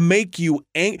doesn't make you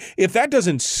if that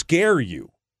doesn't scare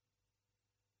you,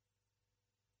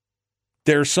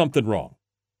 there's something wrong.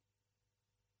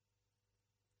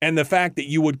 And the fact that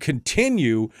you would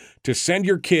continue to send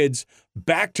your kids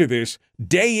back to this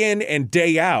day in and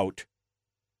day out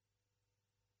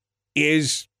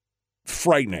is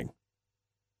frightening.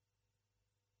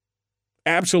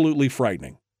 Absolutely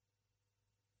frightening.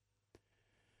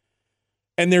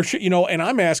 And and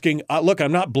I'm asking, look,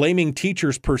 I'm not blaming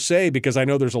teachers per se, because I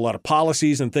know there's a lot of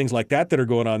policies and things like that are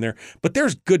going on there, but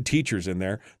there's good teachers in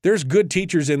there. There's good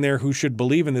teachers in there who should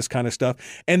believe in this kind of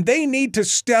stuff, and they need to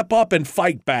step up and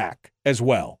fight back as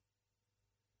well.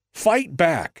 Fight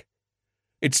back.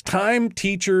 It's time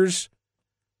teachers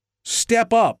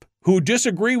step up who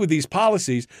disagree with these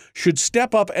policies should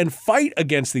step up and fight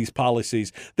against these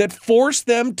policies that force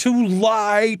them to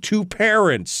lie to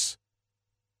parents.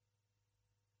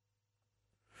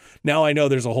 Now, I know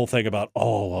there's a whole thing about,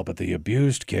 but the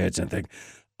abused kids and things.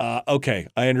 Okay,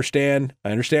 I understand.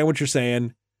 I understand what you're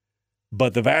saying.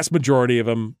 But the vast majority of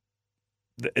them,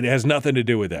 it has nothing to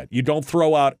do with that. You don't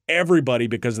throw out everybody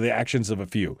because of the actions of a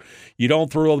few. You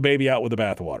don't throw the baby out with the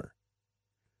bathwater.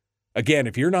 Again,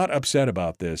 if you're not upset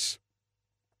about this,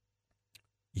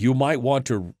 you might want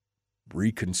to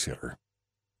reconsider.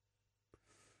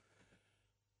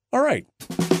 All right.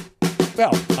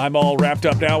 Well, I'm all wrapped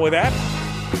up now with that.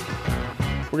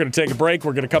 We're going to take a break.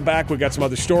 We're going to come back. We've got some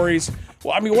other stories.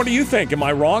 Well, I mean, what do you think? Am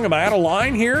I wrong? Am I out of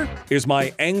line here? Is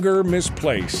my anger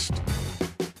misplaced?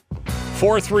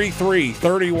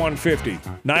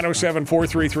 433-3150.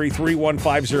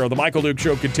 907-433-3150. The Michael Duke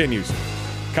Show continues.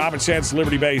 Common sense,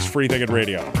 liberty-based, free-thinking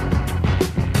radio.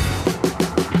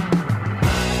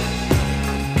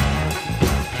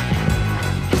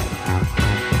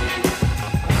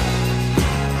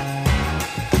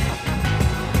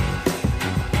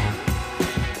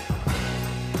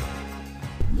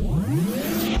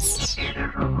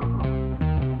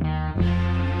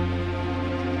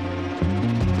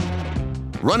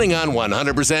 Running on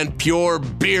 100% pure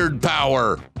beard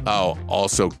power. Oh,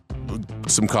 also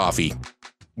some coffee.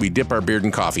 We dip our beard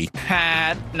in coffee.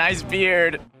 Ha, nice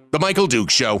beard. The Michael Duke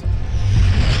Show.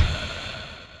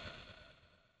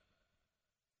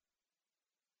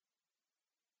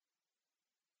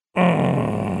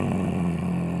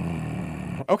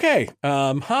 Okay.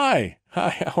 Hi.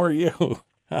 Hi, how are you?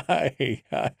 Hi.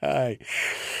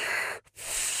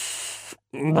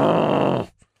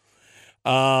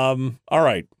 All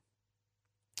right.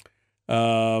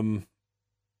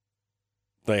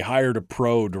 They hired a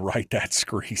pro to write that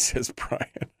scree, says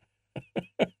Brian.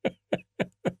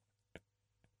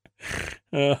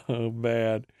 Oh,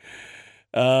 bad.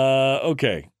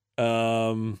 Okay.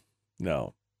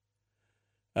 No.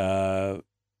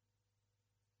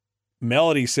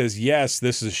 Melody says, yes,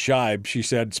 this is Scheib. She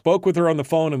said, spoke with her on the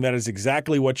phone, and that is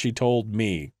exactly what she told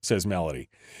me, says Melody.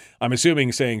 I'm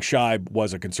assuming saying Scheib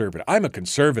was a conservative. I'm a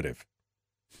conservative.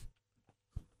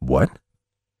 What?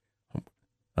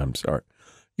 I'm sorry.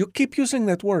 You keep using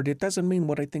that word. It doesn't mean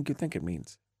what I think you think it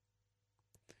means.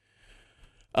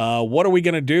 What are we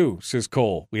going to do, says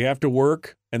Cole. We have to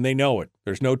work, and they know it.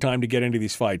 There's no time to get into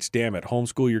these fights. Damn it.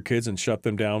 Homeschool your kids and shut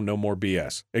them down. No more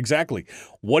BS. Exactly.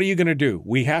 What are you going to do?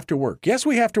 We have to work. Yes,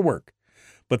 we have to work.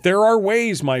 But there are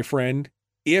ways, my friend,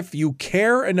 if you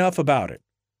care enough about it.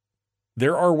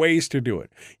 There are ways to do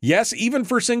it. Yes, even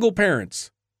for single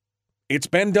parents. It's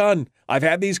been done. I've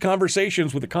had these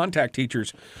conversations with the contact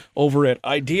teachers over at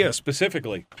IDEA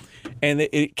specifically, and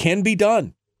it can be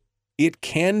done. It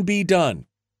can be done.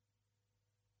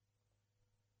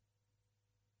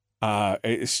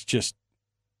 It's just,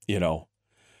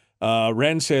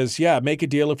 Ren says, yeah, make a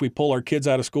deal. If we pull our kids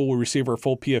out of school, we receive our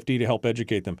full PFD to help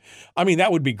educate them. I mean,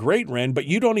 that would be great, Ren, but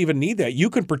you don't even need that. You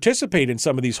can participate in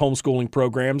some of these homeschooling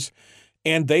programs,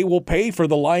 and they will pay for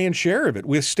the lion's share of it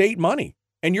with state money.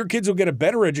 And your kids will get a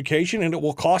better education, and it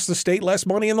will cost the state less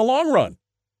money in the long run.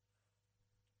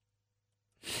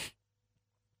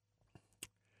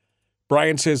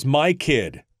 Brian says, my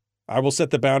kid. I will set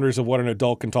the boundaries of what an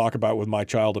adult can talk about with my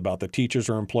child about. The teachers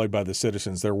are employed by the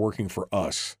citizens. They're working for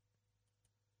us.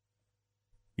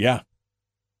 Yeah.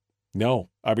 No.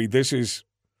 I mean, this is...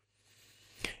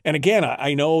 And again,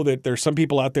 I know that there's some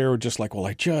people out there who are just like, well,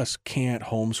 I just can't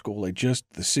homeschool.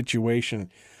 The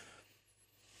situation...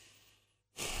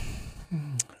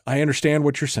 I understand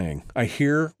what you're saying. I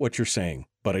hear what you're saying,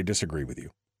 but I disagree with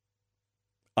you.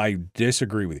 I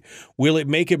disagree with you. Will it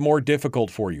make it more difficult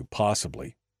for you?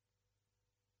 Possibly.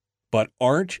 But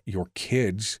aren't your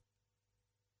kids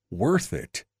worth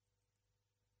it?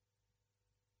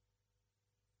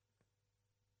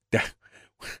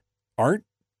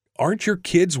 Aren't your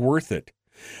kids worth it?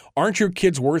 Aren't your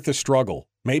kids worth the struggle?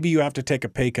 Maybe you have to take a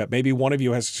pay cut. Maybe one of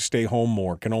you has to stay home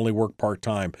more, can only work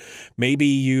part-time.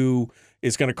 Maybe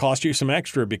it's going to cost you some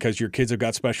extra because your kids have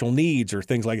got special needs or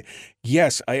things like that.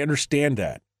 Yes, I understand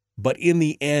that. But in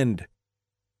the end,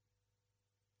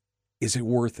 is it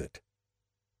worth it?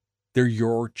 They're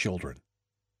your children.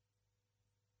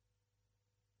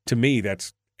 To me,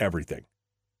 that's everything.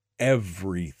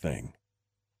 Everything.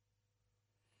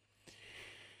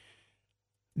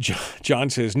 John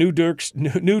says, new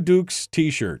Duke's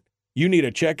t-shirt. You need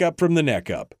a checkup from the neck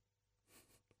up.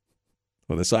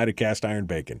 With a side of cast iron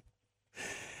bacon.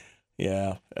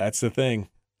 Yeah, that's the thing.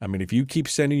 I mean, if you keep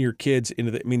sending your kids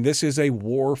into this is a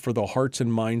war for the hearts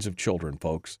and minds of children,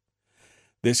 folks.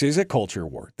 This is a culture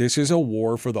war. This is a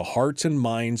war for the hearts and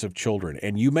minds of children.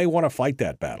 And you may want to fight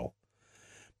that battle.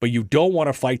 But you don't want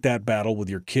to fight that battle with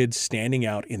your kids standing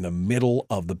out in the middle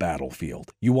of the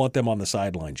battlefield. You want them on the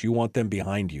sidelines. You want them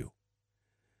behind you.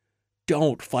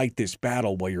 Don't fight this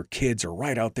battle while your kids are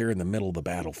right out there in the middle of the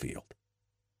battlefield.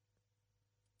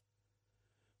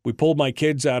 We pulled my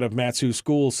kids out of Matsu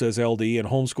school, says LD, and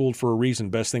homeschooled for a reason.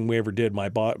 Best thing we ever did. My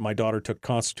daughter took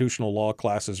constitutional law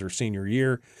classes her senior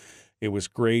year. It was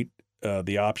great.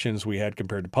 The options we had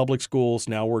compared to public schools,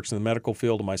 now works in the medical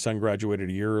field, and my son graduated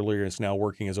a year earlier and is now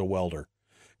working as a welder.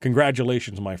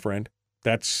 Congratulations, my friend.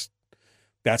 That's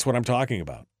what I'm talking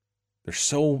about. There's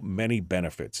so many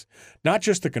benefits, not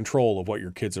just the control of what your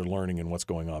kids are learning and what's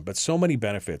going on, but so many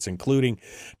benefits, including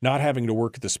not having to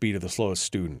work at the speed of the slowest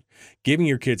student, giving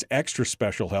your kids extra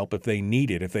special help if they need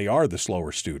it, if they are the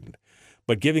slower student,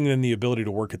 but giving them the ability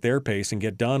to work at their pace and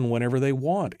get done whenever they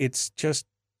want. It's just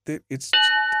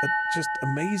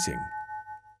amazing.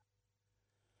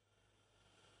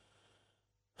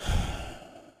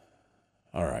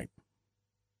 All right.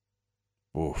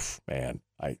 Oof, man.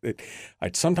 I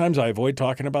sometimes I avoid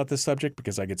talking about this subject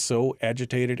because I get so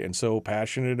agitated and so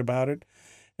passionate about it,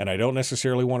 and I don't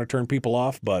necessarily want to turn people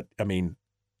off, but I mean,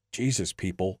 Jesus,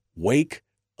 people, wake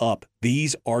up.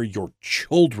 These are your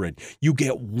children. You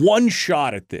get one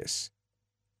shot at this.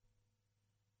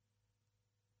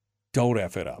 Don't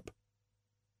F it up.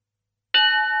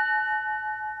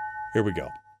 Here we go.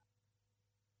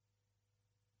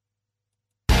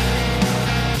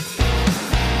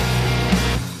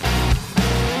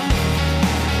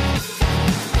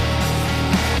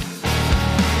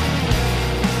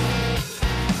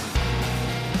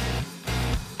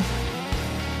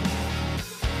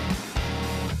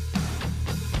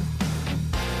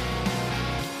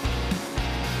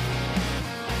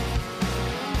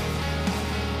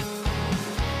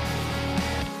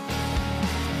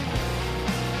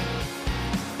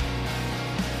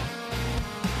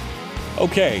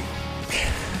 Okay.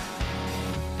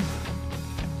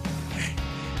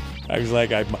 I was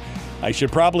like, I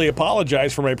should probably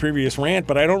apologize for my previous rant,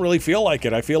 but I don't really feel like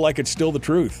it. I feel like it's still the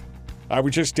truth. I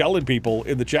was just telling people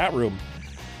in the chat room,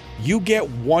 you get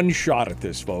one shot at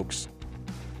this, folks.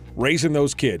 Raising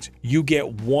those kids. You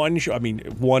get one shot. I mean,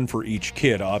 one for each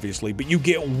kid, obviously, but you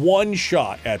get one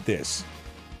shot at this.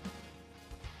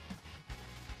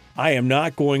 I am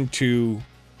not going to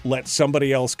let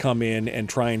somebody else come in and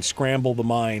try and scramble the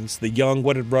minds. The young,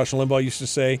 what did Rush Limbaugh used to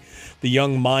say? The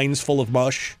young minds full of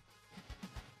mush.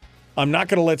 I'm not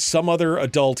going to let some other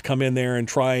adult come in there and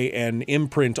try and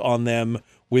imprint on them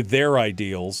with their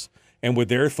ideals and with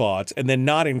their thoughts and then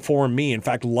not inform me, in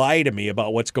fact, lie to me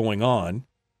about what's going on.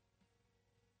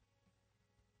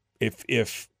 If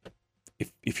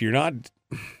you're not...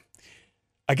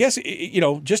 I guess,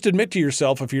 just admit to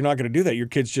yourself if you're not going to do that, your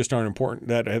kids just aren't important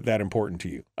that important to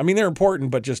you. I mean, they're important,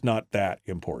 but just not that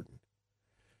important.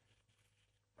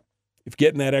 If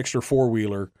getting that extra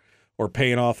four-wheeler or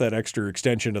paying off that extra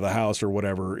extension to the house or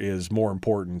whatever is more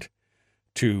important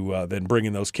to than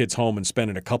bringing those kids home and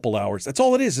spending a couple hours, that's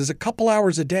all it is a couple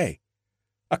hours a day.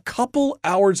 A couple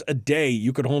hours a day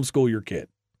you could homeschool your kid.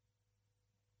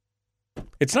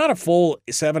 It's not a full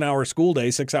 7-hour school day,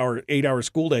 6-hour, 8-hour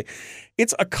school day.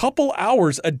 It's a couple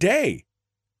hours a day.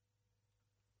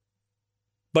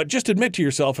 But just admit to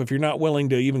yourself, if you're not willing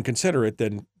to even consider it,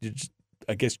 then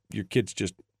I guess your kids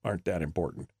just aren't that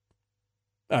important.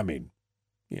 I mean,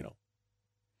 how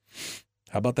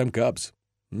about them Cubs?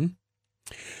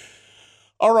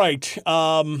 All right.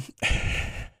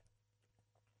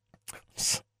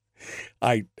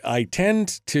 I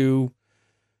tend to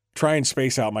try and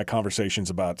space out my conversations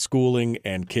about schooling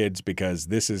and kids because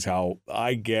this is how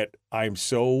I'm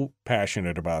so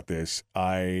passionate about this.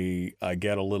 I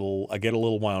get a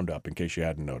little wound up, in case you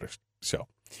hadn't noticed. So,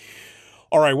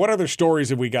 all right, what other stories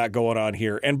have we got going on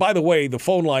here? And by the way, the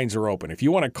phone lines are open. If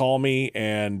you want to call me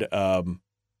and tell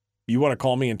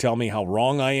me how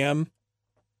wrong I am,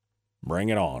 bring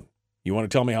it on. You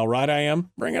want to tell me how right I am?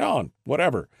 Bring it on.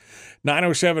 Whatever.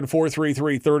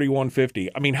 907-433-3150.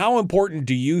 I mean, how important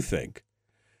do you think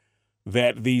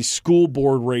that these school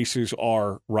board races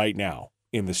are right now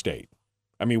in the state?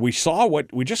 I mean, we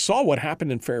just saw what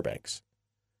happened in Fairbanks.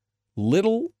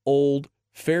 Little old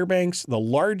Fairbanks, the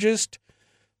largest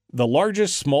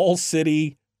small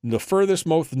city, the furthest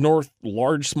most north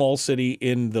large small city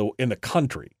in the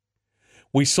country.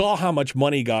 We saw how much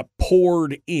money got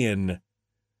poured in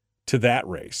to that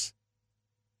race.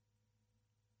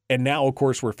 And now, of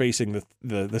course, we're facing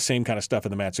the same kind of stuff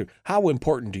in the Matsu. How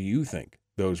important do you think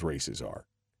those races are?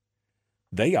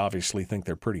 They obviously think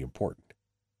they're pretty important.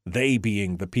 They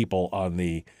being the people on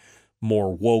the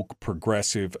more woke,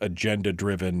 progressive,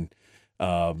 agenda-driven,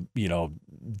 DSI,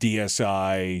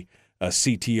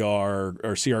 CTR,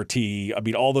 or CRT. I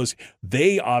mean, all those.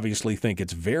 They obviously think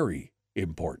it's very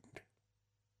important.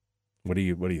 What do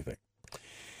you think?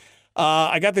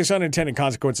 I got this unintended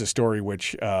consequences story,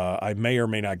 which I may or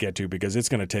may not get to because it's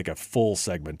going to take a full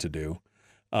segment to do.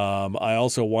 I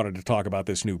also wanted to talk about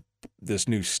this new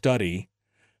study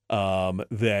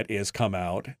that has come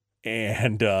out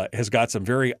and has got some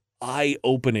very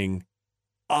eye-opening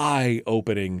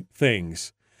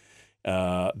things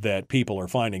that people are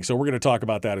finding. So we're going to talk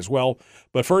about that as well.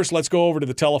 But first, let's go over to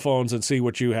the telephones and see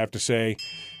what you have to say.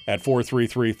 at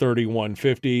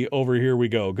 433-3150. Over here we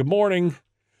go. Good morning.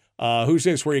 Who's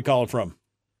this? Where are you calling from?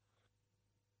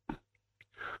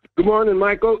 Good morning,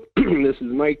 Michael. This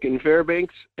is Mike in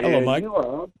Fairbanks. Hello, and Mike. You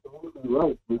are absolutely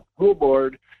right. The school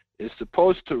board is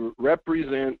supposed to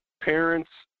represent parents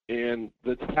and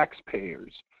the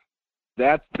taxpayers.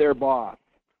 That's their boss.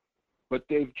 But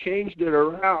they've changed it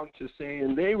around to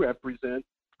saying they represent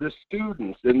the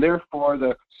students, and therefore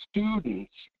the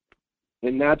students.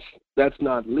 And that's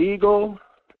not legal,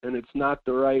 and it's not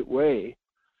the right way.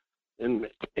 And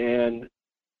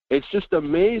it's just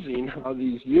amazing how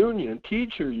these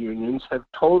teacher unions have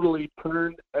totally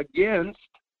turned against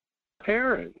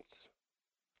parents.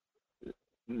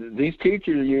 These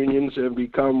teacher unions have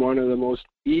become one of the most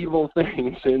evil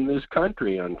things in this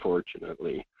country,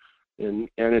 unfortunately. And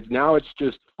now it's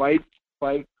just fight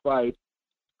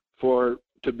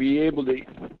to be able to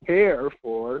care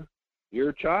for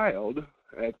your child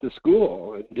at the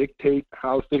school and dictate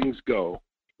how things go.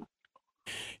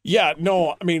 Yeah,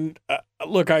 no, I mean,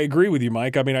 look, I agree with you,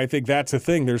 Mike. I mean, I think that's the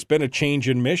thing. There's been a change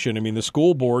in mission. I mean, the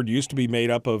school board used to be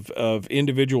made up of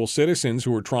individual citizens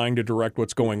who were trying to direct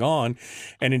what's going on,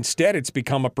 and instead it's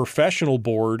become a professional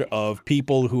board of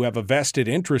people who have a vested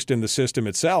interest in the system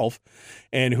itself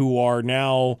and who are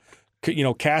now,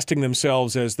 casting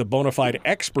themselves as the bona fide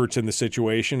experts in the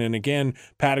situation and, again,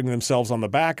 patting themselves on the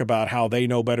back about how they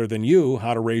know better than you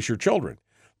how to raise your children.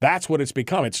 That's what it's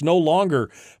become. It's no longer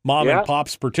mom and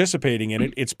pops participating in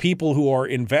it. It's people who are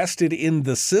invested in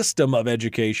the system of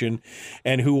education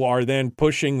and who are then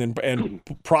pushing and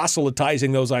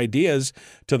proselytizing those ideas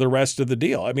to the rest of the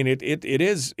deal. I mean,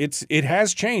 it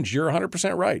has changed. You're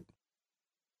 100% right.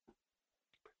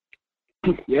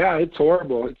 Yeah, it's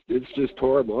horrible. It's just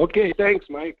horrible. Okay, thanks,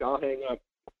 Mike. I'll hang up.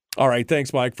 All right.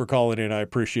 Thanks, Mike, for calling in. I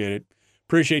appreciate it.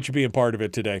 Appreciate you being part of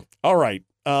it today. All right.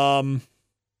 How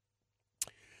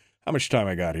much time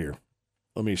I got here?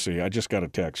 Let me see. I just got a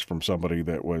text from somebody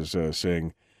that was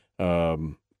saying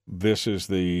this is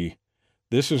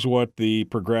what the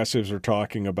progressives are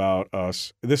talking about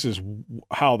us. This is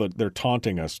how they're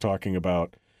taunting us, talking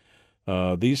about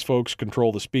these folks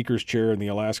control the speaker's chair in the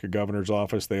Alaska governor's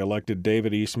office. They elected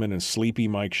David Eastman and sleepy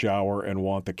Mike Shower and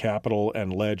want the Capitol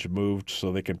and ledge moved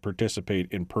so they can participate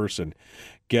in person.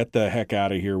 Get the heck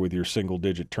out of here with your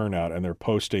single-digit turnout. And they're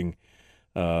posting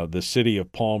the city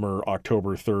of Palmer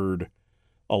October 3rd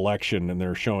election, and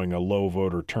they're showing a low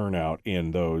voter turnout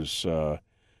in those areas.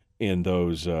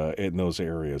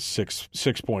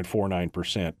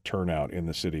 6.49% turnout in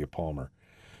the city of Palmer.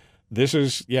 This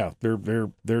is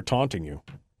they're taunting you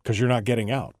because you're not getting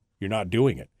out. You're not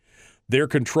doing it. They're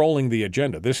controlling the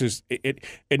agenda. This is it.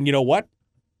 And you know what?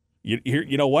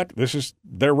 You know what?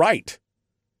 They're right.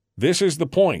 This is the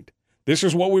point. This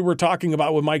is what we were talking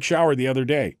about with Mike Shower the other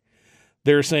day.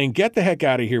 They're saying, get the heck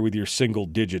out of here with your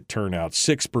single-digit turnout,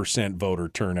 6% voter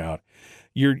turnout.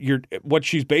 You're what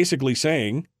she's basically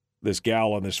saying, this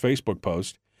gal on this Facebook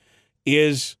post,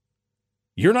 is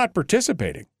you're not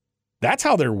participating. That's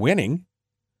how they're winning.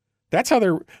 That's how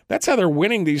they're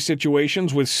winning these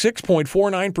situations with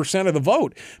 6.49% of the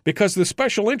vote, because the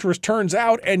special interest turns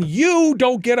out and you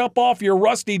don't get up off your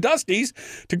rusty dusties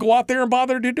to go out there and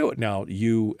bother to do it. Now,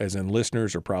 you as in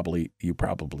listeners you probably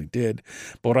did,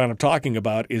 but what I'm talking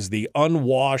about is the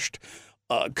unwashed,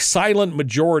 silent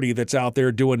majority that's out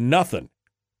there doing nothing.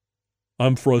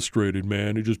 I'm frustrated,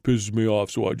 man. It just pisses me off,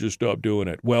 so I just stopped doing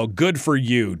it. Well, good for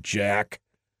you, Jack.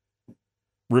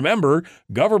 Remember,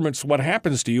 government's what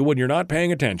happens to you when you're not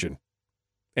paying attention.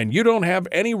 And you don't have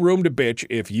any room to bitch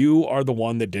if you are the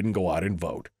one that didn't go out and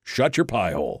vote. Shut your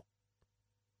pie hole.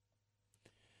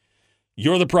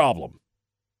 You're the problem.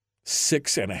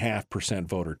 6.5%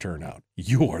 voter turnout.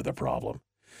 You are the problem.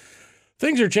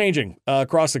 Things are changing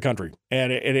across the country.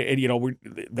 And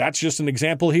that's just an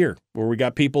example here where we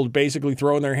got people basically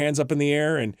throwing their hands up in the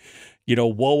air and,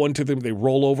 woe unto them. They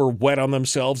roll over wet on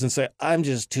themselves and say, I'm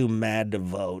just too mad to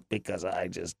vote because I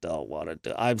just don't want to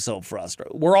do. I'm so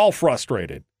frustrated. We're all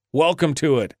frustrated. Welcome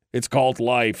to it. It's called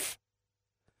life.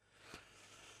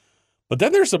 But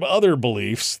then there's some other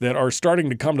beliefs that are starting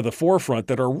to come to the forefront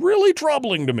that are really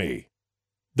troubling to me.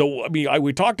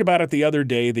 We talked about it the other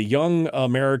day, the young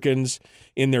Americans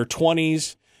in their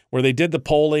 20s, where they did the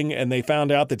polling and they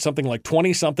found out that something like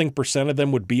 20-something% of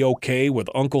them would be okay with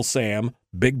Uncle Sam,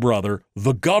 Big Brother,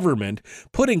 the government,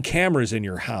 putting cameras in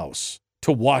your house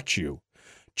to watch you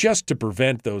just to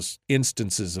prevent those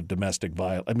instances of domestic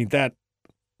violence. I mean, the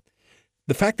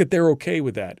fact that they're okay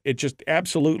with that, it just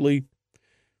absolutely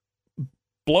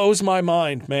blows my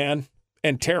mind, man,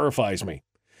 and terrifies me.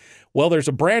 Well, there's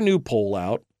a brand new poll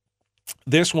out,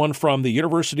 this one from the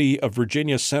University of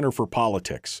Virginia Center for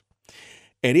Politics.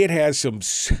 And it has some,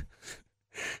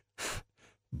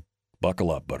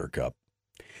 buckle up, Buttercup.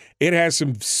 It has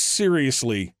some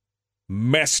seriously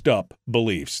messed up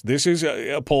beliefs. This is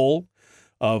a poll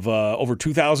of over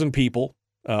 2,000 people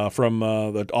from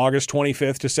the August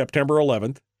 25th to September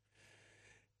 11th.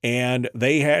 And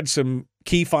they had some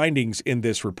key findings in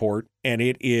this report, and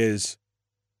it is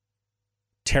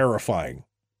terrifying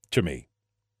to me.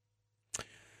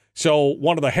 So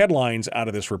one of the headlines out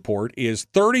of this report is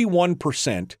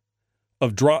 31%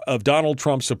 of Donald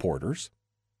Trump supporters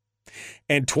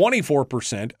and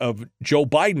 24% of Joe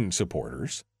Biden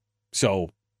supporters. So,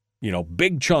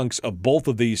 big chunks of both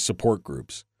of these support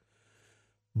groups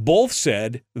both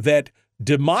said that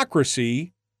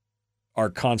democracy, our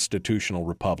constitutional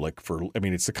republic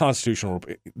it's the constitutional,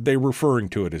 they're referring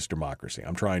to it as democracy.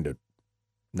 I'm trying to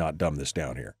not dumb this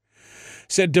down here.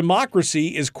 Said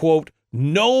democracy is, quote,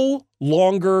 no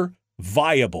longer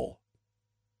viable,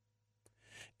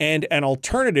 and an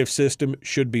alternative system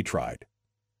should be tried.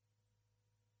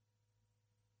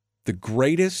 The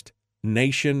greatest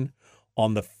nation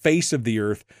on the face of the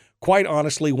earth, quite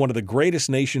honestly, one of the greatest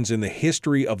nations in the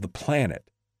history of the planet,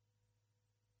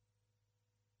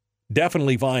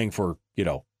 definitely vying for,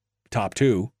 top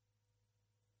two.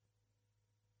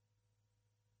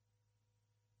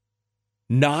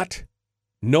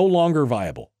 No longer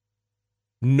viable.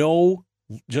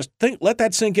 Let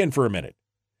that sink in for a minute.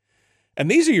 And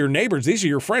these are your neighbors. These are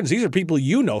your friends. These are people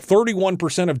you know.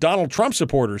 31% of Donald Trump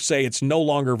supporters say it's no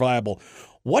longer viable.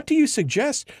 What do you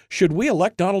suggest? Should we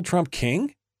elect Donald Trump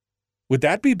king? Would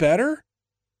that be better?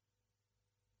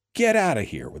 Get out of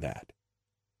here with that.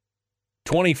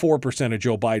 24% of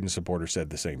Joe Biden supporters said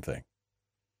the same thing.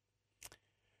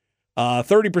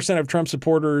 30% of Trump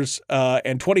supporters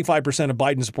and 25% of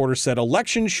Biden supporters said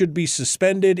elections should be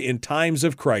suspended in times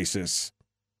of crisis.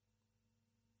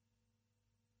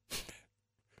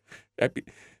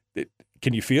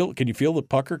 Can you feel the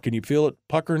pucker? Can you feel it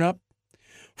puckering up?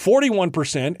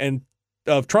 41%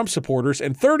 of Trump supporters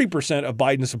and 30% of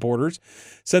Biden supporters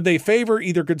said they favor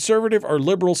either conservative or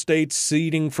liberal states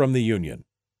seceding from the union.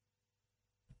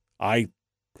 I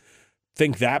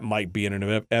think that might be an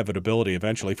inevitability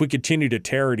eventually. If we continue to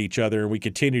tear at each other and we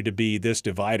continue to be this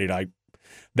divided,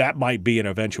 that might be an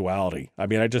eventuality. I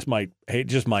mean, it just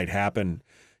might happen,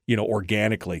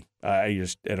 organically. I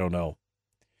don't know.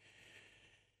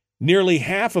 Nearly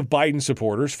half of Biden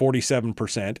supporters,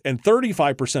 47%, and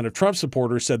 35% of Trump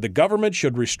supporters said the government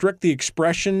should restrict the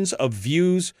expressions of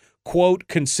views, quote,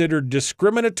 considered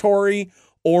discriminatory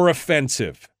or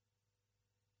offensive.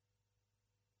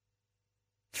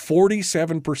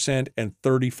 47% and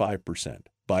 35%,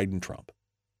 Biden-Trump.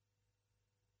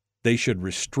 They should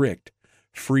restrict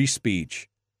free speech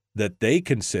that they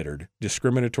considered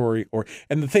discriminatory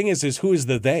and the thing is who is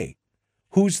the they?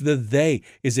 Who's the they?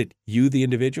 Is it you, the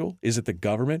individual? Is it the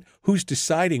government? Who's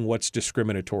deciding what's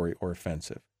discriminatory or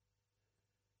offensive?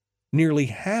 Nearly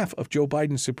half of Joe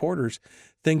Biden's supporters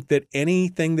think that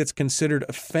anything that's considered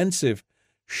offensive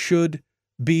should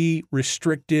be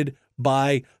restricted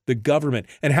by the government.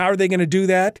 And how are they going to do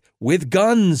that? With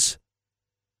guns.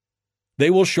 They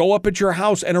will show up at your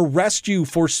house and arrest you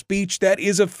for speech that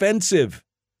is offensive.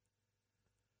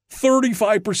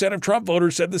 35% of Trump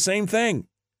voters said the same thing.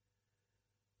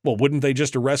 Well, wouldn't they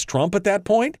just arrest Trump at that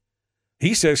point?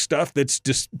 He says stuff that's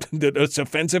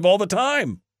offensive all the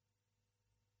time.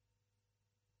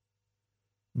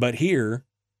 But here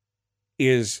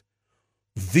is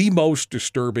the most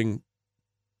disturbing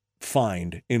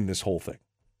find in this whole thing.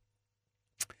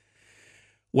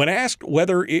 When asked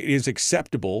whether it is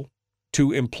acceptable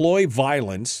to employ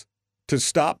violence to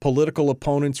stop political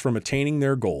opponents from attaining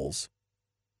their goals,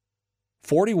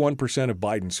 41% of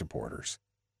Biden supporters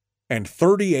and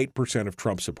 38% of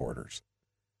Trump supporters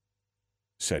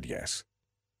said yes.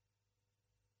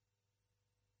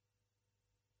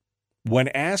 When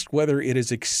asked whether it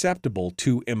is acceptable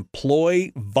to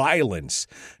employ violence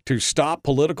to stop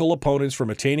political opponents from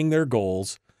attaining their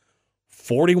goals,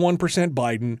 41%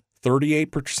 Biden,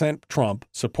 38% Trump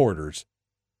supporters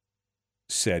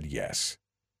said yes.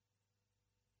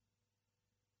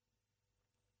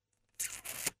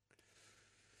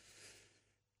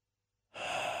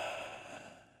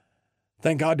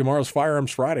 Thank God tomorrow's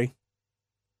Firearms Friday.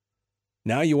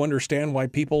 Now you understand why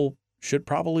people should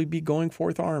probably be going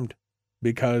forth armed.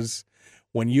 Because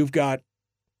when you've got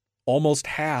almost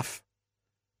half,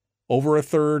 over a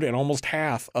third and almost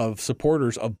half of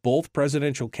supporters of both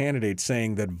presidential candidates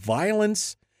saying that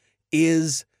violence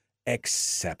is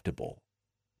acceptable,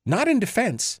 not in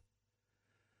defense,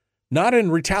 not in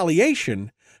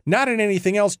retaliation, not in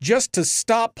anything else, just to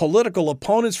stop political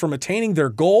opponents from attaining their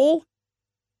goal,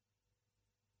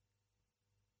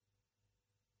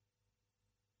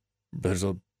 there's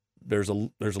a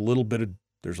little bit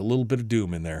of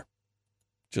doom in there.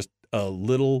 Just a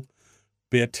little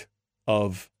bit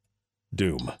of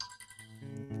doom.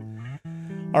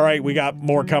 All right, we got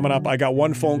more coming up. I got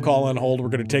one phone call on hold. We're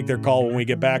going to take their call when we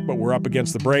get back, but we're up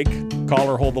against the break.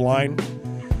 Caller, hold the line.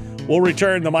 We'll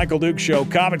return the Michael Dukes Show.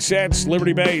 Common sense,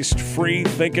 liberty-based,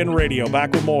 free-thinking radio.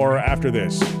 Back with more after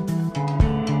this.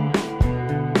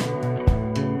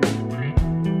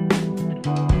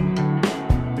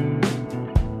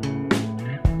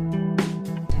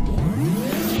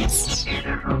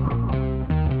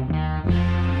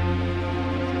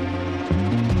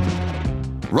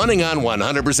 Running on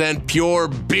 100% pure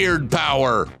beard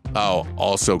power. Oh,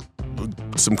 also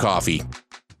some coffee.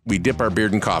 We dip our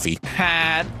beard in coffee.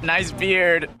 Ha, nice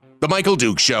beard. The Michael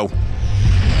Dukes Show.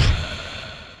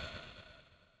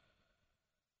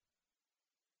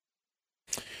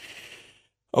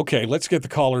 Okay, let's get the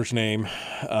caller's name,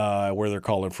 where they're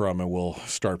calling from, and we'll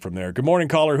start from there. Good morning,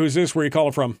 caller. Who's this? Where are you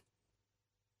calling from?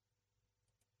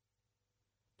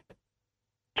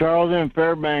 Charles in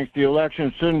Fairbanks, the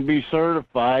election shouldn't be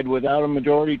certified without a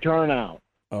majority turnout.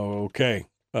 Okay.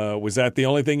 Was that the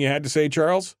only thing you had to say,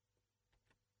 Charles?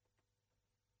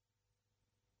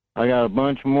 I got a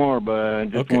bunch more, but I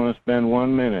just want to spend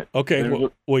 1 minute. Okay.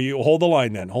 Well, you hold the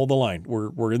line then. Hold the line.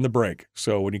 We're in the break.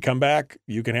 So when you come back,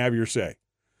 you can have your say.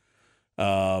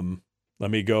 Let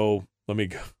me go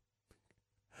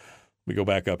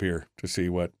back up here to see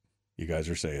what you guys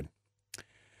are saying.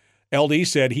 LD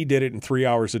said he did it in 3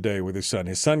 hours a day with his son.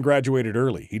 His son graduated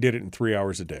early. He did it in 3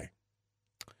 hours a day.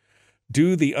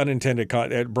 Do the unintended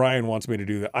Brian wants me to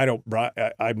do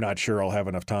that. I'm not sure I'll have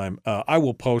enough time. I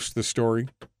will post the story.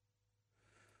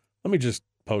 Let me just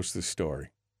post this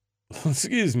story.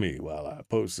 Excuse me while I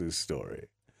post this story.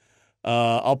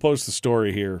 I'll post the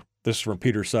story here. This is from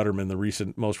Peter Sutterman,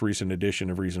 the most recent edition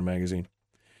of Reason Magazine.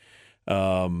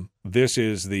 This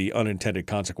is the unintended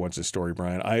consequences story,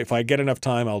 Brian. If I get enough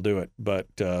time, I'll do it, but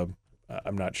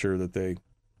I'm not sure that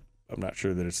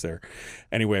it's there.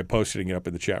 Anyway, I'm posting it up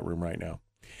in the chat room right now.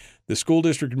 The school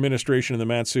district administration and the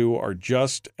Mat-Su are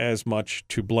just as much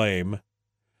to blame.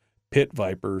 Pit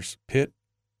of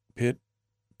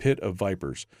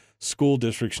vipers. School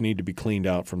districts need to be cleaned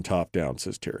out from top down,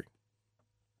 says Terry.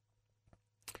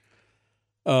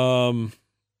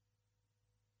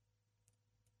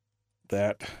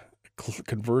 That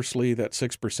conversely, that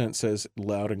 6% says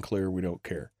loud and clear, we don't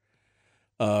care.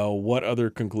 What other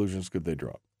conclusions could they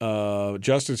draw?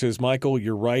 Justin says, Michael,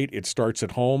 you're right. It starts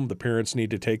at home. The parents need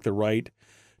to take the right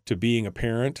to being a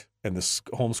parent, and the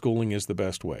homeschooling is the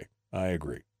best way. I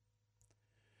agree.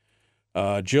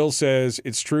 Jill says,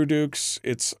 it's true, Dukes.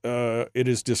 It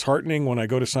is disheartening when I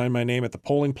go to sign my name at the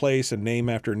polling place and name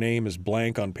after name is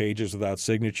blank on pages without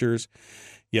signatures,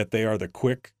 yet they are the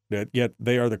quickest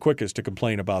to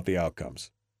complain about the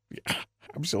outcomes. Yeah,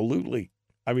 absolutely.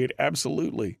 I mean,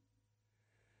 absolutely.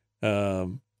 Yeah.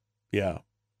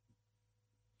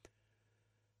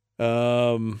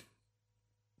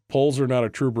 Polls are not a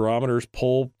true barometers.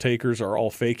 Poll takers are all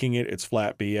faking it. It's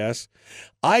flat BS.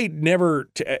 I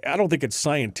don't think it's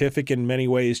scientific in many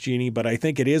ways, Jeannie, but I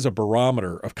think it is a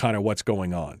barometer of kind of what's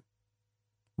going on,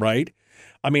 right?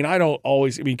 I mean,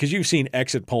 because you've seen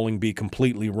exit polling be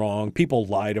completely wrong. People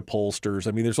lie to pollsters.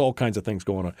 I mean, there's all kinds of things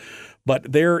going on.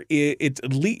 But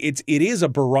it is a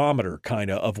barometer kind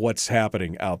of what's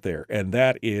happening out there, and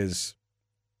that is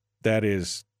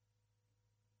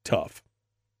tough.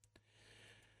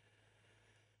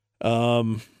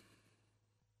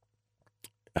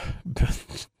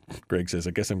 Greg says,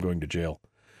 I guess I'm going to jail.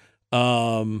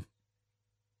 I'm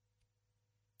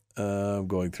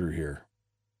going through here.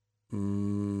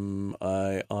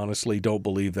 I honestly don't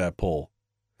believe that poll,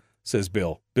 says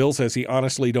Bill. Bill says he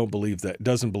honestly doesn't believe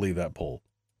that poll.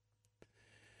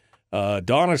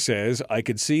 Donna says, I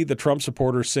could see the Trump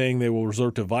supporters saying they will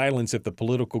resort to violence if the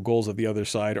political goals of the other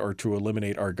side are to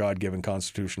eliminate our God-given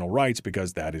constitutional rights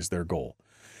because that is their goal.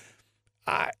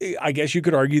 I guess you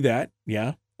could argue that.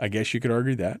 Yeah, I guess you could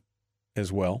argue that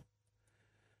as well.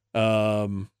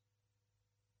 Kathy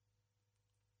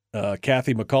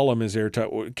McCullum is there.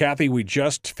 Kathy, we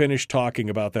just finished talking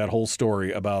about that whole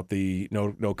story about the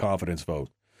no confidence vote.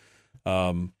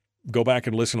 Go back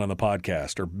and listen on the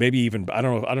podcast, or maybe even I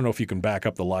don't know if you can back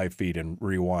up the live feed and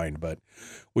rewind, but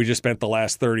we just spent the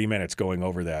last 30 minutes going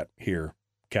over that here.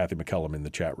 Kathy McCullum in the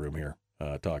chat room here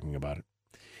talking about it.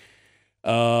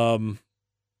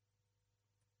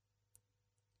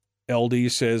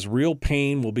 LD says, real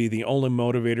pain will be the only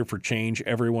motivator for change.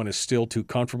 Everyone is still too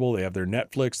comfortable. They have their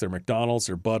Netflix, their McDonald's,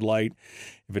 their Bud Light.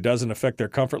 If it doesn't affect their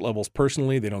comfort levels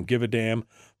personally, they don't give a damn.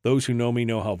 Those who know me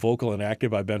know how vocal and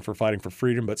active I've been for fighting for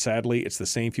freedom, but sadly, it's the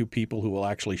same few people who will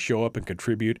actually show up and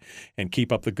contribute and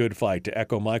keep up the good fight. To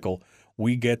echo Michael,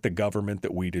 we get the government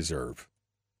that we deserve.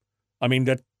 I mean,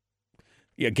 that,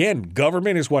 again,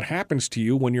 government is what happens to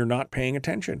you when you're not paying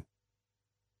attention.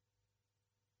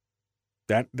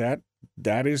 That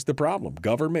is the problem.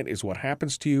 Government is what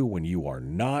happens to you when you are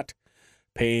not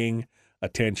paying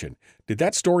attention. Did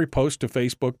that story post to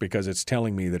Facebook? Because it's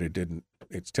telling me that it didn't.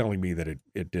 It's telling me that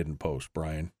it didn't post,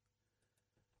 Brian.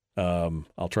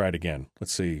 I'll try it again.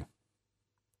 Let's see.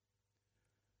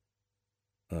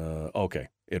 Okay,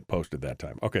 it posted that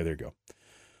time. Okay, there you go.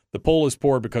 The poll is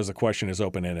poor because the question is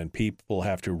open-ended and people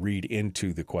have to read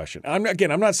into the question. I'm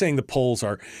not saying the polls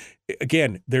are,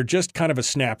 again, they're just kind of a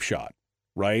snapshot,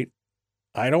 right?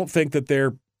 I don't think that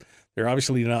they're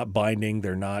obviously not binding.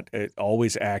 They're not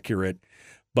always accurate.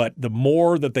 But the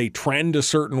more that they trend a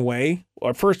certain way,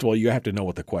 well, first of all, you have to know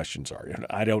what the questions are.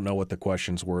 I don't know what the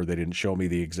questions were. They didn't show me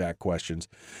the exact questions.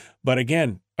 But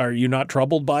again, are you not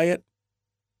troubled by it?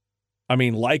 I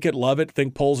mean, like it, love it,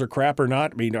 think polls are crap or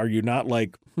not? I mean, are you not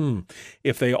like,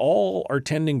 if they all are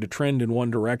tending to trend in one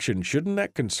direction, shouldn't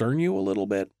that concern you a little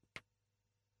bit?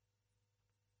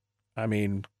 I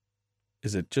mean,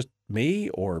 is it just me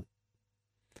or?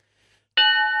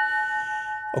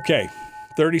 Okay,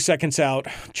 30 seconds out.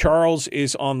 Charles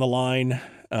is on the line.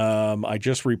 I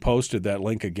just reposted that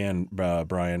link again,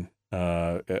 Brian.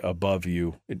 Above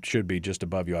you. It should be just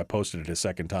above you. I posted it a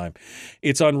second time.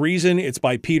 It's on Reason. It's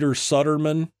by Peter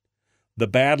Suderman. The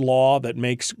Bad Law That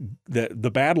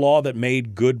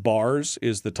Made Good Bars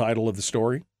is the title of the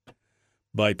story,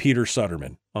 by Peter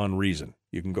Suderman on Reason.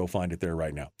 You can go find it there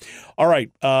right now. All right,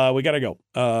 we got to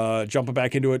go. Jumping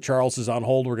back into it. Charles is on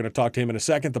hold. We're going to talk to him in a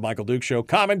second. The Michael Dukes Show.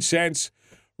 Common Sense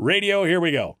Radio. Here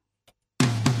we go.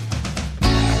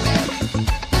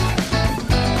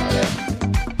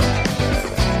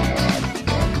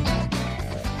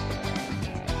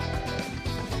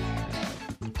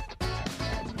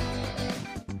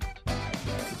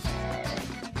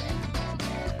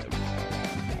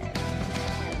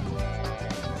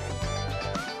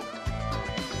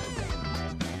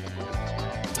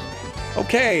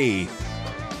 Okay.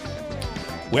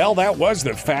 Well, that was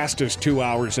the fastest 2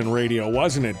 hours in radio,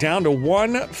 wasn't it? Down to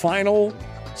one final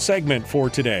segment for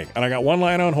today. And I got one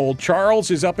line on hold.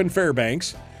 Charles is up in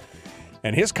Fairbanks,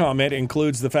 and his comment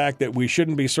includes the fact that we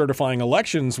shouldn't be certifying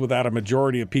elections without a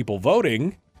majority of people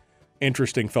voting.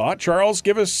 Interesting thought. Charles,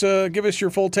 give us your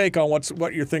full take on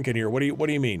what you're thinking here. What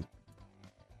do you mean?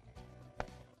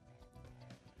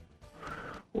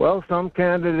 Well, some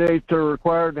candidates are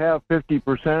required to have 50%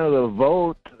 of the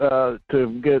vote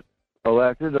to get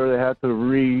elected, or they have to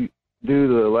redo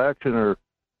the election or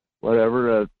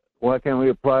whatever. Why can't we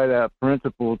apply that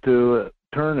principle to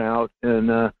turnout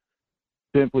and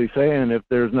simply saying if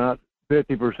there's not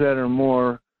 50% or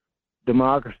more,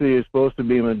 democracy is supposed to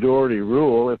be majority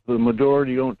rule. If the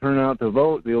majority don't turn out to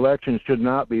vote, the election should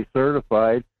not be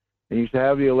certified. And you should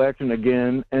have the election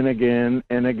again and again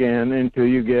and again until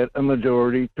you get a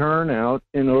majority turnout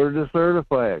in order to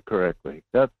certify it correctly.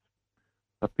 That's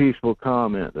a peaceful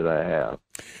comment that I have.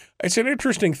 It's an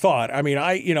interesting thought. I mean,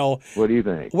 What do you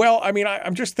think? Well, I mean,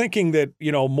 I'm just thinking that,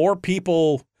 more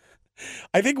people,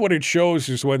 I think what it shows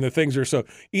is when the things are so,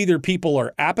 either people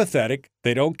are apathetic,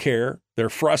 they don't care, they're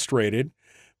frustrated,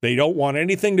 they don't want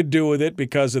anything to do with it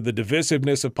because of the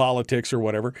divisiveness of politics or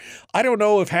whatever. I don't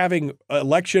know if having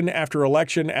election after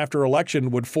election after election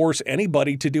would force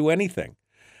anybody to do anything.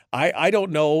 I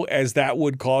don't know as that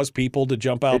would cause people to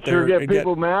jump out there. It sure get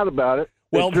people mad about it.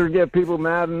 Well, it sure get people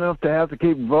mad enough to have to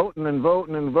keep voting and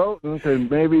voting and voting to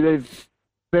maybe they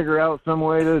figure out some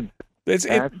way to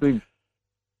actually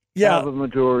have a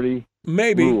majority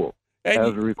rule.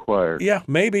 As required. Yeah,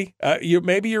 maybe.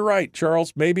 Maybe you're right,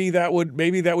 Charles. Maybe that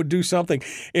would do something.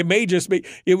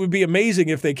 It would be amazing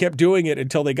if they kept doing it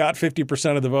until they got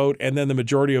 50% of the vote, and then the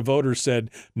majority of voters said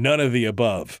none of the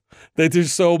above. They're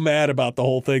just so mad about the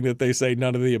whole thing that they say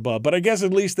none of the above. But I guess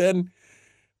at least then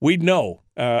we'd know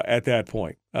at that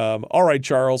point. All right,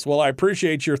 Charles. Well, I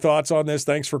appreciate your thoughts on this.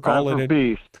 Thanks for calling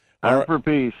in. I'm for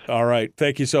peace. All right.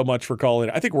 Thank you so much for calling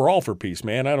in. I think we're all for peace,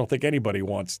 man. I don't think anybody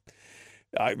wants.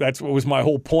 That's what was my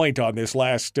whole point on this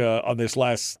last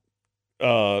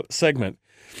segment,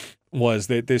 was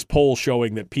that this poll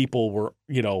showing that people were,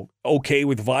 okay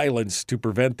with violence to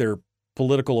prevent their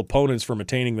political opponents from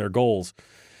attaining their goals.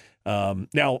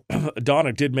 Now,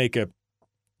 Donna did make a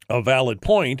valid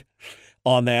point.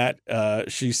 on that.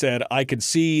 She said, I could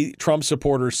see Trump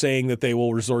supporters saying that they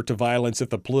will resort to violence if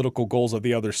the political goals of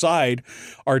the other side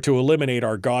are to eliminate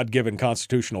our God-given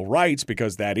constitutional rights,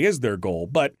 because that is their goal.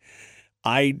 But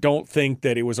I don't think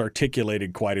that it was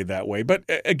articulated quite in that way. But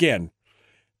again,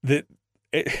 as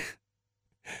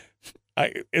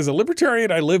a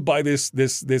libertarian, I live by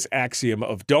this axiom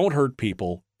of don't hurt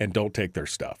people and don't take their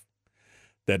stuff.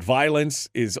 That violence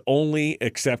is only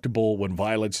acceptable when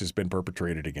violence has been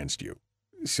perpetrated against you.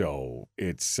 So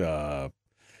it's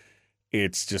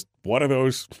just one of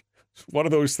those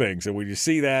things. And when you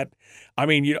see that, I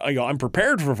mean, I'm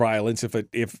prepared for violence if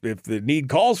the need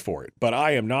calls for it, but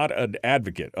I am not an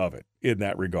advocate of it in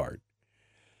that regard.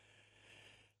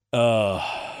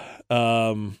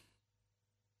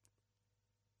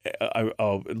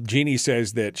 Jeannie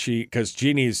says that because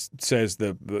Jeannie says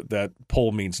that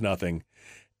poll means nothing.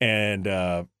 And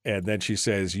then she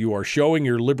says, you are showing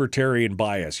your libertarian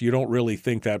bias. You don't really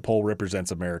think that poll represents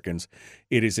Americans.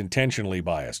 It is intentionally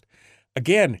biased.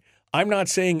 Again, I'm not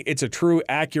saying it's a true,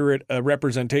 accurate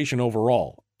representation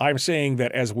overall. I'm saying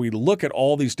that as we look at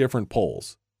all these different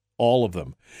polls, all of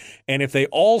them, and if they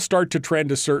all start to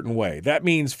trend a certain way, that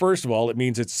means, first of all, it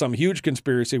means it's some huge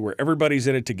conspiracy where everybody's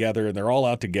in it together and they're all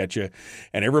out to get you,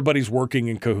 and everybody's working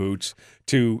in cahoots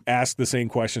to ask the same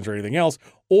questions or anything else,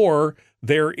 or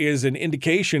there is an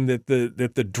indication that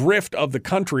the drift of the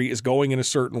country is going in a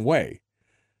certain way.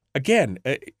 Again,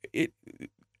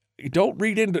 don't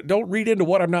read into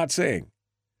what I'm not saying,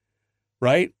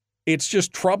 right? It's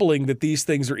just troubling that these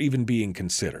things are even being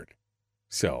considered.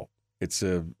 So it's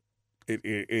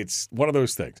one of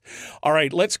those things. All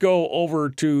right, let's go over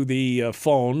to the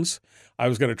phones. I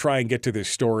was going to try and get to this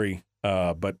story,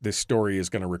 but this story is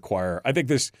going to require, I think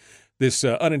this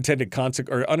unintended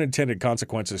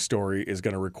consequences story is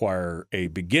going to require a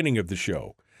beginning of the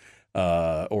show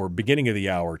or beginning of the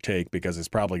hour take, because it's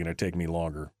probably going to take me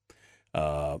longer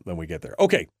than we get there.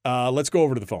 Okay, let's go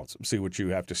over to the phones and see what you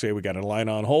have to say. We got a line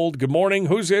on hold. Good morning.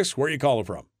 Who's this? Where are you calling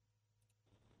from?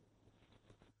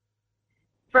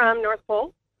 From North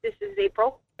Pole. This is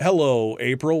April. Hello,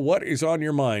 April. What is on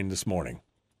your mind this morning?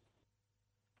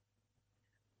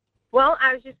 Well,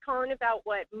 I was just calling about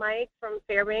what Mike from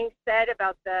Fairbanks said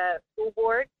about the school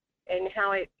board and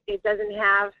how it doesn't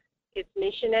have its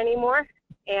mission anymore.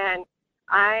 And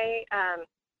I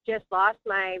just lost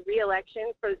my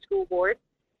re-election for the school board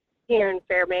here in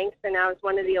Fairbanks, and I was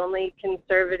one of the only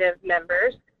conservative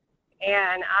members.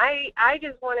 And I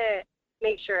just want to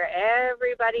make sure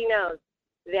everybody knows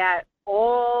that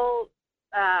all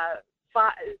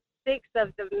 6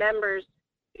 of the members,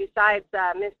 besides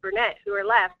Ms. Burnett, who are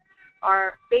left,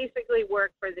 are basically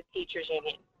work for the teachers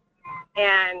union.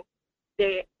 And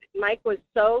Mike was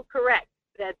so correct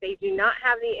that they do not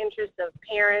have the interests of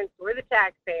parents or the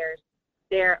taxpayers.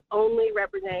 They're only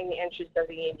representing the interests of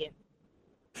the union.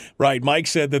 Right. Mike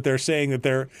said that they're saying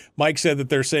they're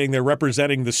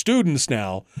representing the students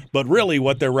now, but really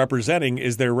what they're representing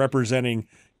is they're representing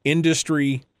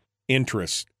industry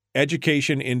interests,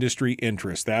 education industry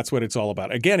interests. That's what it's all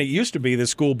about. Again, it used to be the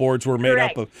school boards were made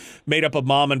up of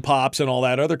mom and pops and all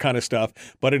that other kind of stuff,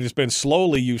 but it has been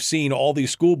slowly, you've seen all these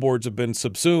school boards have been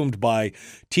subsumed by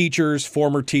teachers,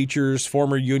 former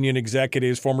union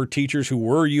executives, former teachers who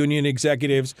were union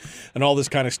executives, and all this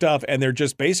kind of stuff, and they're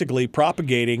just basically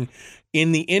propagating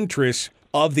in the interests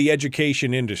of the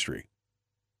education industry.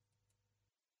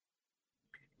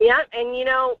 Yeah, and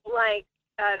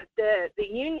the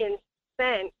union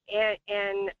spent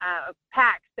and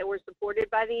PACs that were supported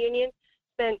by the union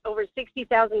spent over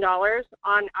 $60,000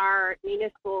 on our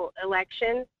municipal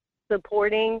elections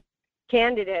supporting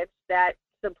candidates that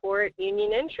support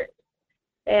union interests.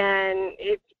 And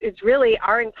it's really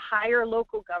our entire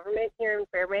local government here in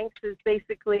Fairbanks is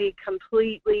basically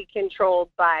completely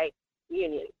controlled by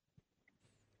unions.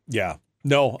 Yeah.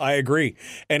 No, I agree.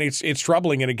 And it's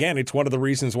troubling. And again, it's one of the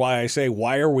reasons why I say,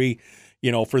 why are we,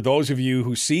 for those of you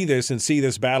who see this and see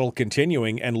this battle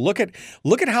continuing, and look at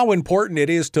how important it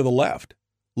is to the left.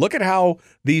 Look at how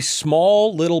these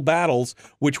small little battles,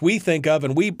 which we think of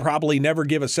and we probably never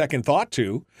give a second thought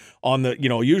to on the,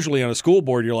 usually on a school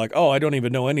board, you're like, oh, I don't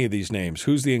even know any of these names.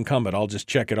 Who's the incumbent? I'll just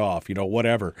check it off,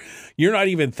 whatever. You're not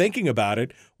even thinking about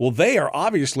it. Well, they are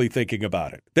obviously thinking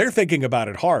about it. They're thinking about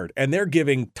it hard, and they're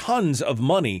giving tons of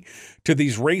money to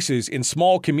these races in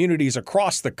small communities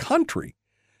across the country.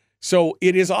 So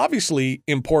it is obviously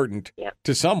important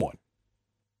to someone.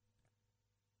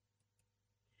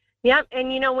 Yep, and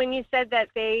when you said that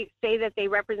they say that they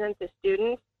represent the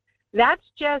students, that's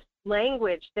just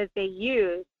language that they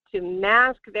use to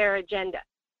mask their agenda.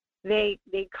 They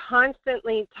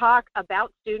constantly talk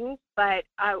about students, but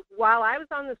while I was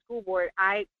on the school board,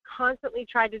 I constantly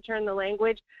tried to turn the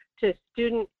language to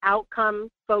student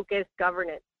outcome-focused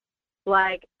governance.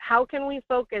 Like, how can we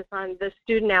focus on the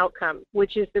student outcome,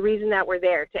 which is the reason that we're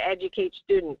there, to educate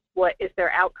students. What is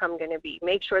their outcome going to be?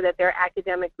 Make sure that they're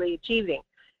academically achieving.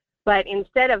 But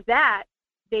instead of that,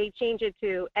 they change it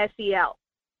to SEL.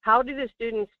 How do the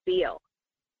students feel?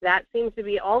 That seems to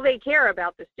be all they care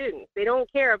about, the students. They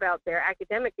don't care about their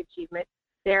academic achievement.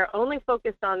 They're only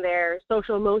focused on their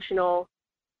social emotional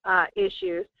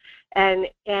issues, and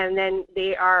then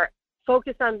they are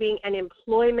focused on being an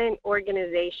employment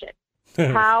organization.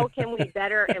 How can we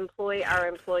better employ our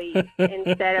employees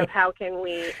instead of how can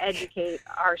we educate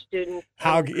our students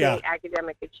and create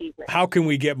academic achievement? How can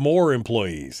we get more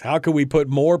employees? How can we put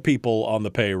more people on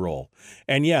the payroll?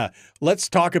 And let's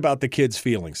talk about the kids'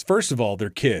 feelings. First of all, they're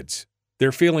kids.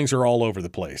 Their feelings are all over the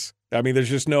place. I mean, there's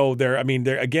just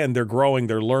they're growing,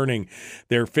 they're learning,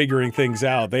 they're figuring things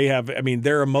out. They have,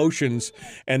 their emotions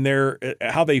and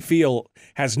how they feel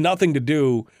has nothing to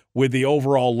do with the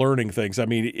overall learning things. I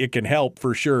mean, it can help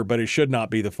for sure, but it should not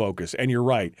be the focus. And you're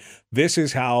right. This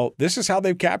is how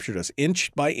they've captured us,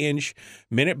 inch by inch,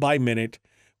 minute by minute,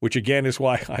 which again is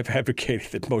why I've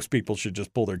advocated that most people should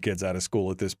just pull their kids out of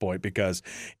school at this point, because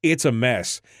it's a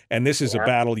mess. And this is a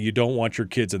battle you don't want your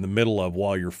kids in the middle of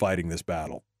while you're fighting this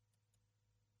battle.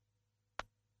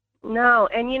 No,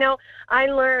 and I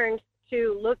learned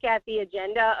to look at the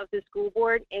agenda of the school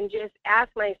board and just ask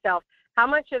myself, how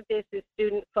much of this is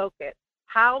student focused?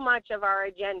 How much of our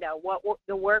agenda,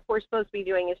 the work we're supposed to be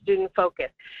doing, is student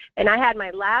focused? And I had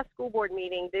my last school board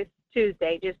meeting this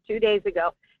Tuesday, just 2 days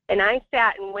ago, and I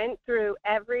sat and went through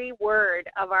every word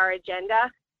of our agenda,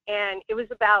 and it was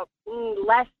about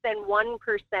less than 1%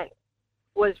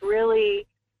 was really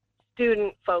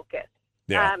student focused.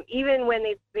 Yeah. Even when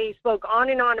they spoke on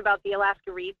and on about the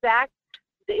Alaska Reads Act,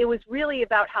 it was really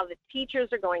about how the teachers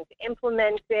are going to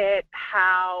implement it,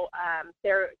 how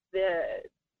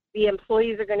the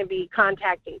employees are going to be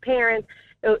contacting parents.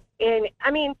 And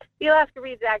the Alaska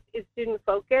Reads Act is student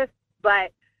focused,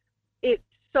 but it's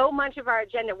so much of our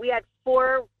agenda. We had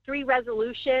 3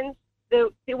 resolutions.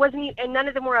 It wasn't, and none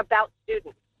of them were about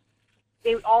students.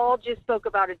 They all just spoke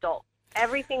about adults.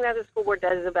 Everything that the school board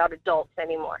does is about adults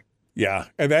anymore. Yeah,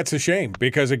 and that's a shame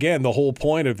because, again, the whole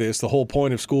point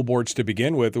of school boards to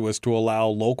begin with was to allow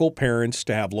local parents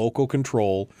to have local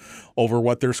control over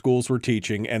what their schools were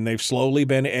teaching, and they've slowly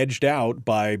been edged out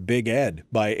by Big Ed,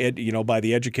 by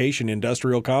the education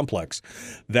industrial complex.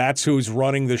 That's who's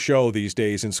running the show these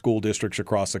days in school districts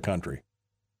across the country.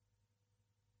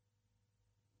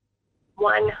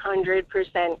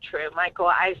 100% true, Michael.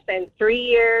 I spent 3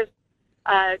 years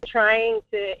trying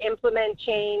to implement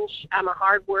change. I'm a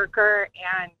hard worker,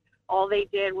 and all they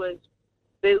did was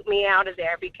boot me out of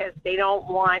there because they don't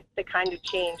want the kind of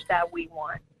change that we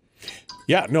want.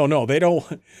 Yeah, no, they don't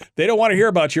want to hear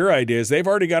about your ideas. They've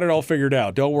already got it all figured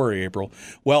out. Don't worry, April.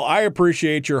 Well, I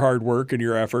appreciate your hard work and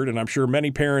your effort, and I'm sure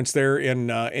many parents there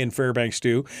in Fairbanks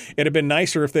do. It'd have been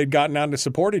nicer if they'd gotten out and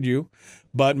supported you,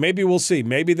 but maybe we'll see.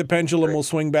 Maybe the pendulum will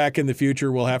swing back in the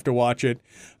future. We'll have to watch it.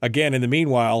 Again, in the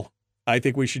meanwhile, I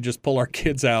think we should just pull our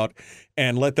kids out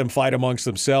and let them fight amongst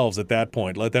themselves at that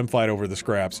point. Let them fight over the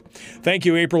scraps. Thank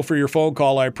you, April, for your phone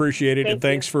call. I appreciate it.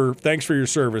 Thanks for your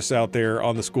service out there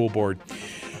on the school board.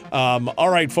 All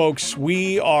right, folks,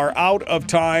 we are out of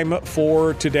time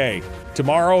for today.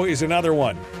 Tomorrow is another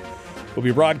one. We'll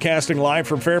be broadcasting live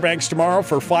from Fairbanks tomorrow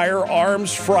for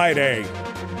Firearms Friday.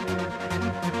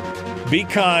 Be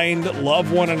kind,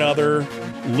 love one another,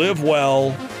 live well.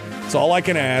 That's all I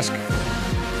can ask.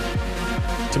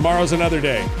 Tomorrow's another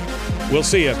day. We'll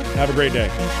see you. Have a great day.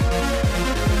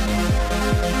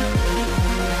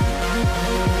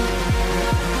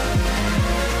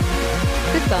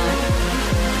 Goodbye.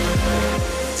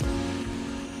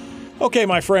 Okay,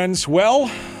 my friends.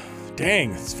 Well,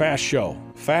 dang, it's a fast show.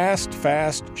 Fast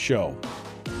show.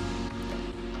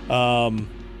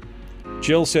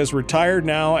 Jill says, retired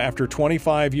now after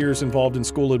 25 years involved in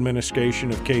school administration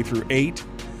of K through 8.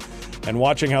 And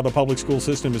watching how the public school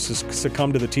system has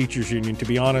succumbed to the teachers union, to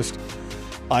be honest,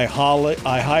 I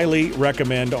highly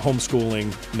recommend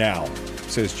homeschooling now,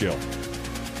 says Jill.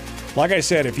 Like I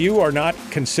said, if you are not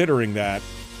considering that,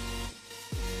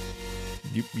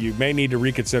 you may need to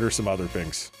reconsider some other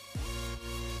things.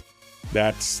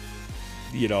 That's,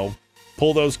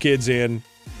 pull those kids in.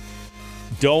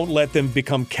 Don't let them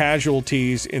become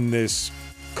casualties in this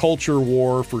culture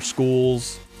war for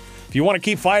schools. If you want to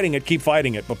keep fighting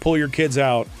it, but pull your kids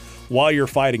out while you're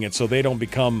fighting it so they don't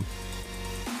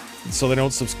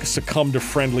succumb to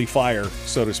friendly fire,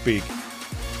 so to speak.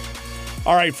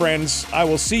 All right, friends, I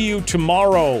will see you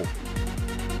tomorrow.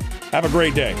 Have a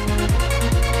great day.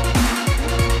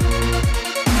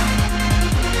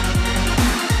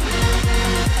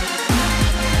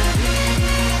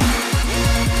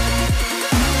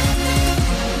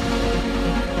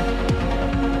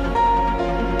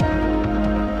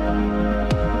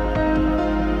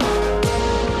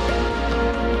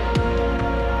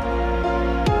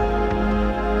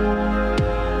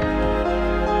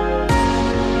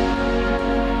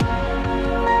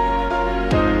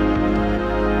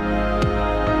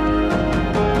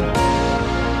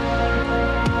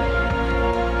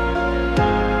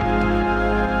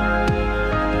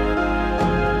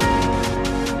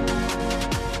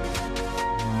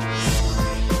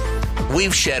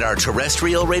 We've shed our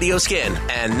terrestrial radio skin,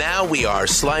 and now we are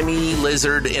slimy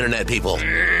lizard internet people.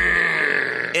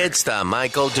 It's the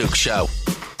Michael Duke Show.